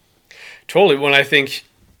know? Totally. When I think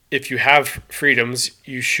if you have freedoms,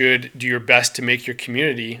 you should do your best to make your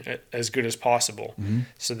community as good as possible.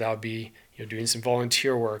 So that would be, doing some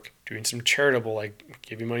volunteer work, doing some charitable, like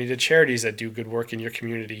giving money to charities that do good work in your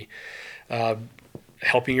community,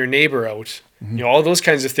 helping your neighbor out. All those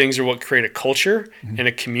kinds of things are what create a culture and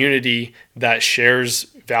a community that shares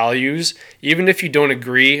values, even if you don't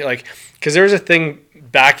agree. Like, because there was a thing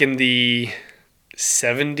back in the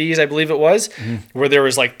 70s, I believe it was, where there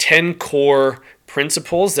was like 10 core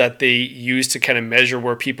principles that they used to kind of measure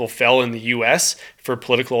where people fell in the U.S. for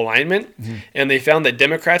political alignment. And they found that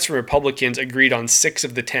Democrats and Republicans agreed on 6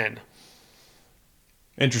 of the 10.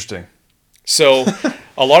 Interesting. So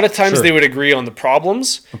a lot of times they would agree on the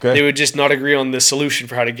problems. Okay. They would just not agree on the solution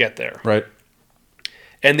for how to get there. Right.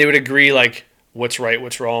 And they would agree like what's right,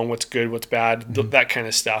 what's wrong, what's good, what's bad, that kind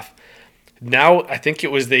of stuff. Now I think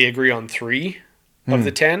it was they agree on 3 of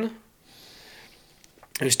the 10.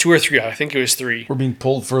 It was 2 or 3. I think it was 3. We're being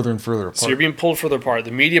pulled further and further apart. So you're being pulled further apart.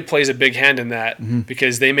 The media plays a big hand in that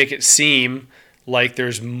because they make it seem like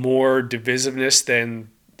there's more divisiveness than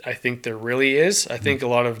I think there really is. I think a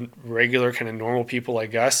lot of regular kind of normal people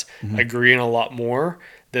like us agree on a lot more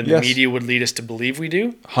than the media would lead us to believe we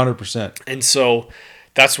do. 100%. And so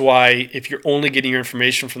that's why if you're only getting your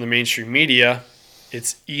information from the mainstream media,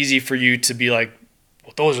 it's easy for you to be like,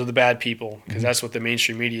 well, those are the bad people because that's what the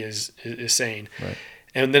mainstream media is saying. Right.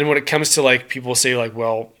 And then when it comes to like people say like,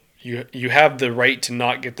 well, you have the right to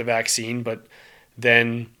not get the vaccine, but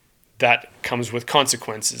then that comes with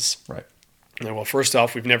consequences. Right. And well, first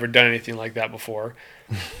off, we've never done anything like that before.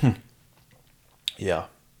 Yeah.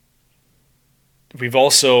 We've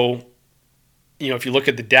also, if you look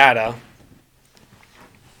at the data,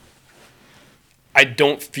 I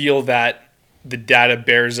don't feel that the data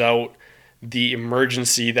bears out the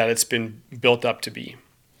emergency that it's been built up to be.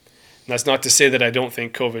 And that's not to say that I don't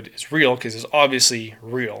think COVID is real, because it's obviously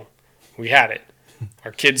real. We had it.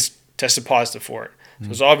 Our kids tested positive for it. So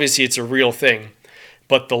it's obviously it's a real thing.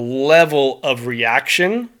 But the level of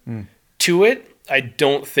reaction to it, I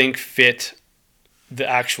don't think fit the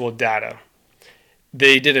actual data.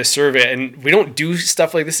 They did a survey, and we don't do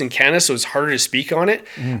stuff like this in Canada, so it's harder to speak on it.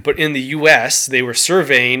 But in the US, they were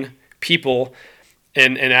surveying people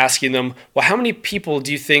and asking them, well, how many people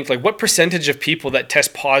do you think, like what percentage of people that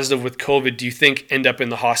test positive with COVID do you think end up in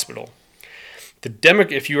the hospital?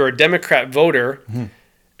 If you were a Democrat voter,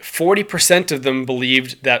 40% of them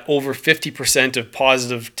believed that over 50% of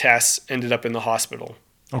positive tests ended up in the hospital.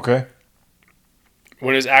 Okay.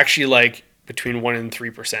 When it was actually like between 1% and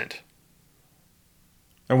 3%.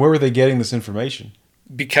 And where were they getting this information?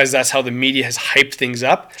 Because that's how the media has hyped things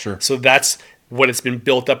up. Sure. So that's what it's been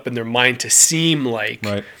built up in their mind to seem like.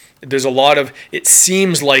 Right. There's a lot of, it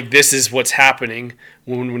seems like this is what's happening.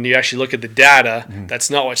 When you actually look at the data, that's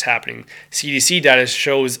not what's happening. CDC data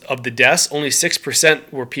shows of the deaths, only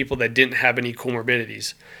 6% were people that didn't have any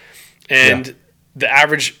comorbidities. And the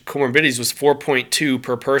average comorbidities was 4.2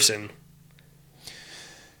 per person.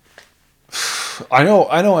 I know.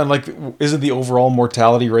 And like, isn't the overall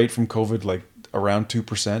mortality rate from COVID like around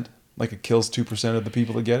 2%? Like it kills 2% of the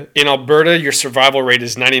people that get it? In Alberta, your survival rate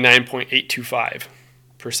is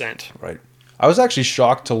 99.825%. Right. I was actually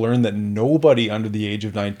shocked to learn that nobody under the age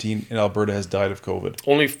of 19 in Alberta has died of COVID.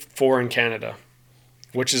 Only 4 in Canada,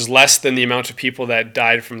 which is less than the amount of people that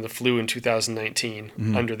died from the flu in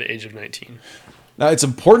 2019 under the age of 19. Now, it's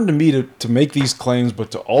important to me to make these claims,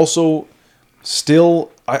 but to also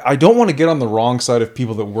still, I don't want to get on the wrong side of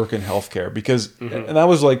people that work in healthcare, because, and I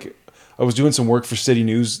was like, I was doing some work for City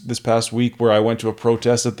News this past week where I went to a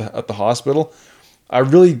protest at the hospital.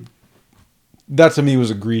 That to me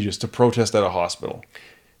was egregious, to protest at a hospital.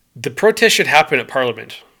 The protest should happen at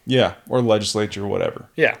Parliament. Yeah, or legislature or whatever.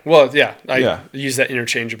 Yeah, well, yeah, I use that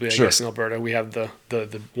interchangeably, I Sure. guess, in Alberta. We have the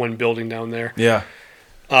one building down there. Yeah.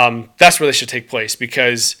 That's where they should take place,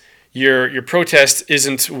 because your protest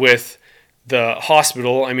isn't with the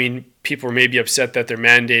hospital. I mean, people may be upset that they're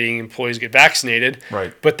mandating employees get vaccinated,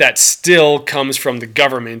 Right. but that still comes from the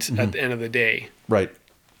government at the end of the day. Right.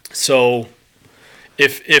 So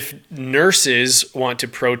if nurses want to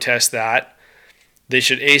protest that, they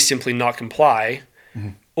should simply not comply,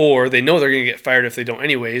 or they know they're going to get fired if they don't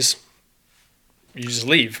anyways. You just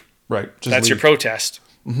leave. Right. That's your protest.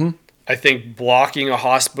 I think blocking a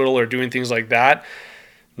hospital or doing things like that,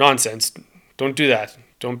 nonsense. Don't do that.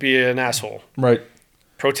 Don't be an asshole. Right.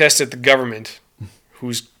 Protest at the government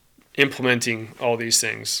who's implementing all these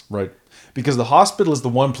things. Right. Because the hospital is the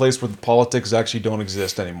one place where the politics actually don't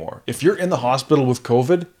exist anymore. If you're in the hospital with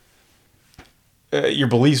COVID, your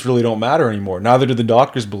beliefs really don't matter anymore. Neither do the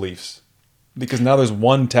doctor's beliefs. Because now there's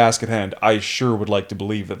one task at hand. I sure would like to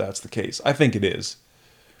believe that that's the case. I think it is.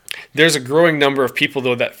 There's a growing number of people,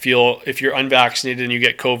 though, that feel if you're unvaccinated and you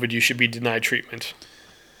get COVID, you should be denied treatment.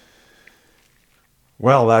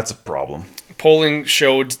 Well, that's a problem. Polling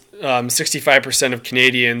showed 65% of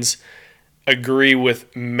Canadians agree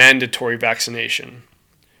with mandatory vaccination.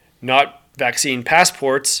 Not vaccine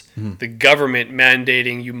passports, the government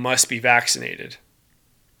mandating you must be vaccinated.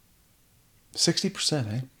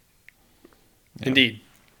 60%, eh? Yeah. Indeed.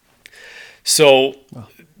 So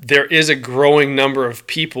there is a growing number of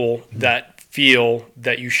people that feel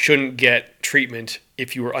that you shouldn't get treatment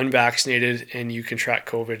if you were unvaccinated and you contract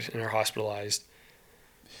COVID and are hospitalized.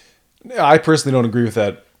 I personally don't agree with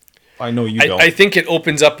that. I know you don't. I think it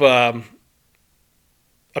opens up a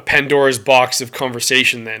Pandora's box of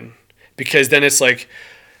conversation then. Because then it's like,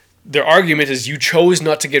 their argument is you chose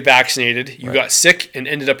not to get vaccinated, you got sick and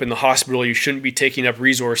ended up in the hospital, you shouldn't be taking up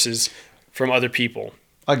resources from other people.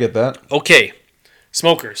 I get that. Okay,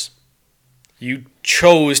 smokers. You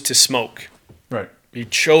chose to smoke. Right. You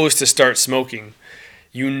chose to start smoking.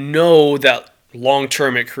 You know that long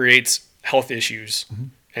term it creates health issues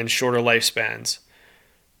and shorter lifespans.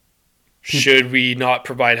 Should we not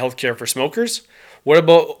provide health care for smokers? What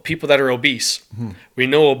about people that are obese? We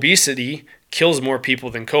know obesity kills more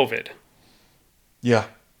people than COVID. Yeah.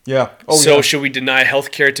 Yeah. Should we deny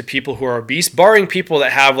healthcare to people who are obese, barring people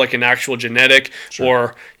that have like an actual genetic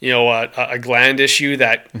or, a gland issue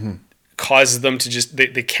that causes them to just,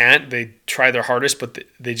 they try their hardest, but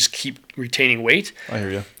they just keep retaining weight. I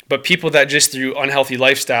hear you. But people that just through unhealthy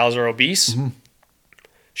lifestyles are obese,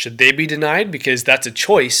 should they be denied? Because that's a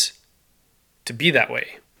choice to be that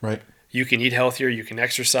way. Right. You can eat healthier, you can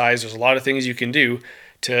exercise. There's a lot of things you can do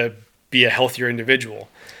to be a healthier individual.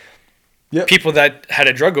 Yep. People that had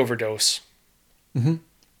a drug overdose,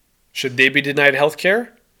 should they be denied health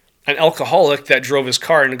care? An alcoholic that drove his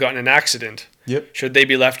car and got in an accident, should they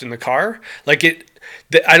be left in the car? Like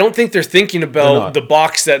I don't think they're thinking about the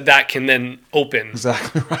box that can then open.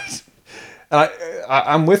 Exactly right. And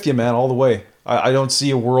I'm with you, man, all the way. I don't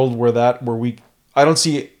see a world I don't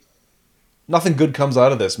see nothing good comes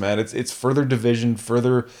out of this, man. It's further division,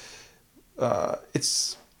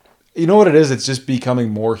 it's, you know what it is? It's just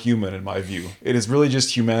becoming more human in my view. It is really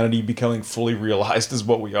just humanity becoming fully realized as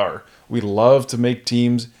what we are. We love to make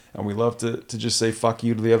teams and we love to just say fuck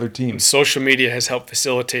you to the other team. Social media has helped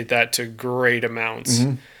facilitate that to great amounts.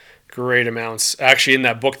 Great amounts. Actually, in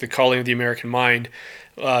that book, The Calling of the American Mind,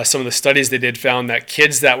 some of the studies they did found that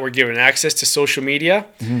kids that were given access to social media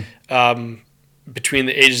between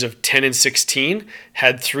the ages of 10 and 16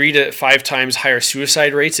 had 3 to 5 times higher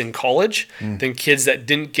suicide rates in college than kids that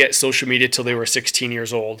didn't get social media till they were 16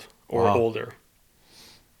 years old or older.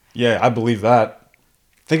 Yeah, I believe that.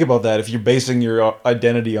 Think about that. If you're basing your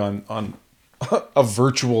identity on a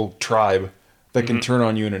virtual tribe that can turn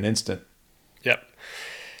on you in an instant. Yep.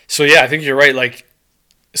 So yeah, I think you're right. Like,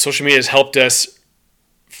 social media has helped us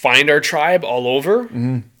find our tribe all over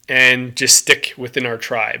and just stick within our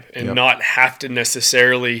tribe and not have to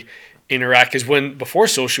necessarily interact. Because before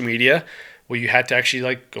social media, you had to actually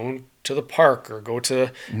like go to the park or go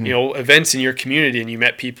to events in your community and you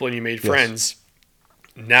met people and you made friends.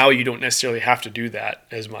 Now you don't necessarily have to do that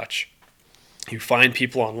as much. You find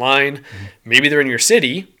people online. Maybe they're in your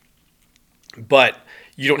city, but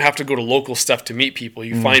you don't have to go to local stuff to meet people.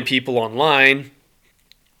 You find people online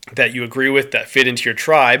that you agree with, that fit into your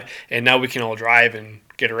tribe, and now we can all drive and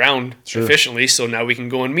get around efficiently. So now we can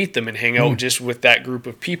go and meet them and hang out just with that group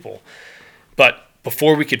of people. But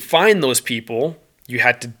before we could find those people, you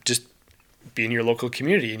had to just be in your local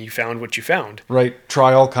community, and you found what you found. Right.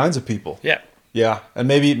 Try all kinds of people. Yeah. Yeah. And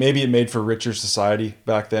maybe it made for a richer society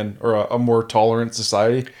back then, or a more tolerant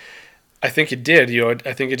society. I think it did.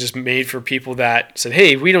 I think it just made for people that said,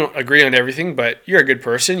 hey, we don't agree on everything, but you're a good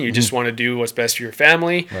person. You just want to do what's best for your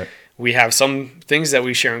family. Right. We have some things that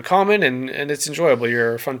we share in common, and it's enjoyable.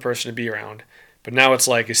 You're a fun person to be around. But now it's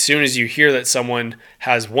like, as soon as you hear that someone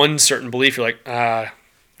has one certain belief, you're like, I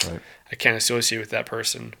can't associate with that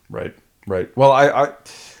person. Right. Well,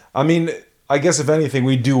 I mean, I guess if anything,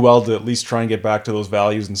 we do well to at least try and get back to those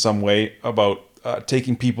values in some way about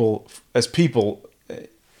taking people as people.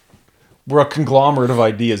 We're a conglomerate of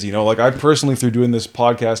ideas, like I personally, through doing this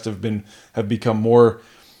podcast, have become more,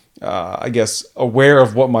 I guess, aware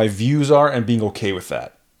of what my views are and being okay with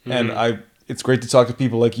that. And it's great to talk to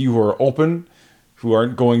people like you who are open, who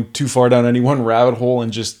aren't going too far down any one rabbit hole,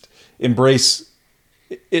 and just embrace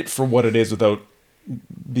it for what it is without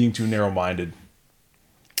being too narrow-minded.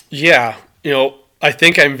 Yeah. I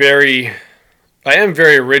think I am very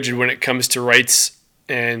rigid when it comes to rights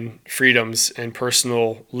and freedoms and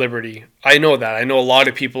personal liberty. I know that. I know a lot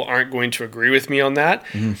of people aren't going to agree with me on that,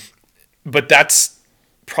 but that's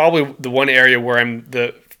probably the one area where I'm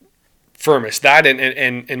the firmest, that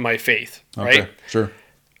and in my faith, right? Okay, sure.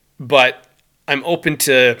 But I'm open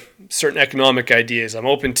to certain economic ideas. I'm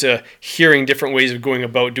open to hearing different ways of going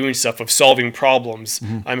about doing stuff, of solving problems.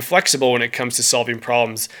 I'm flexible when it comes to solving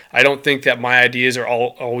problems. I don't think that my ideas are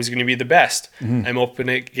always going to be the best. I'm open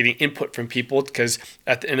to getting input from people, because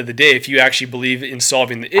at the end of the day, if you actually believe in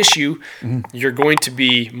solving the issue, you're going to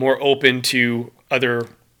be more open to other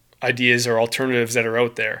ideas or alternatives that are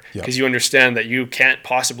out there, because you understand that you can't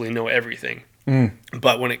possibly know everything.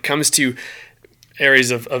 But when it comes to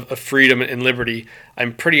areas of freedom and liberty,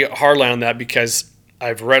 I'm pretty hardline on that, because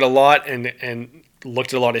I've read a lot and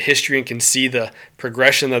looked at a lot of history and can see the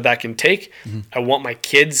progression that can take. I want my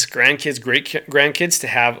kids, grandkids, great-grandkids to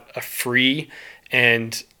have a free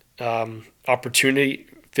and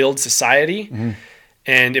opportunity-filled society.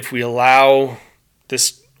 And if we allow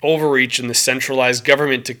this overreach and the centralized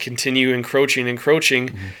government to continue encroaching,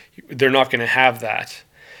 they're not going to have that.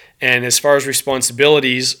 And as far as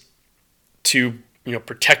responsibilities to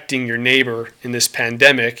protecting your neighbor in this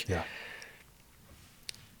pandemic,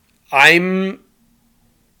 I'm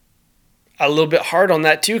a little bit hard on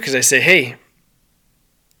that too, because I say, hey,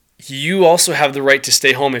 you also have the right to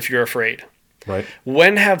stay home if you're afraid. Right.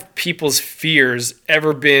 When have people's fears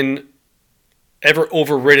ever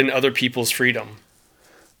overridden other people's freedom?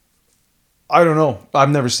 I don't know. I've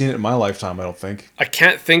never seen it in my lifetime, I don't think. I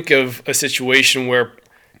can't think of a situation where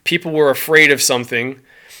people were afraid of something.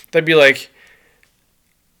 They'd be like,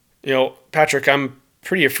 Patrick, I'm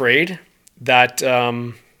pretty afraid that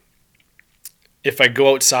if I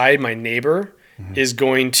go outside, my neighbor is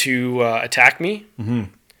going to attack me. Mm-hmm.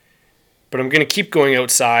 But I'm going to keep going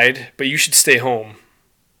outside, but you should stay home.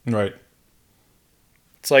 Right.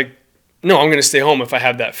 It's like, no, I'm going to stay home if I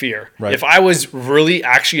have that fear. Right. If I was really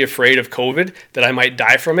actually afraid of COVID, that I might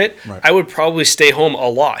die from it, right. I would probably stay home a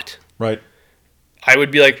lot. Right. I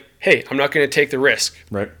would be like, hey, I'm not going to take the risk.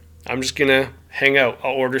 Right. I'm just going to hang out.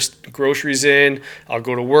 I'll order groceries in. I'll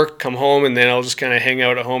go to work, come home, and then I'll just kind of hang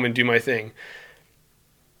out at home and do my thing.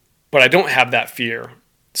 But I don't have that fear.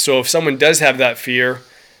 So if someone does have that fear,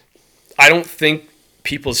 I don't think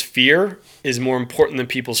people's fear is more important than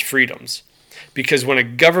people's freedoms. Because when a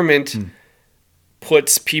government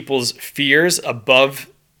puts people's fears above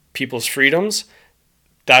people's freedoms,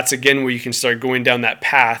 that's again where you can start going down that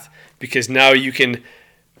path, because now you can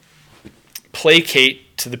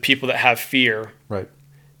placate to the people that have fear, right,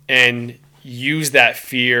 and use that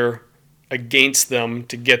fear against them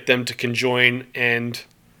to get them to conjoin and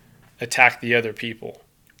attack the other people.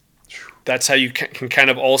 That's how you can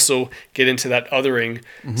kind of also get into that othering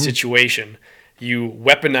situation. You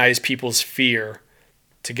weaponize people's fear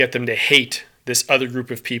to get them to hate this other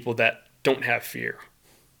group of people that don't have fear.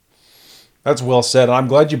 That's well said. And I'm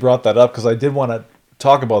glad you brought that up, because I did want to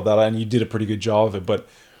talk about that, and you did a pretty good job of it. But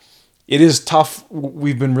it is tough.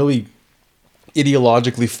 We've been really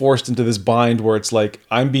ideologically forced into this bind where it's like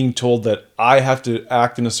I'm being told that I have to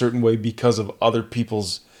act in a certain way because of other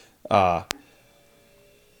people's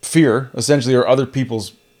fear, essentially, or other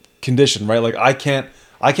people's condition, right? Like I can't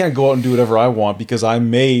go out and do whatever I want because I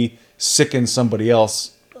may sicken somebody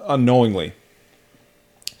else unknowingly.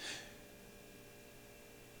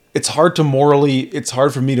 It's hard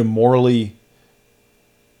for me to morally,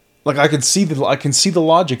 like I can see the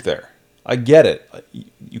logic there. I get it.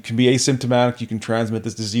 You can be asymptomatic, you can transmit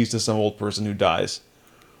this disease to some old person who dies.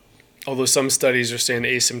 Although some studies are saying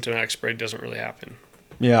asymptomatic spread doesn't really happen.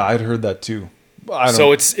 Yeah, I'd heard that too.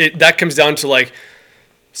 So that comes down to like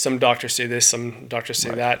some doctors say this, some doctors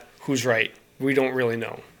say that. Who's right? We don't really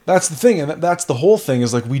know. That's the thing, and that's the whole thing,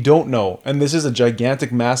 is like we don't know. And this is a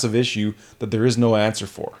gigantic, massive issue that there is no answer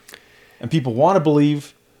for. And people want to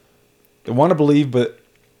believe. They want to believe, but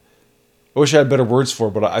I wish I had better words for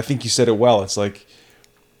it, but I think you said it well. It's like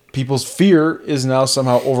people's fear is now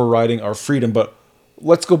somehow overriding our freedom. But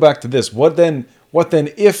let's go back to this. What then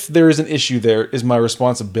if there is an issue there is my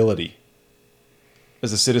responsibility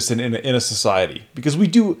as a citizen in a society? Because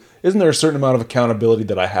isn't there a certain amount of accountability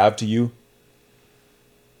that I have to you?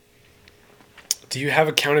 Do you have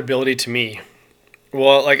accountability to me?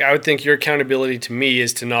 Well, like I would think your accountability to me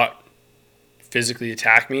is to not physically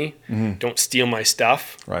attack me. Mm-hmm. Don't steal my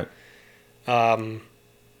stuff. Right. But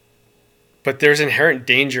there's inherent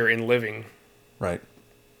danger in living. Right.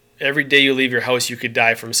 Every day you leave your house, you could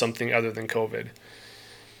die from something other than COVID.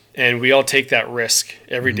 And we all take that risk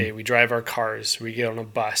every day. We drive our cars. We get on a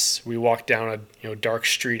bus. We walk down a dark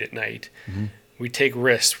street at night. Mm-hmm. We take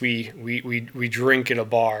risks. We drink at a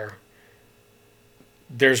bar.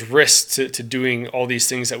 There's risks to doing all these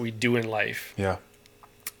things that we do in life. Yeah.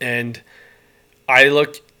 And I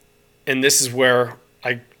look, and this is where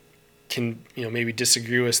I can maybe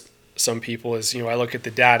disagree with some people, is I look at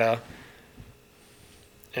the data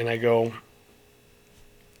and I go,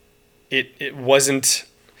 it wasn't,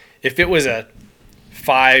 if it was a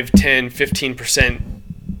 5, 10, 15%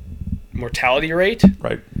 mortality rate,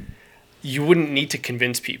 right, you wouldn't need to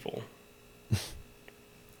convince people.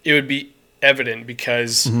 It would be evident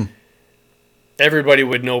because everybody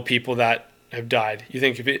would know people that have died. You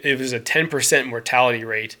think if it was a 10% mortality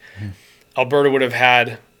rate, Alberta would have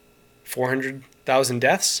had 400,000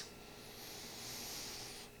 deaths,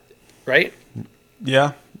 right?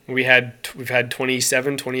 Yeah. We've had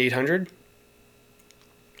 2,800.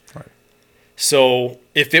 Right. So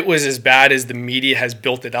if it was as bad as the media has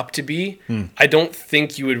built it up to be, I don't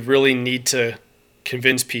think you would really need to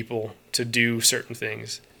convince people to do certain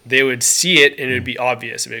things. They would see it and it would be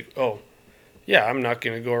obvious. It'd be like, oh, yeah, I'm not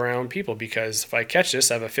going to go around people because if I catch this,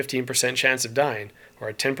 I have a 15% chance of dying or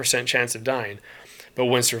a 10% chance of dying. But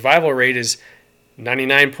when survival rate is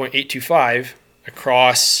 99.825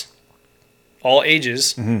 across all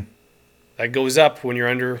ages, that goes up when you're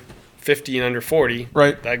under 50 and under 40.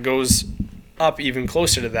 Right. That goes up even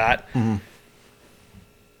closer to that.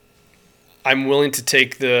 I'm willing to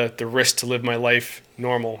take the risk to live my life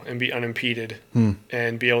normal and be unimpeded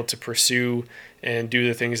and be able to pursue and do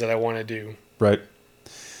the things that I want to do. Right.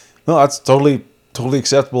 No, that's totally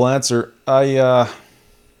acceptable answer.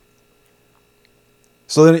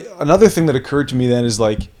 So then another thing that occurred to me then is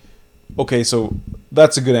like, okay, so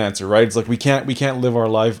that's a good answer, right? It's like we can't live our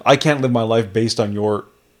life. I can't live my life based on your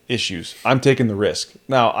issues. I'm taking the risk.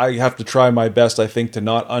 Now I have to try my best, I think, to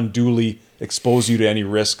not unduly expose you to any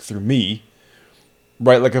risk through me,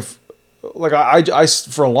 right? Like I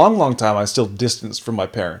for a long time I still distanced from my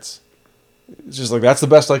parents. It's just like that's the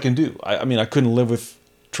best I can do. I mean I couldn't live with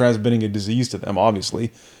transmitting a disease to them,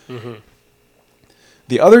 obviously. Mm-hmm.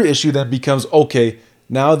 The other issue then becomes, okay,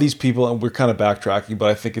 now these people, and we're kind of backtracking, but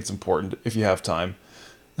I think it's important if you have time.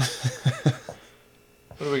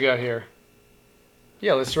 What do we got here?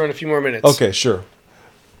 Yeah, let's run a few more minutes. Okay, sure.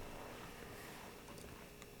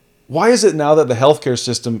 Why is it now that the healthcare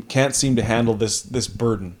system can't seem to handle this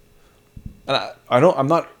burden? And I'm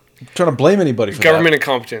not trying to blame anybody for government that.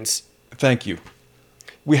 Incompetence. Thank you.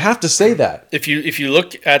 We have to say that. If you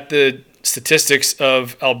look at the statistics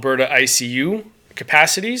of Alberta ICU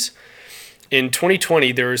capacities, in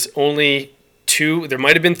 2020 there was only there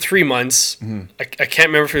might have been 3 months. Mm-hmm. I can't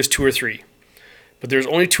remember if it was 2 or 3. But there's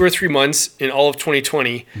only 2 or 3 months in all of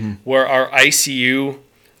 2020 where our ICU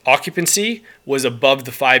occupancy was above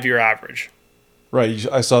the 5-year average. Right,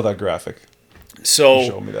 I saw that graphic. So you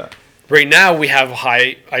showed me that. Right now we have a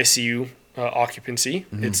high ICU occupancy.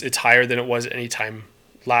 Mm-hmm. It's higher than it was any time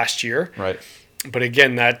last year. Right. But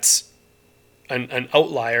again, that's an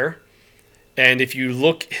outlier. And if you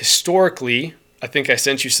look historically, I think I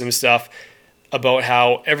sent you some stuff about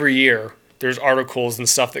how every year there's articles and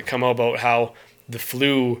stuff that come out about how the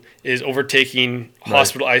flu is overtaking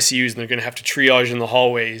hospital ICUs and they're going to have to triage in the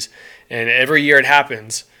hallways. And every year it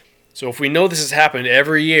happens. So if we know this has happened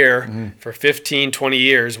every year for 15, 20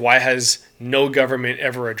 years, why has no government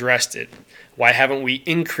ever addressed it? Why haven't we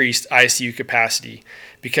increased ICU capacity?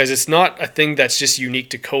 Because it's not a thing that's just unique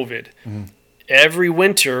to COVID. Every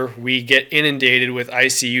winter we get inundated with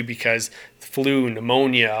ICU because flu,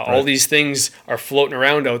 pneumonia, all these things are floating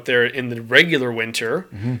around out there in the regular winter.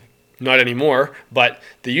 Not anymore, but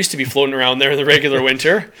they used to be floating around there in the regular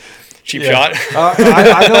winter. Cheap shot.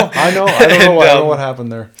 I know. I don't know what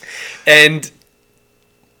happened there. And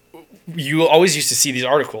you always used to see these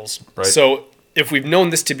articles. Right. So if we've known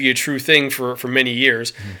this to be a true thing for many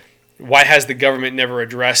years, why has the government never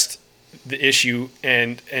addressed the issue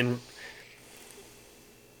and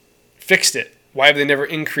fixed it? Why have they never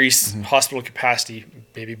increased hospital capacity,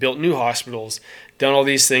 maybe built new hospitals, done all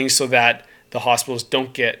these things so that the hospitals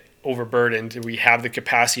don't get overburdened? We have the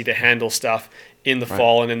capacity to handle stuff in the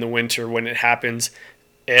fall and in the winter when it happens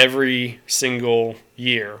every single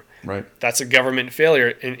year. Right. That's a government failure,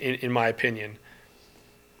 in my opinion.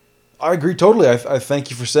 I agree totally. I thank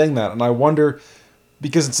you for saying that, and I wonder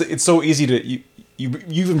because it's so easy to you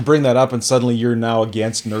even bring that up, and suddenly you're now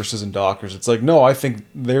against nurses and doctors. It's like, no, I think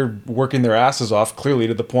they're working their asses off clearly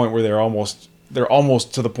to the point where they're almost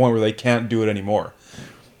to the point where they can't do it anymore.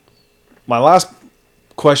 My last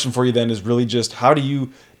question for you then is really just how do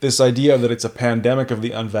you this idea that it's a pandemic of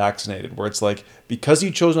the unvaccinated, where it's like because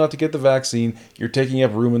you chose not to get the vaccine, you're taking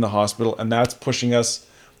up room in the hospital, and that's pushing us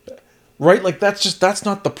right. Like that's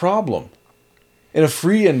not the problem. In a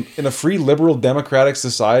free liberal democratic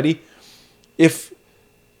society, if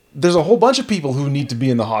there's a whole bunch of people who need to be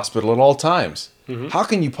in the hospital at all times, how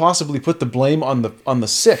can you possibly put the blame on the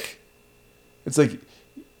sick? It's like,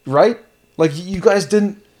 right? Like you guys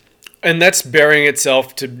didn't. And that's bearing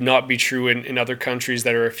itself to not be true in other countries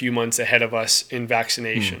that are a few months ahead of us in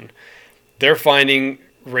vaccination. They're finding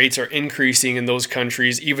rates are increasing in those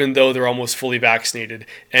countries, even though they're almost fully vaccinated.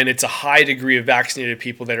 And it's a high degree of vaccinated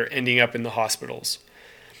people that are ending up in the hospitals.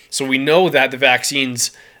 So we know that the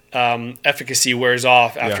vaccine's efficacy wears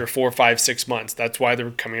off after 4, 5, 6 months. That's why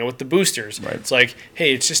they're coming out with the boosters. Right. It's like,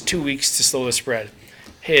 hey, it's just 2 weeks to slow the spread.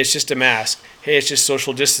 Hey, it's just a mask. Hey, it's just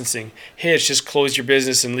social distancing. Hey, it's just close your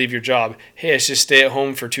business and leave your job. Hey, it's just stay at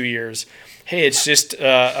home for 2 years. Hey, it's just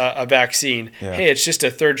a vaccine. Yeah. Hey, it's just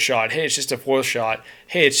a 3rd shot. Hey, it's just a 4th shot.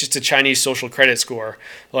 Hey, it's just a Chinese social credit score.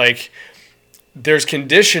 Like, there's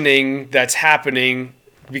conditioning that's happening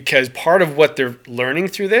because part of what they're learning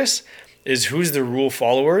through this is who's the rule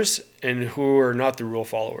followers and who are not the rule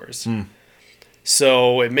followers.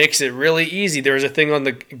 So it makes it really easy. There was a thing on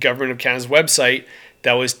the Government of Canada's website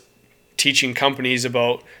that was teaching companies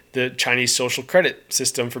about the Chinese social credit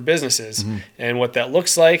system for businesses and what that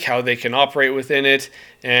looks like, how they can operate within it.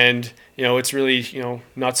 And, it's really,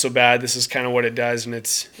 not so bad. This is kind of what it does, and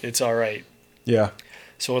it's all right. Yeah.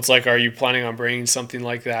 So it's like, are you planning on bringing something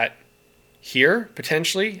like that here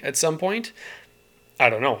potentially at some point. I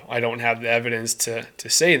don't know. I don't have the evidence to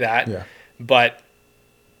say that. Yeah. But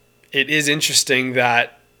it is interesting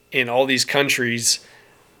that in all these countries,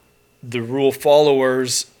 the rule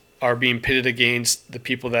followers are being pitted against the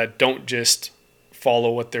people that don't just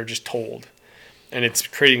follow what they're just told. And it's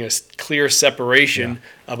creating a clear separation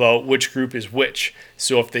about which group is which.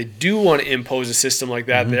 So if they do want to impose a system like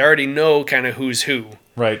that, they already know kind of who's who.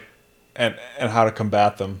 Right. And how to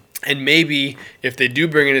combat them. And maybe if they do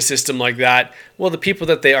bring in a system like that, well, the people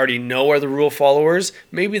that they already know are the rule followers,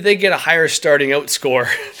 maybe they get a higher starting out score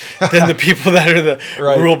than the people that are the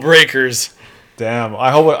rule breakers. Damn.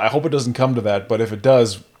 I hope it doesn't come to that. But if it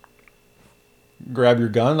does, grab your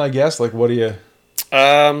gun, I guess. Like, what do you...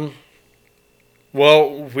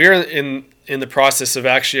 Well, we're in the process of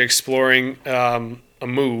actually exploring a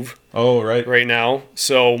move. Oh, right. Right now.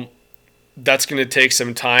 So that's going to take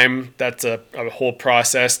some time. That's a whole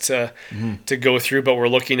process to go through. But we're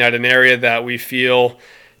looking at an area that we feel,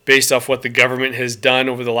 based off what the government has done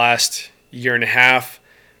over the last year and a half,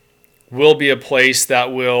 will be a place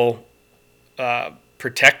that will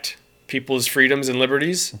protect people's freedoms and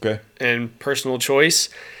liberties and personal choice.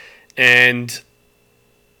 And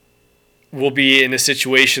we'll be in a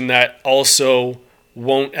situation that also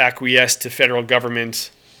won't acquiesce to federal government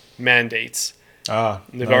mandates.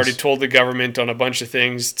 They've already told the government on a bunch of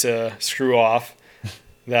things to screw off,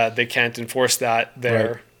 that they can't enforce that there.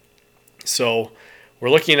 Right. So we're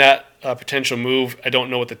looking at a potential move. I don't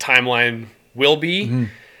know what the timeline will be,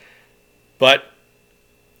 but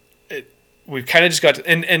we've kind of just got to,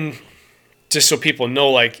 and just so people know,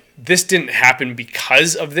 like, this didn't happen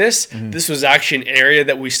because of this. This was actually an area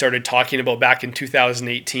that we started talking about back in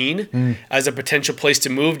 2018 as a potential place to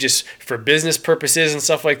move, just for business purposes and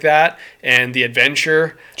stuff like that, and the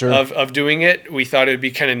adventure of doing it. We thought it would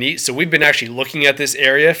be kind of neat. So we've been actually looking at this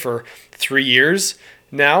area for 3 years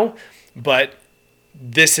now, but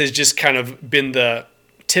this has just kind of been the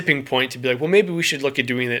tipping point to be like, well, maybe we should look at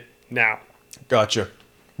doing it now. Gotcha.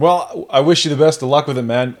 Well, I wish you the best of luck with it,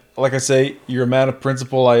 man. Like I say, you're a man of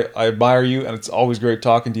principle. I admire you, and it's always great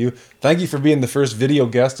talking to you. Thank you for being the first video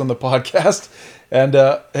guest on the podcast. And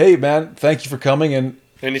hey, man, thank you for coming. And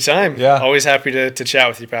anytime. Yeah. Always happy to chat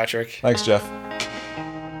with you, Patrick. Thanks, Jeff.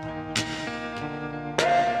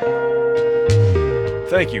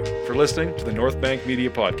 Thank you for listening to the North Bank Media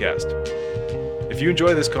Podcast. If you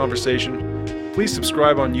enjoy this conversation, please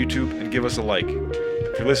subscribe on YouTube and give us a like.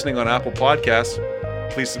 If you're listening on Apple Podcasts,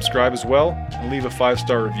 please subscribe as well and leave a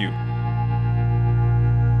 5-star review.